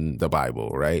in the Bible,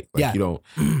 right? Like you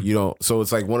don't. So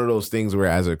it's like one of those things where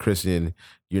as a Christian,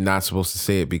 you're not supposed to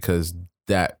say it because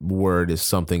that word is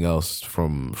something else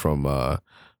from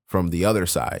the other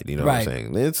side. You know what I'm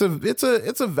saying? It's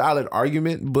a valid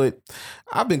argument, but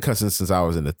I've been cussing since I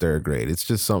was in the third grade. It's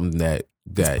just something that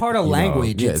it's part of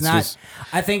language. It's not. Just,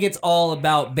 I think it's all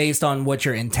about based on what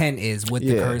your intent is with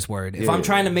the curse word. If I'm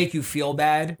trying to make you feel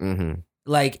bad.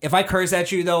 like if I curse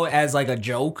at you though as like a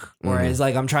joke or as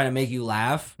like I'm trying to make you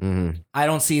laugh, I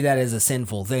don't see that as a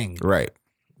sinful thing. Right.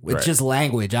 It's just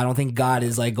language. I don't think God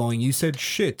is like going, you said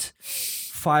shit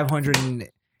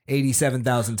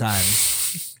 587,000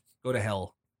 times. Go to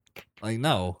hell. Like,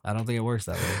 no, I don't think it works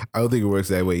that way. I don't think it works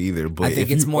that way either. But I think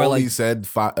if it's you more only like said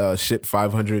shit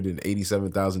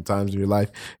 587,000 times in your life,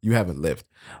 you haven't lived.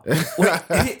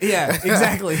 Yeah,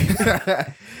 exactly.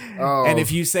 And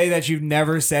if you say that you've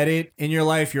never said it in your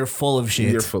life, you're full of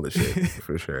shit. You're full of shit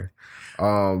for sure.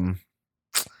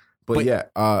 But yeah,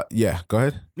 go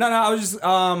ahead. No, I was just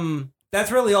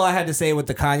that's really all I had to say with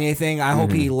the Kanye thing. I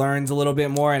hope he learns a little bit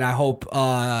more, and I hope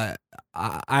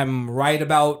I'm right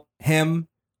about him.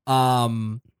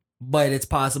 But it's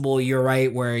possible you're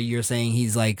right where you're saying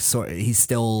he's like he's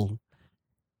still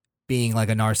being like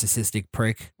a narcissistic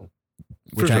prick,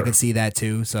 which I could see that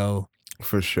too. So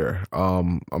for sure.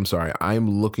 I'm sorry.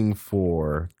 I'm looking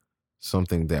for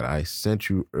something that I sent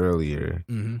you earlier.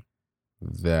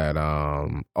 That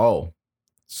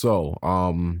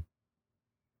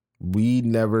we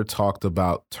never talked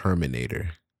about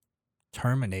Terminator.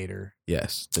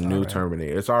 Yes, the new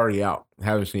Terminator. It's already out.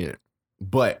 Haven't seen it,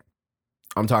 but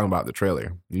I'm talking about the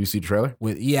trailer. Did you see the trailer?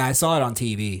 Yeah, I saw it on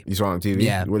TV. You saw it on TV?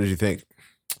 Yeah. What did you think?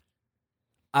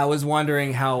 I was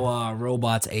wondering how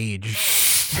robots age.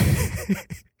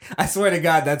 I swear to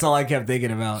God, that's all I kept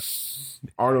thinking about.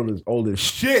 Arnold is old as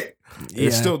shit. Yeah.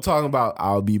 It's still talking about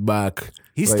I'll be back.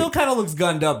 He still kind of looks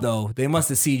gunned up though. They must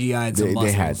have CGI'd some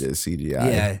muscles. They had to CGI.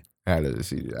 Yeah. Had to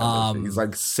CGI. He's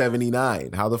like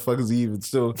 79. How the fuck is he even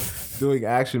still doing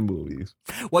action movies?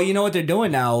 Well, you know what they're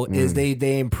doing now is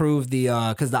they improved the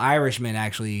because the Irishman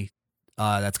actually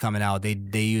that's coming out. They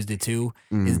used it too.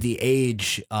 Is the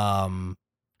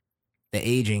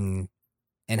aging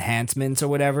enhancements or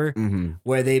whatever,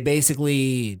 where they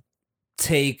basically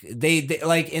take they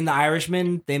like in the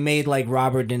Irishman they made like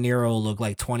Robert De Niro look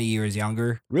like 20 years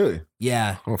younger. Really?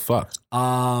 Yeah. Oh fuck.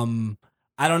 I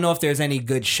don't know if there's any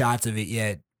good shots of it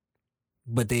yet,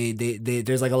 but they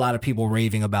there's like a lot of people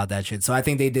raving about that shit. So I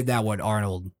think they did that with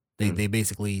Arnold. They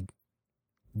basically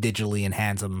digitally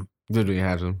enhance him.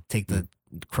 Take the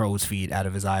crow's feet out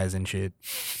of his eyes and shit.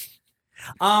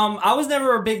 I was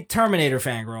never a big Terminator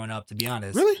fan growing up, to be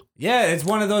honest. Really? Yeah, it's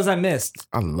one of those I missed.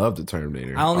 I love the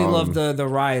Terminator. I only loved the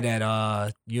ride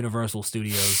at Universal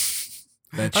Studios.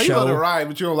 That show. You love the ride,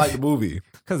 but you don't like the movie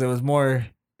because it was more.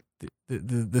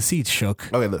 The seats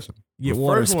shook. Okay, listen. Your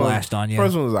water splashed on you.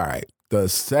 First one was all right. The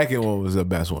second one was the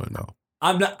best one, though.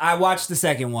 I watched the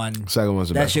second one. Second one's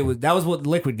the best. That was what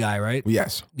Liquid Guy, right?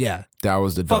 Yes. Yeah. That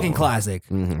was the fucking classic.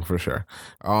 For sure.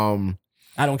 I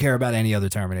don't care about any other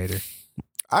Terminator.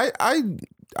 I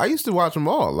used to watch them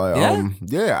all. Like, I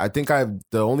think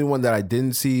the only one that I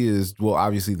didn't see is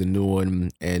obviously the new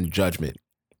one and Judgment.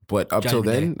 But up till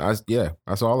then, I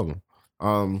saw all of them.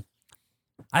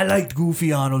 I liked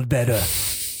Goofy Arnold better.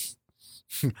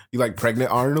 You like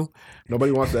Pregnant Arnold?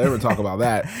 Nobody wants to ever talk about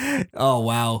that. Oh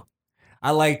wow,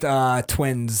 I liked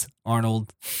Twins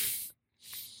Arnold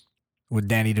with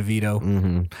Danny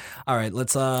DeVito. All right,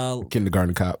 let's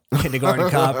Kindergarten Cop.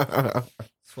 It's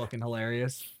fucking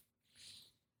hilarious.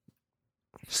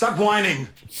 Stop whining.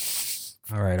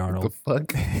 All right, Arnold. What the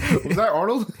fuck? Was that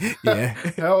Arnold? Yeah.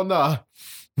 Hell nah.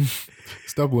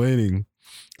 Stop whining.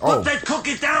 Put that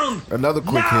cookie down. Another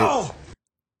quick hit.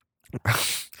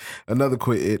 Another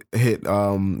quick hit.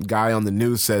 Guy on the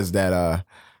news says that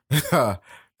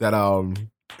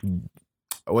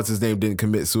what's his name didn't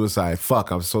commit suicide.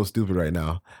 Fuck, I'm so stupid right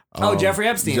now. Jeffrey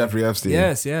Epstein.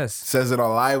 Yes. Says it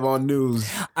on live on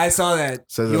news. I saw that.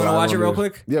 You want to watch it real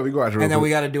quick? Yeah, we can watch it real quick. And then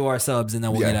we got to do our subs, and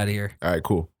then we'll get out of here. All right,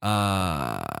 cool.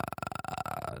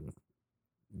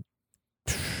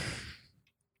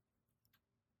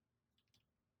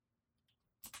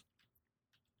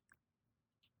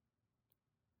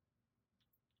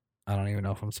 I don't even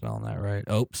know if I'm spelling that right.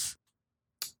 Oops.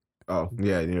 Oh,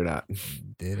 yeah, you're not.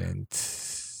 Didn't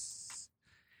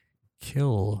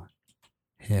kill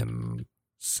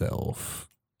himself.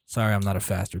 Sorry, I'm not a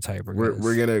faster typer.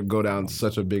 We're going to go down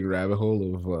such a big rabbit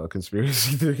hole of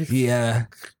conspiracy theories. Yeah.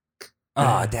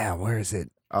 Oh, damn. Where is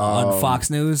it? On Fox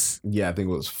News? Yeah, I think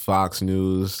it was Fox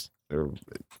News.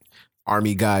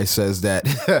 Army guy says that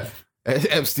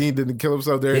Epstein didn't kill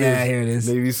himself. There it is. Yeah, here it is.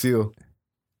 Navy SEAL.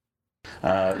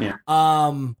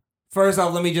 First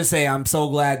off, let me just say I'm so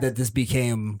glad that this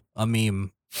became a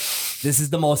meme. This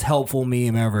is the most helpful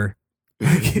meme ever.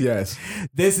 Yes.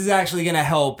 This is actually gonna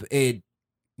help it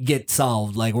get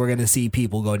solved. Like, we're gonna see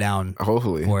people go down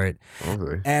hopefully for it.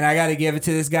 Hopefully. And I gotta give it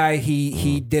to this guy.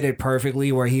 He did it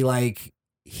perfectly where he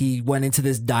he went into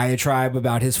this diatribe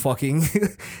about his fucking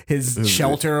his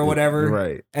shelter or whatever,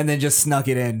 right? And then just snuck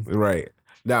it in, right?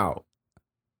 Now,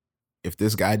 if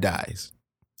this guy dies,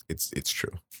 it's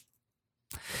true.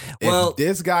 Well, if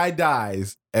this guy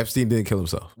dies, Epstein didn't kill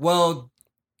himself. Well,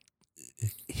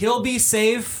 he'll be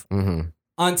safe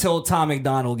until Tom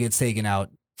McDonald gets taken out.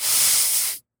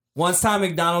 Once Tom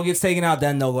McDonald gets taken out,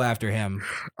 then they'll go after him.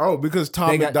 Oh, because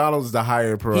Tom McDonald's the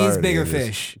higher priority. He's bigger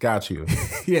fish. Got you.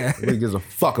 Yeah. He gives a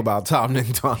fuck about Tom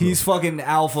McDonald. He's fucking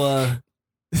alpha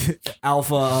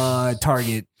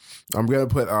target. I'm going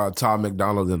to put Tom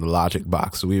McDonald in the logic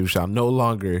box. We shall no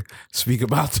longer speak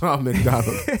about Tom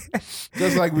McDonald.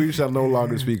 Just like we shall no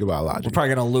longer speak about logic. We're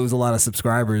probably going to lose a lot of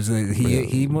subscribers.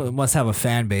 He must have a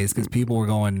fan base because people were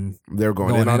going... They're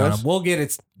going in on us? him. We'll get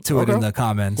it in the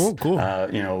comments. Cool.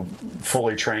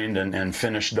 Fully trained and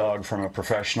finished dog from a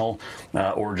professional,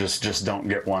 or just don't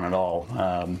get one at all.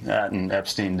 And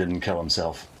Epstein didn't kill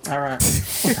himself. All right.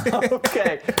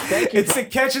 Okay. Thank you.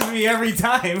 It catches me every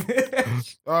time.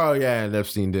 Oh, yeah, and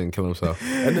Epstein didn't kill himself.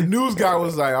 And the news guy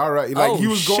was like, all right. Like, he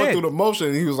was going through the motion,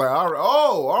 and he was like, all right.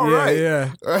 Oh, all right.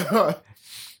 Yeah.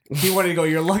 He wanted to go,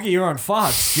 you're lucky you're on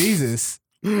Fox. Jesus.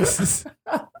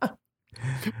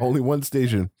 Only one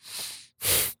station.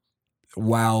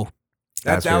 Wow.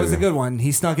 That was a good one.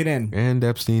 He snuck it in. And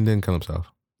Epstein didn't kill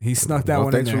himself. He snuck that one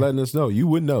in. Thanks for letting us know. You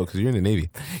wouldn't know because you're in the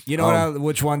Navy. You know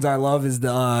which ones I love is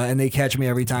the, and they catch me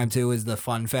every time too, is the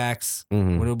fun facts.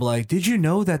 Where it'll be like, did you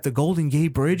know that the Golden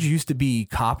Gate Bridge used to be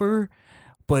copper,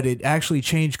 but it actually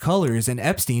changed colors and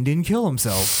Epstein didn't kill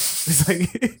himself? It's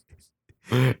like...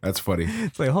 That's funny.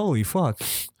 It's like, holy fuck.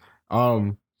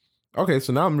 Okay,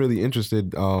 so now I'm really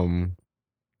interested.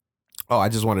 I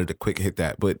just wanted to quick hit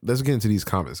that, but let's get into these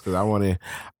comments because I want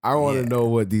to know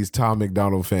what these Tom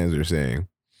McDonald fans are saying.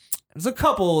 There's a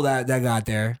couple that got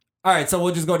there. All right, so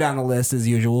we'll just go down the list as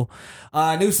usual.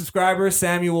 New subscriber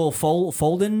Samuel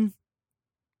Folden.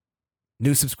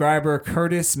 New subscriber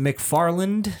Curtis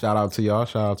McFarland. Shout out to y'all.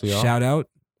 Shout out.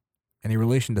 Any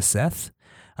relation to Seth?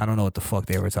 I don't know what the fuck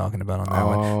they were talking about on that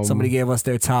one. Somebody gave us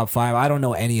their top 5. I don't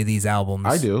know any of these albums.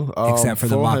 I do. Except for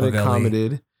the Machiavelli.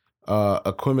 Commented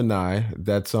Aquemini.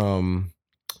 That's I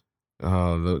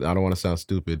don't want to sound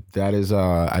stupid. That is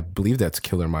I believe that's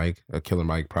Killer Mike, a Killer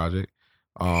Mike project.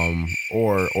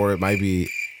 Or it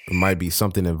might be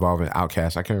something involving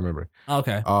Outkast. I can't remember.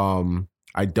 Okay.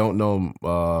 I don't know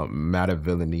Mad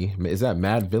Villainy. Is that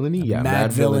Mad Villainy? Yeah,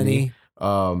 Mad Villainy.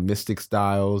 Mystic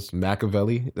Styles,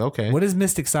 Machiavelli. Okay. What is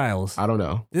Mystic Styles? I don't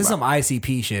know. This is some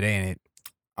ICP shit, ain't it?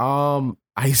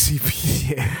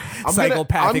 ICP.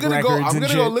 Psychopathic records. I'm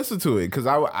gonna go listen to it because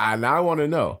I now want to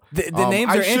know. The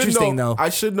names are interesting though. I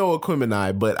should know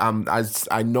Aquemini, but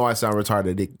I know I sound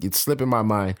retarded. It's slipping my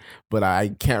mind, but I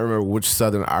can't remember which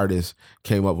Southern artist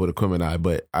came up with Aquemini.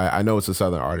 But I know it's a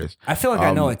Southern artist. I feel like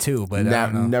I know it too, but I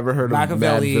don't know. Never heard of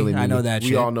Machiavelli. Mad Villainy. I know that.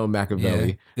 We all know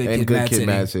Machiavelli and Good Kid,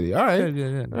 Mad City. All right,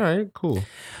 good. All right, cool.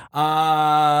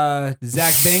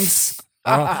 Zach Binks.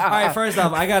 All right, first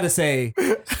off, I gotta say,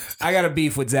 I got a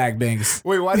beef with Zach Binks.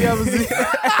 Wait, why do you have a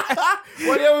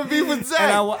beef with Zach?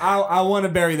 And I want to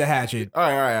bury the hatchet. All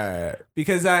right.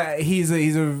 Because he's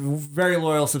a very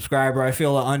loyal subscriber. I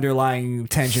feel an underlying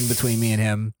tension between me and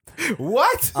him.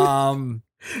 What?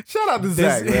 Shout out to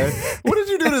Zach, man. What did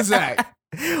you do to Zach?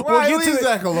 Leave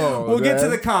Zach alone. We'll get to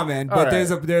the comment, but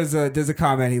there's a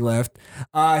comment he left.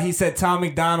 He said Tom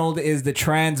McDonald is the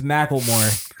trans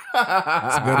Macklemore.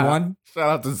 It's a good one. Shout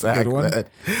out to Zach. Good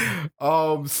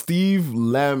one. Steve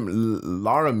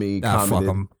Laramie commented. Fuck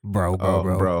him,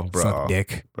 bro. Suck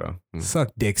dick, bro. Suck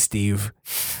dick, Steve.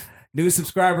 New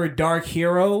subscriber Dark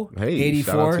Hero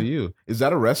 84. Shout out to you. Is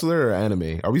that a wrestler or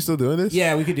anime? Are we still doing this?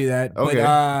 Yeah, we could do that. Okay.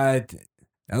 But,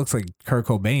 that looks like Kurt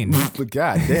Cobain.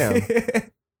 God damn.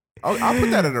 I'll put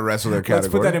that in a wrestler category. Let's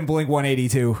put that in Blink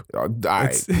 182. All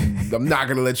right. I'm not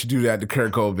going to let you do that to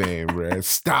Kurt Cobain, bro.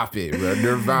 Stop it, bro.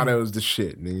 Nirvana is the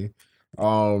shit, nigga.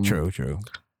 True.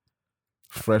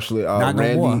 Freshly,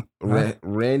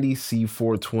 Randy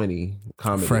C420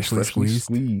 commented. Freshly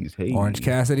squeezed. Hey. Orange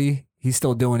Cassidy. He's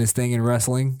still doing his thing in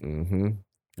wrestling. Mm-hmm.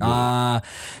 Yeah.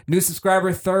 New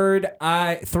subscriber 3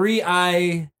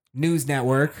 Eye News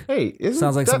Network. Hey,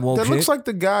 sounds like some woke shit. That looks like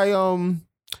the guy.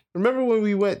 Remember when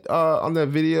we went on that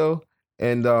video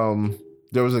and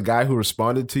there was a guy who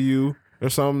responded to you or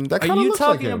something? That kind of looks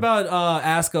like him. Are you talking about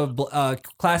Ask a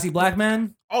Classy Black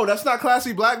Man? Oh, that's not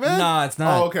Classy Black Man? No, it's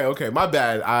not. Oh, okay. My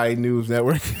bad. iNews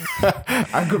Network.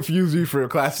 I confused you for a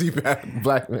Classy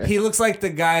Black Man. He looks like the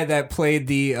guy that played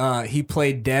he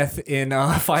played Death in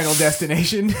Final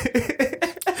Destination.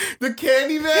 The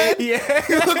Candy Man? Yeah.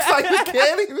 He looks like the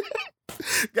Candy Man.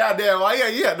 Goddamn, why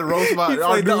you had to roast my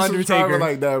the Undertaker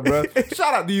like that, bro.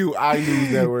 Shout out to you,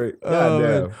 iNews Network.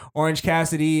 Goddamn. Orange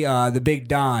Cassidy, the big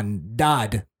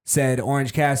Dodd said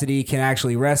Orange Cassidy can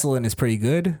actually wrestle and is pretty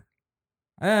good.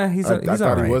 He's I thought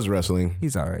all right. he was wrestling.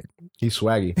 He's all right. He's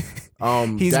swaggy.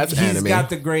 He's anime. got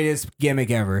the greatest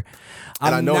gimmick ever.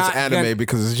 And I know it's anime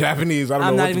because it's Japanese.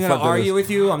 I'm not even going to argue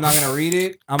with you. I'm not going to read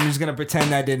it. I'm just going to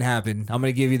pretend that didn't happen. I'm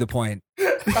going to give you the point.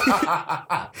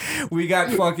 We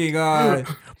got fucking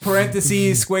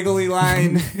parentheses, squiggly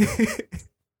line.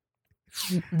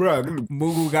 Bro,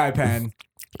 Mugu Gaipan.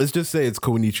 Let's just say it's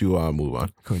Konnichiwa. Move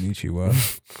on. Konnichiwa.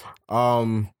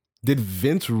 Did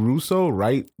Vince Russo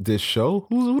write this show?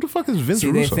 Who the fuck is Vince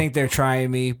Russo? They think they're trying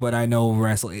me, but I know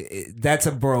wrestling. That's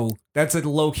a bro. That's a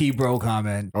low key bro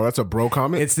comment. Oh, that's a bro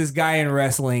comment? It's this guy in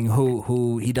wrestling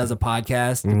who he does a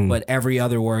podcast, but every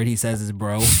other word he says is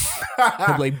bro.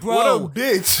 He'll be like, bro, what a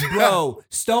bitch. Bro,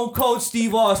 Stone Cold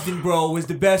Steve Austin, bro, was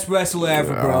the best wrestler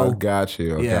ever, bro. Oh, got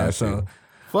you. Yeah, so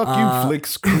fuck you,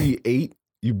 Flicks Create.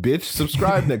 You bitch.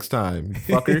 Subscribe next time,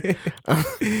 fucker.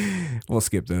 We'll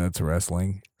skip that. That's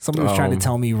wrestling. Somebody was trying to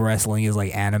tell me wrestling is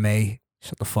like anime.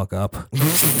 Shut the fuck up.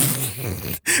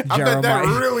 I bet that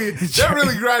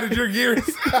really grinded your gears.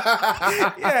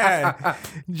 Yeah.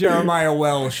 Jeremiah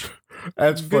Welsh.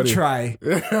 That's good funny. Try.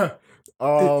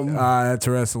 That's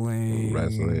wrestling.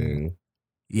 Wrestling.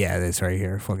 Yeah, this right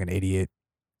here. Fucking idiot.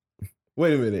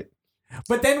 Wait a minute.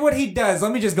 But then what he does,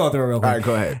 let me just go through it real quick. All right,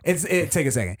 go ahead. Take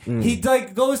a second. He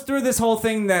like goes through this whole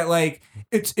thing that like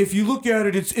it's if you look at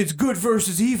it, it's good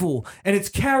versus evil, and it's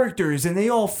characters, and they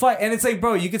all fight, and it's like,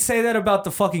 bro, you could say that about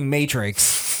the fucking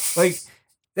Matrix, like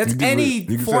that's any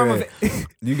form of.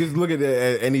 You can look at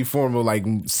any form of like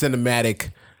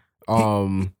cinematic,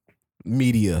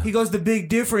 media. He goes, the big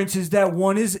difference is that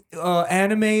one is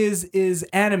anime is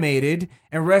animated,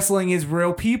 and wrestling is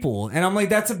real people, and I'm like,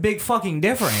 that's a big fucking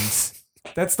difference.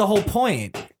 That's the whole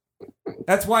point.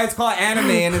 That's why it's called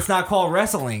anime and it's not called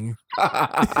wrestling.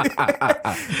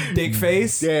 Dick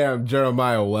face. Damn,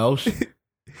 Jeremiah Welsh.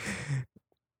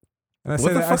 I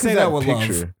say that with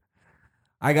love.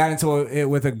 I got into it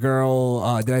with a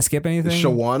girl. Did I skip anything?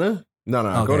 Shawana? No,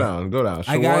 okay. Go down. Shawana,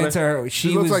 I got into her. She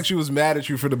looks like she was mad at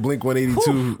you for the Blink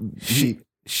 182.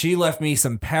 She left me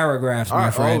some paragraphs, my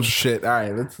friend. Oh shit! All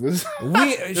right, let's. Are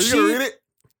you gonna read it?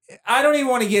 I don't even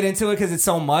want to get into it because it's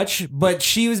so much, but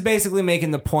she was basically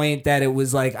making the point that it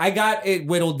was like, I got it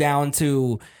whittled down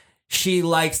to she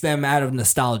likes them out of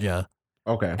nostalgia.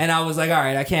 Okay. And I was like, all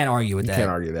right, I can't argue with that. You can't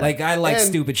argue that. Like, I like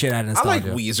stupid shit out of nostalgia. I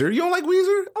like Weezer. You don't like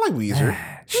Weezer? I like Weezer.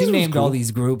 She named all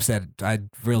these groups that I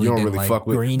really didn't like. Fuck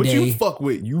with. Green but Day. You fuck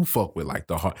with like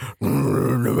the hard.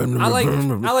 I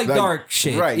like dark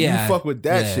shit. Right. Yeah. You fuck with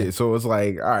that shit. So it's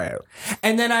like, all right.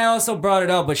 And then I also brought it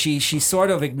up, but she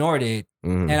sort of ignored it.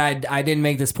 And I didn't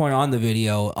make this point on the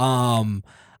video.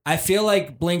 I feel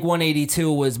like Blink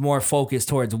 182 was more focused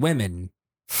towards women.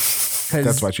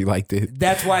 That's why she liked it.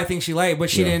 That's why I think she liked it, but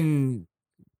she didn't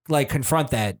like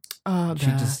confront that. She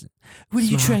just, what are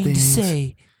you trying to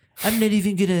say? I'm not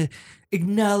even gonna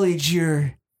acknowledge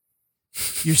your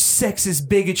sexist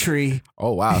bigotry.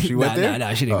 Oh wow, she went there?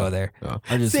 No, she didn't go there.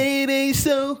 Say it ain't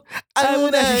so. I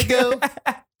will not go.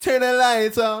 Turn the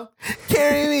lights off.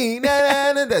 Carry me.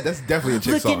 That's definitely a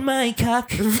chick Look song. at my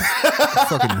cock.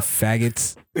 Fucking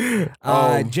faggots.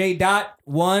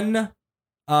 J.1,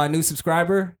 new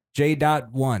subscriber.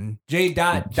 J.1.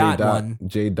 J.1.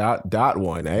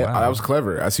 J.1. Hey, that was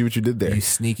clever. I see what you did there. You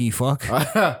sneaky fuck.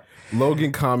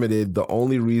 Logan commented, the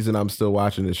only reason I'm still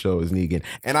watching the show is Negan.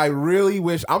 And I really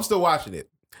wish, I'm still watching it.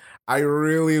 I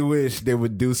really wish they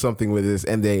would do something with this.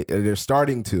 And they're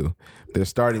starting to. They're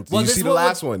starting to. Well, you see the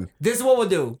last one. This is what we'll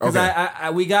do.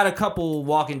 Because we got a couple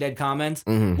Walking Dead comments.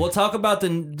 Mm-hmm. We'll talk about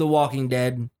the Walking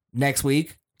Dead next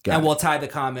week. We'll tie the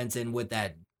comments in with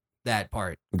that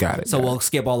part. Got it. So we'll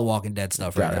skip all the Walking Dead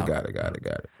stuff right now. Got it.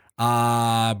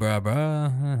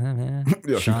 Bruh.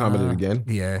 Yo, she commented again.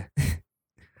 Yeah.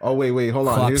 Oh wait, hold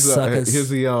on. Here's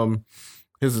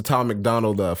the Tom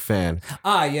McDonald fan.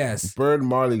 Yes. Bird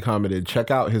Marley commented,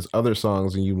 check out his other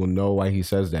songs and you will know why he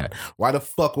says that. Why the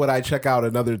fuck would I check out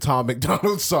another Tom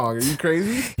McDonald song? Are you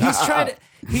crazy?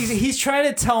 He's trying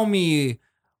to tell me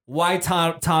why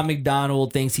Tom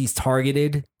McDonald thinks he's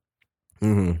targeted.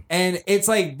 Mm-hmm. And it's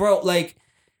like, bro, like,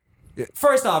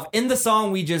 first off, in the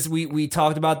song we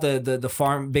talked about the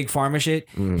big pharma shit.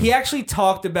 Mm. He actually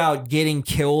talked about getting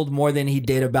killed more than he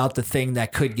did about the thing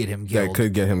that could get him killed.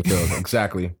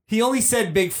 Exactly. He only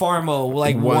said big pharma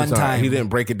like one time. He didn't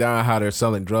break it down how they're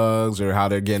selling drugs or how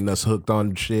they're getting us hooked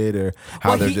on shit or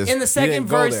how they're just. In the second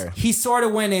verse, he sort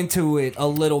of went into it a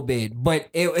little bit, but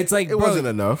it's like it wasn't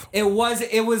enough. It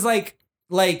was like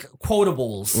like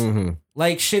quotables,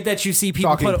 like shit that you see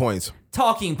people talking points.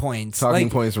 Talking points.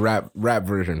 Rap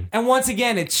version. And once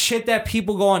again, it's shit that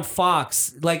people go on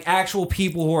Fox, like actual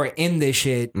people who are in this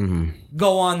shit,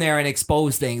 go on there and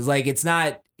expose things. Like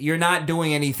you're not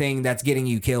doing anything that's getting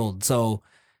you killed. So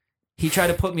he tried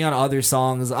to put me on other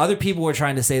songs. Other people were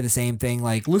trying to say the same thing.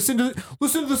 Like, listen to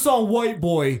the song White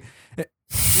Boy. You're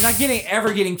not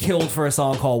ever getting killed for a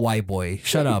song called White Boy.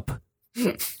 Shut up.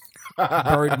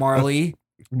 Bird Marley.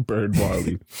 Bird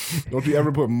Marley. Don't you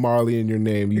ever put Marley in your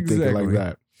name. You think it like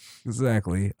that.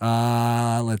 Exactly.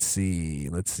 Let's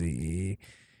see.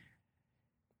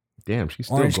 Damn, she's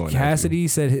still Orange going. Cassidy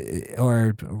said,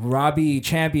 or Robbie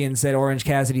Champion said, Orange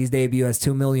Cassidy's debut has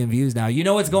 2 million views now. You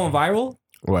know what's going viral?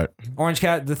 What?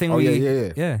 The thing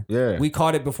yeah. We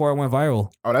caught it before it went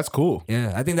viral. Oh, that's cool.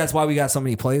 Yeah, I think that's why we got so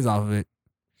many plays off of it.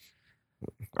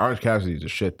 Orange Cassidy's a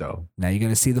shit though. Now you're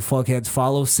gonna see the fuckheads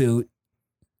follow suit.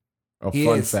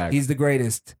 Fun fact. He's the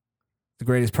greatest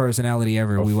personality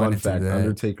ever. We went into that.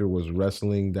 Undertaker was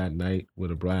wrestling that night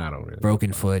with a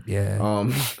broken foot. Yeah.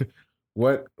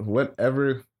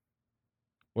 Whatever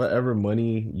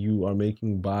money you are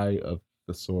making by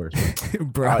the source,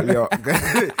 bro. He got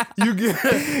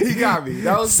me.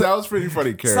 That was pretty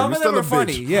funny. Karen. Some of them are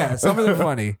funny. Yeah, some of them are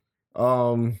funny.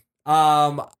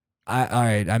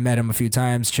 I met him a few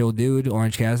times. Chill dude,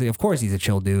 Orange Cassidy. Of course, he's a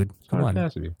chill dude. Come on,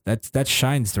 Cassidy. That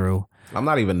shines through. I'm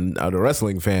not even a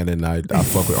wrestling fan, and I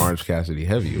fuck with Orange Cassidy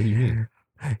heavy. What do you mean?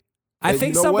 I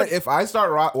think what? If I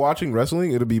start watching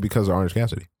wrestling, it'll be because of Orange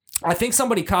Cassidy. I think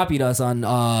somebody copied us on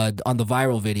the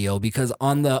viral video, because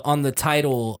on the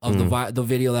title of the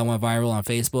video that went viral on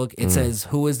Facebook, it says,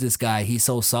 "Who is this guy? He's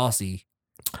so saucy,"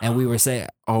 and we were saying,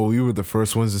 "Oh, we were the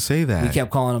first ones to say that." We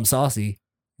kept calling him saucy.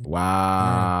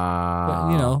 Wow.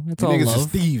 Yeah. But, it's all niggas love. Is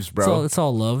thieves, bro. It's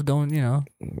all love. Don't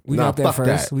we got there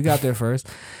first? That. We got there first.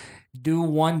 Do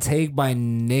One Take by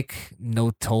Nick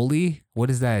Notoli. What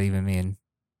does that even mean?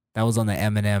 That was on the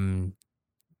Eminem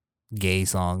gay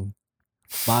song.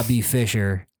 Bobby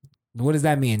Fischer. What does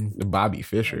that mean? Bobby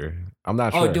Fischer. I'm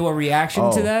not sure. Oh, do a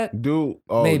reaction to that?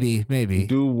 Maybe.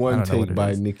 Do One Take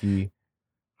by Nicki.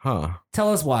 Huh.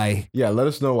 Tell us why. Yeah, let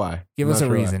us know why. Give us a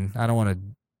reason. I don't want to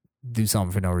do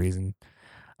something for no reason.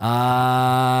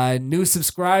 New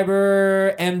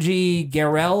subscriber MG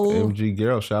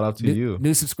Garrell. Shout out to you.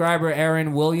 New subscriber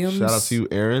Aaron Williams. Shout out to you,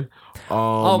 Aaron.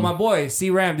 My boy C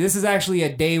Ram. This is actually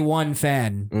a day one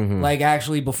fan. Like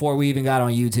actually before we even got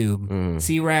on YouTube.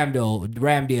 C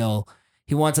Ramdale.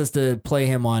 He wants us to play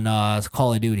him on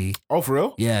Call of Duty. Oh, for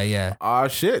real? Yeah.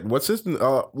 Shit. What's his?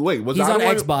 Wait. He's on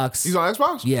Xbox. He's on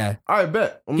Xbox. Yeah. I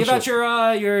bet. Give out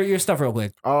your stuff real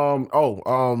quick.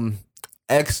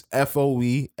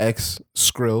 XFOE X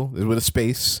Skrill is with a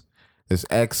space. It's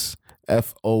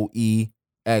XFOE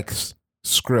X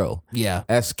Skrill. Yeah.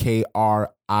 SKRILL.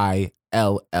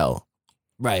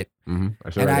 Right. And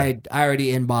I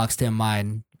already inboxed him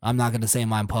mine. I'm not gonna say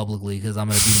mine publicly because I'm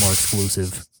gonna be more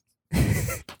exclusive.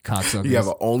 Cocksuckers. You have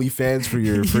an OnlyFans for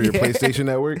your PlayStation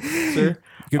Network, sir?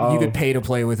 You could pay to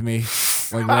play with me.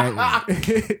 Like right.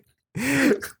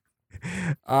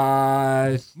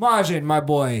 Majin, my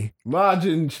boy.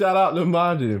 Majin, shout out to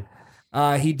Majin.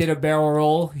 He did a barrel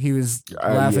roll. He was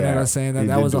laughing at us saying that.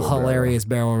 That was a hilarious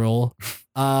barrel roll.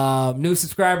 New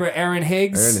subscriber Aaron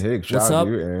Higgs. Shout out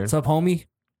to you, Aaron. What's up, homie?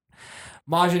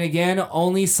 Majin again.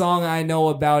 Only song I know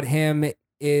about him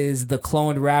is the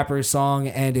cloned rapper song,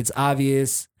 and it's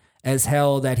obvious as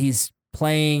hell that he's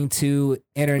playing to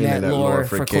internet lore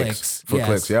for clicks. For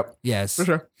clicks, yep. Yes. For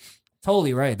sure.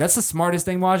 Totally right. That's the smartest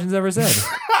thing Majin's ever said.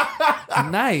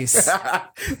 Nice. Man,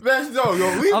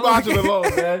 leave Majin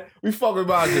alone, man. We fuck with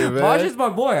Majin, man. Majin's my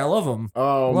boy. I love him.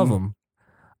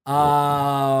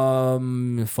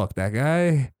 Fuck that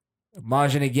guy.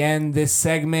 Majin again. This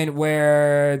segment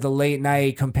where the late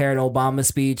night compared Obama's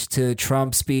speech to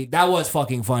Trump's speech. That was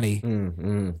fucking funny.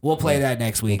 We'll play that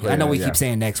next week. I know we keep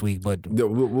saying next week, but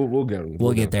we'll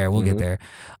get there. We'll get there.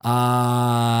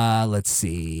 Let's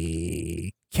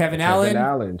see. Kevin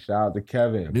Allen. Shout out to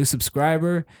Kevin. New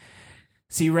subscriber.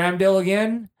 See Ramdale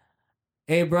again.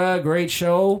 Hey, bruh, great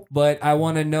show, but I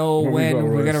want to know when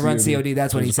we're going to run COD.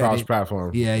 That's what he said.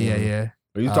 Cross-platform. Yeah.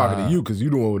 He's talking to you because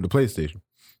you're the one with the PlayStation.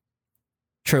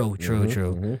 True.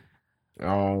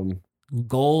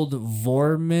 Gold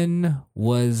Vorman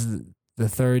was the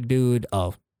third dude.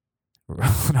 Oh,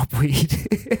 rolling up weed.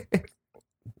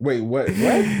 Wait, what?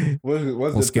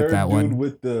 Was the third dude one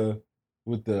with the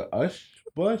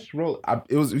Bush roll?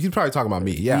 He's probably talking about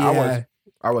me. Yeah.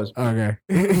 I was. Okay.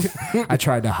 I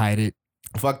tried to hide it.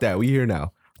 Fuck that. We here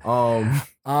now.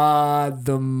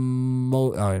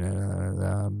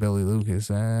 Billy Lucas.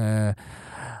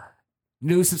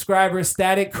 New subscriber,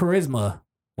 Static Charisma.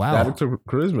 Wow. Static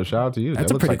Charisma. Shout out to you.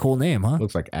 That's a pretty cool name, huh?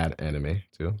 Looks like anime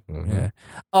too. Mm-hmm. Yeah.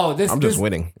 Oh, I'm just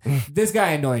winning. This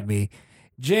guy annoyed me.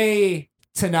 Jay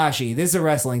Tanashi. This is a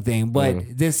wrestling thing,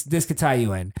 but this could tie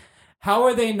you in. How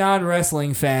are they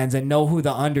non-wrestling fans and know who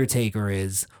the Undertaker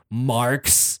is?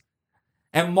 Marks.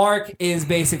 And Mark is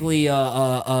basically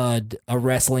a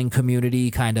wrestling community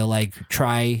kind of like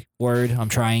try word. I'm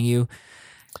trying you.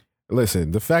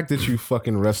 Listen, the fact that you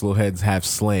fucking wrestle heads have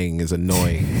slang is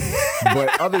annoying.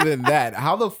 But other than that,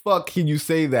 how the fuck can you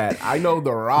say that? I know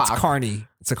The Rock. It's Carney.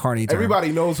 It's a Carney term.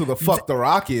 Everybody knows who the fuck The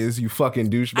Rock is, you fucking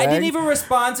douchebag. I didn't even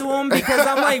respond to him because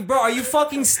I'm like, bro, are you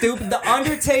fucking stupid? The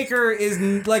Undertaker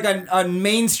is like a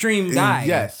mainstream guy.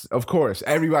 Yes, of course.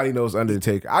 Everybody knows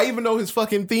Undertaker. I even know his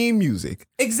fucking theme music.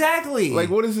 Exactly. Like,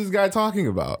 what is this guy talking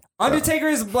about? Undertaker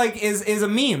is like is a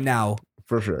meme now.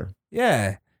 For sure.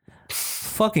 Yeah.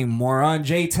 Fucking moron.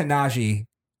 Jay Tanashi.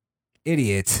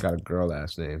 Idiot. Got a girl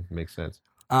ass name. Makes sense.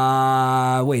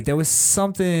 Wait, there was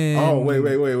something. Oh, wait.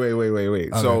 Okay.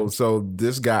 So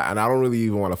this guy, and I don't really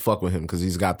even want to fuck with him because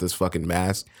he's got this fucking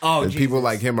mask. Oh, and people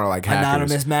like him are like hackers.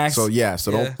 Anonymous mask.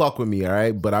 So don't fuck with me, all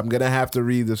right? But I'm gonna have to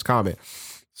read this comment.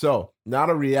 So, not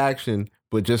a reaction,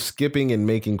 but just skipping and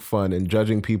making fun and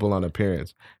judging people on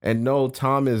appearance. And no,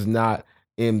 Tom is not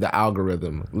in the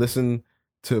algorithm. Listen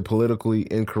to politically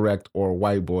incorrect or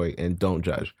white boy and don't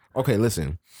judge. Okay,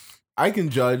 listen. I can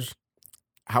judge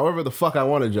however the fuck I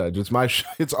want to judge. It's my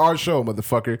it's our show,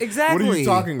 motherfucker. Exactly. What are you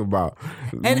talking about?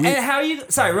 And how you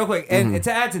sorry, real quick, and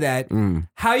to add to that,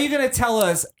 how are you gonna tell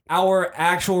us our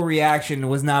actual reaction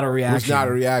was not a reaction? It's not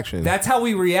a reaction. That's how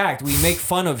we react. We make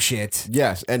fun of shit.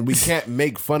 Yes, and we can't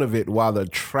make fun of it while the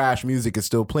trash music is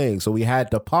still playing. So we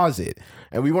had to pause it.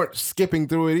 And we weren't skipping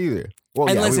through it either. Well,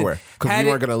 and yeah, listen, we were. Because we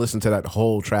weren't going to listen to that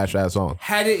whole trash ass song.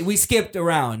 We skipped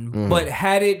around, but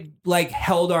had it like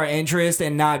held our interest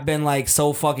and not been like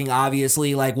so fucking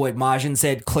obviously like what Majin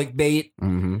said, clickbait,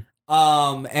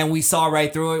 and we saw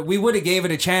right through it, we would have gave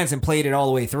it a chance and played it all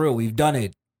the way through. We've done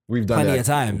it. We've done plenty that of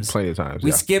times. Plenty of times.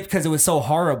 We skipped because it was so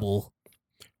horrible.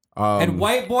 And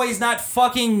white boy's not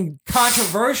fucking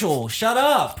controversial. Shut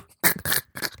up,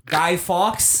 Guy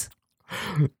Fawkes.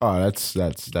 Oh, that's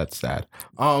sad.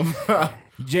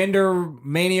 Gender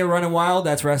Mania running wild.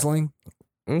 That's wrestling.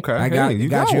 Okay, I got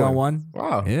you on one.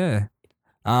 Wow. Yeah.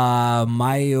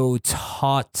 Mayo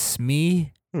taught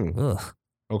me. Ugh.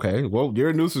 Okay. Well,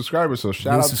 you're a new subscriber, so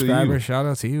shout out to you. Shout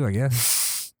out to you, I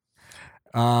guess.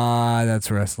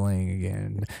 That's wrestling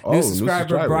again. New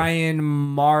subscriber Brian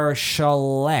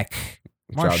Marshallek.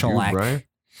 Marshallek.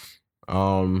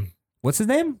 What's his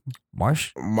name?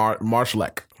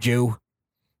 Marshallek. Jew.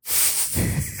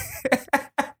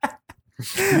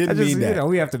 Didn't mean that. You know,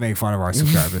 we have to make fun of our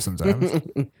subscribers sometimes,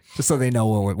 just so they know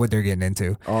what they're getting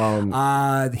into.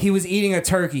 He was eating a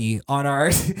turkey on our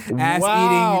ass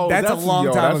eating. That's a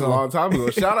long time ago.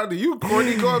 Shout out to you,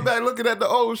 Courtney, going back looking at the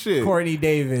old shit. Courtney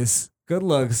Davis. Good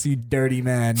looks, you dirty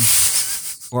man.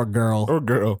 Or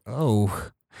girl.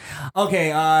 Oh.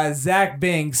 Okay, Zach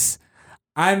Binks.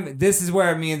 This is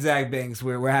where me and Zach Binks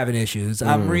we're having issues.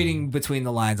 I'm reading between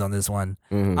the lines on this one.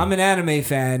 I'm an anime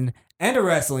fan and a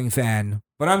wrestling fan,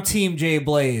 but I'm Team Jay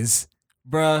Blaze,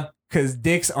 bruh, because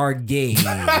dicks are gay.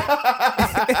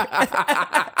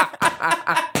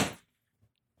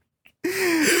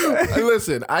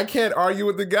 Listen, I can't argue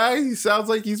with the guy. He sounds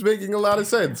like he's making a lot of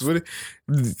sense.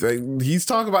 He's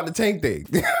talking about the tank thing.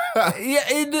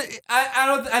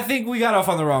 I think we got off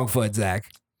on the wrong foot,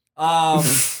 Zach.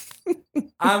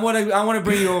 I want to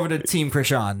bring you over to Team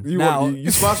Krishan.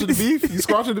 You squashing the beef? You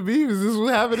squashing the beef? Is this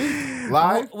what's happening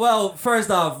live? Well,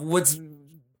 first off, what's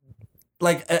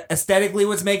like aesthetically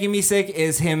what's making me sick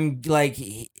is him like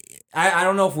I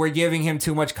don't know if we're giving him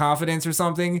too much confidence or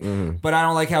something, but I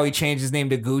don't like how he changed his name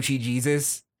to Gucci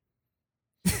Jesus.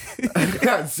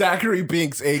 Zachary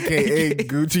Binks, aka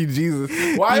Gucci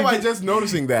Jesus. Why am I just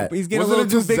noticing that? He's getting a little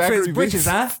too big for his britches,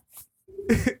 huh?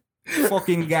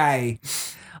 Fucking guy.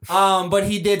 But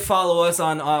he did follow us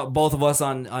on both of us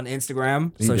on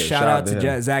Instagram. So shout out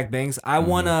to Zach Binks. I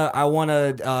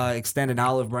wanna extend an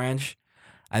olive branch.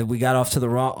 We got off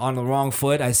on the wrong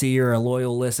foot. I see you're a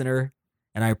loyal listener,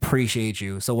 and I appreciate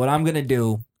you. So what I'm gonna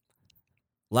do,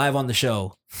 live on the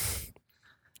show,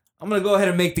 I'm gonna go ahead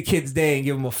and make the kid's day and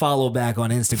give him a follow back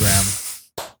on Instagram.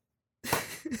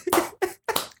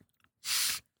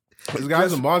 This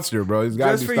guy's a monster, bro. He's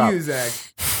got to be stopped. Just for you,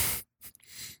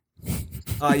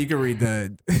 Zach. You can read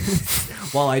the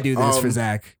while I do this for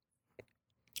Zach.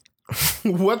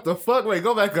 What the fuck? Wait,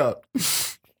 go back up.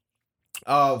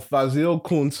 Fazil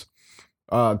Kuntz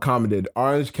commented,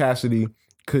 Orange Cassidy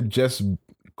could just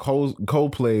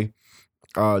co-play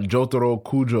Jotaro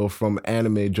Kujo from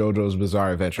anime JoJo's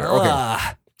Bizarre Adventure. Okay.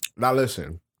 Now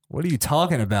listen. What are you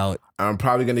talking about? I'm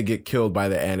probably going to get killed by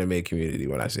the anime community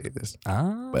when I say this.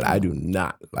 But I do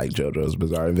not like JoJo's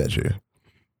Bizarre Adventure.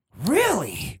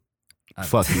 Really?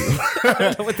 Fuck you.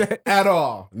 At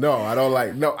all. No, I don't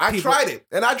like. No, I tried it.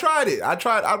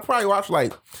 I probably watched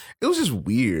like, it was just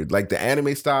weird. Like the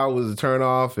anime style was a turn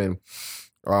off and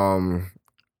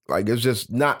like it's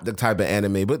just not the type of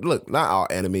anime. But look, not all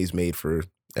anime is made for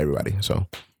everybody. So,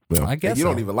 you know, I guess you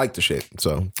don't even like the shit.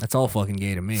 So that's all fucking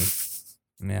gay to me.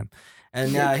 Man.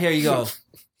 And here you go.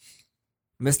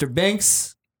 Mr.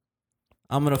 Binks,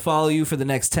 I'm going to follow you for the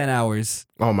next 10 hours.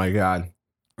 Oh my God.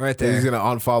 Right there. He's going to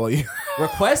unfollow you.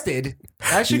 Requested?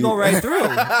 That should go right through.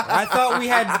 I thought we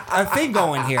had a thing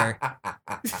going here.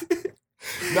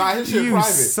 Nah, his shit you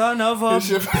private. Son of a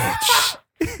bitch.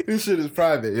 His shit is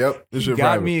private. Yep. His shit got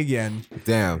private. me again.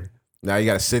 Damn. Now you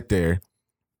got to sit there.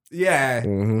 Yeah.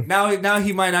 Mm-hmm. Now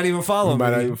he might not even follow me. He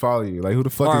might not even follow you. Like, who the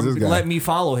fuck is this guy? Let me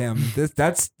follow him.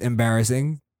 That's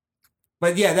embarrassing.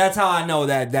 But yeah, that's how I know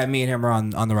that me and him are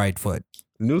on the right foot.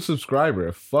 New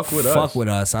subscriber. Fuck with us. Fuck with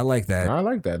us. I like that. I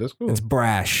like that. That's cool. It's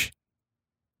brash.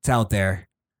 It's out there.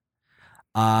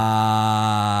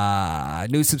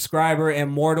 New subscriber,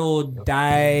 Immortal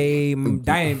Diomite.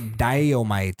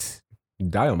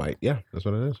 Diomite. Yeah, that's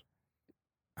what it is.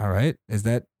 All right. Is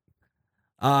that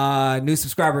new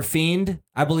subscriber Fiend?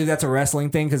 I believe that's a wrestling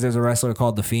thing because there's a wrestler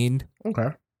called The Fiend. Okay.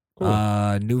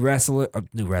 Cool. New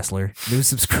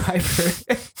subscriber.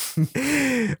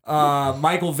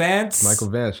 Michael Vance. Michael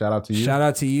Vance, shout out to you. Shout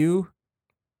out to you.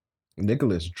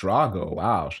 Nicholas Drago.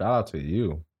 Wow, shout out to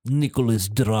you. Nicholas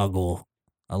Drago.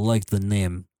 I like the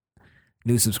name.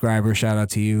 New subscriber, shout out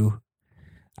to you.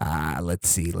 Let's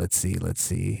see.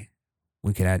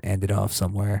 We could end it off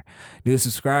somewhere. New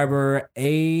subscriber,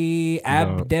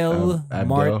 Abdel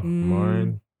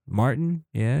Martin.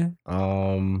 Yeah.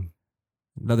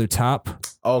 Another top.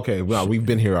 Okay, well, we've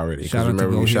been here already. Because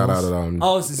remember, we shout out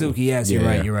at Suzuki. Yes, you're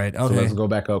right. You're right. Okay, so let's go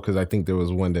back up because I think there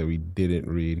was one that we didn't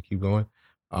read. Keep going.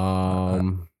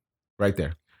 Right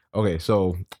there. Okay,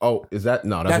 so is that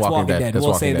no? That's Walking Dead.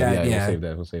 We'll save that. Yeah,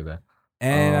 we'll save that.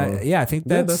 And I think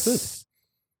that's it.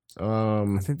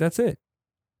 I think that's it.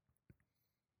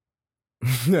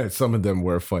 Some of them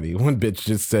were funny. One bitch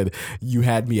just said, "You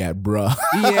had me at bruh."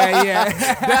 Yeah.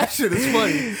 That shit is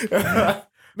funny.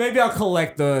 Maybe I'll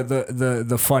collect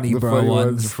the funny bro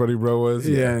ones. The funny bro ones.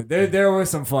 Yeah. There were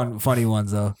some funny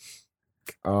ones though.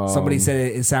 Somebody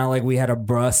said it sounded like we had a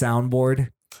bruh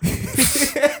soundboard.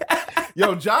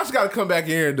 Yo, Josh got to come back in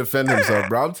here and defend himself,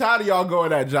 bro. I'm tired of y'all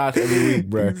going at Josh every week,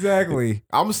 bro. Exactly.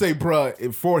 I'm going to say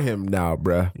bruh for him now,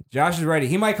 bro. Josh is ready.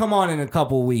 He might come on in a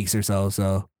couple of weeks or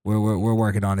so we're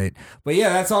working on it. But yeah,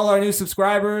 that's all our new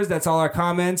subscribers. That's all our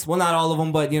comments. Well, not all of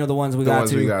them, but the ones we got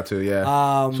to. We got to, yeah.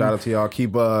 Shout out to y'all.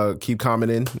 Keep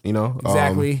commenting,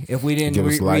 Exactly. If we didn't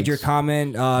read your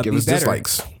comment, give us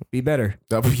dislikes. Be better.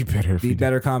 That would be better. Be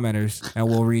better commenters, and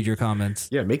we'll read your comments.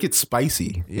 Yeah, make it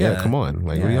spicy. Yeah, come on.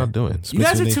 What are y'all doing? You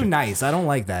guys are too nice. I don't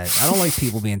like that. I don't like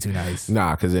people being too nice.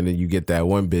 Nah, because then you get that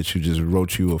one bitch who just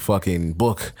wrote you a fucking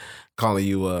book calling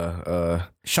you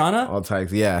Shauna? All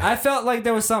types. Yeah. I felt like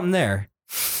there was something there.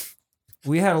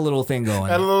 We had a little thing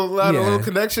going. Had a little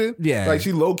connection? Yeah. Like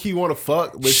she low-key want to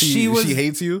fuck, but she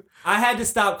hates you? I had to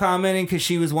stop commenting because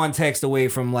she was one text away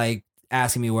from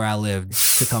asking me where I lived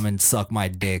to come and suck my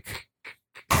dick.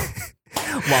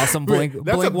 While some Blink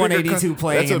 182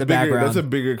 playing in the background. That's a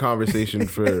bigger conversation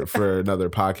for another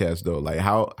podcast though. Like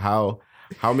how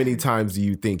many times do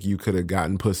you think you could have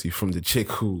gotten pussy from the chick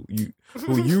who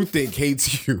you think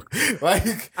hates you?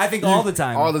 Like I think all the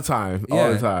time. All the time. Yeah.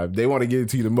 All the time. They want to get it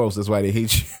to you the most. That's why they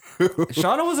hate you.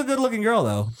 Shauna was a good looking girl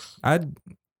though.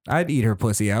 I'd eat her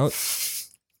pussy out.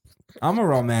 I'm a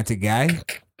romantic guy.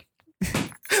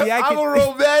 I'm a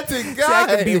romantic guy. See,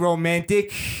 I can be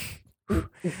romantic. All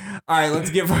right, let's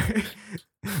give our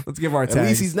tags. At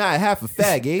least he's not half a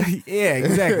fag, eh? Yeah,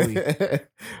 exactly.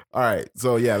 All right,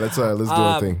 so yeah, let's do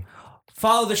a thing.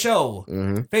 Follow the show.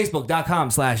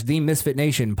 Facebook.com/The Misfit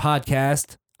Nation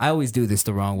podcast. I always do this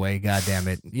the wrong way. God damn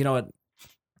it. You know what?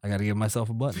 I got to give myself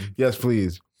a button. Yes,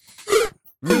 please. You've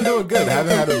been doing good. I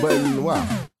haven't had a button in a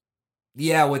while.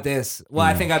 Yeah, with this. Well,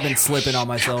 I think I've been slipping on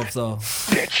myself, so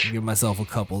I'll give myself a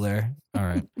couple there. All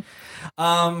right.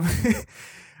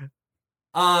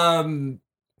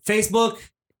 Facebook,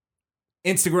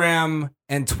 Instagram,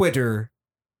 and Twitter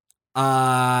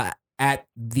at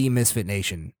The Misfit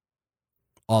Nation.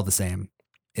 All the same.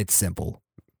 It's simple.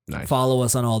 Nice. Follow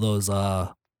us on all those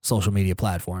social media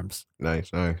platforms.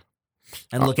 Nice. And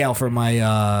look out for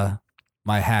my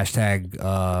my hashtag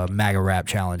MAGA rap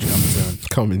challenge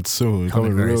coming soon.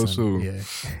 Coming real soon. Yeah.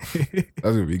 This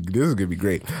is gonna be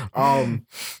great.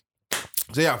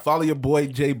 So yeah, follow your boy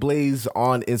Jay Blaze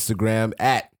on Instagram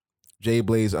at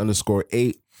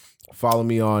JBlaze_8. Follow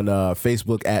me on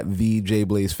Facebook at the Jay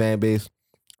Blaze Fanbase.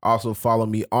 Also follow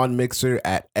me on Mixer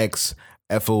at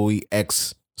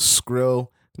XFOEX Skrill.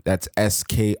 That's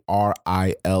SKRILL.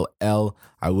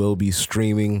 I will be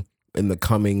streaming in the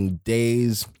coming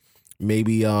days.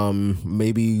 Maybe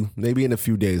in a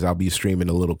few days I'll be streaming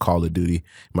a little Call of Duty.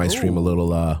 Might stream a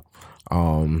little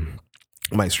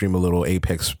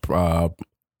Apex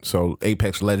so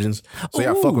Apex Legends. So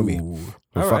yeah, fuck with me.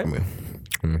 Fuck with me.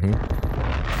 Mm-hmm.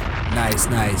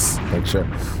 Nice. Like sure.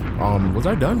 Was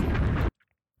I done?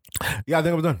 Yeah, I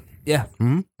think I was done. Yeah.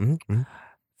 Mm-hmm.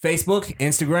 Facebook,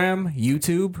 Instagram,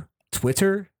 YouTube,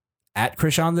 Twitter, at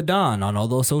Krishan the Don on all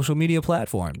those social media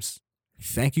platforms.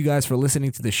 Thank you guys for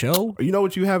listening to the show. You know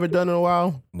what you haven't done in a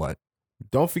while? What?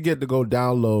 Don't forget to go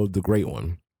download The Great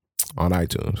One on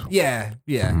iTunes. Yeah.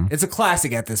 Mm-hmm. It's a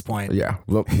classic at this point. Yeah.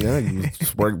 Look,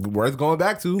 it's worth going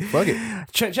back to. Fuck it.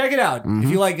 Check it out. Mm-hmm.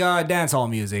 If you like dancehall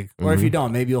music, or if you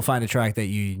don't, maybe you'll find a track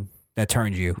that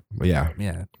turns you. Yeah.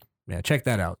 Check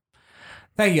that out.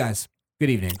 Thank you guys. Good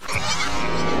evening.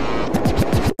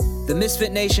 The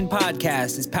Misfit Nation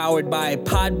podcast is powered by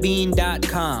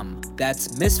Podbean.com. That's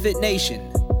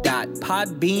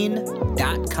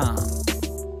misfitnation.podbean.com.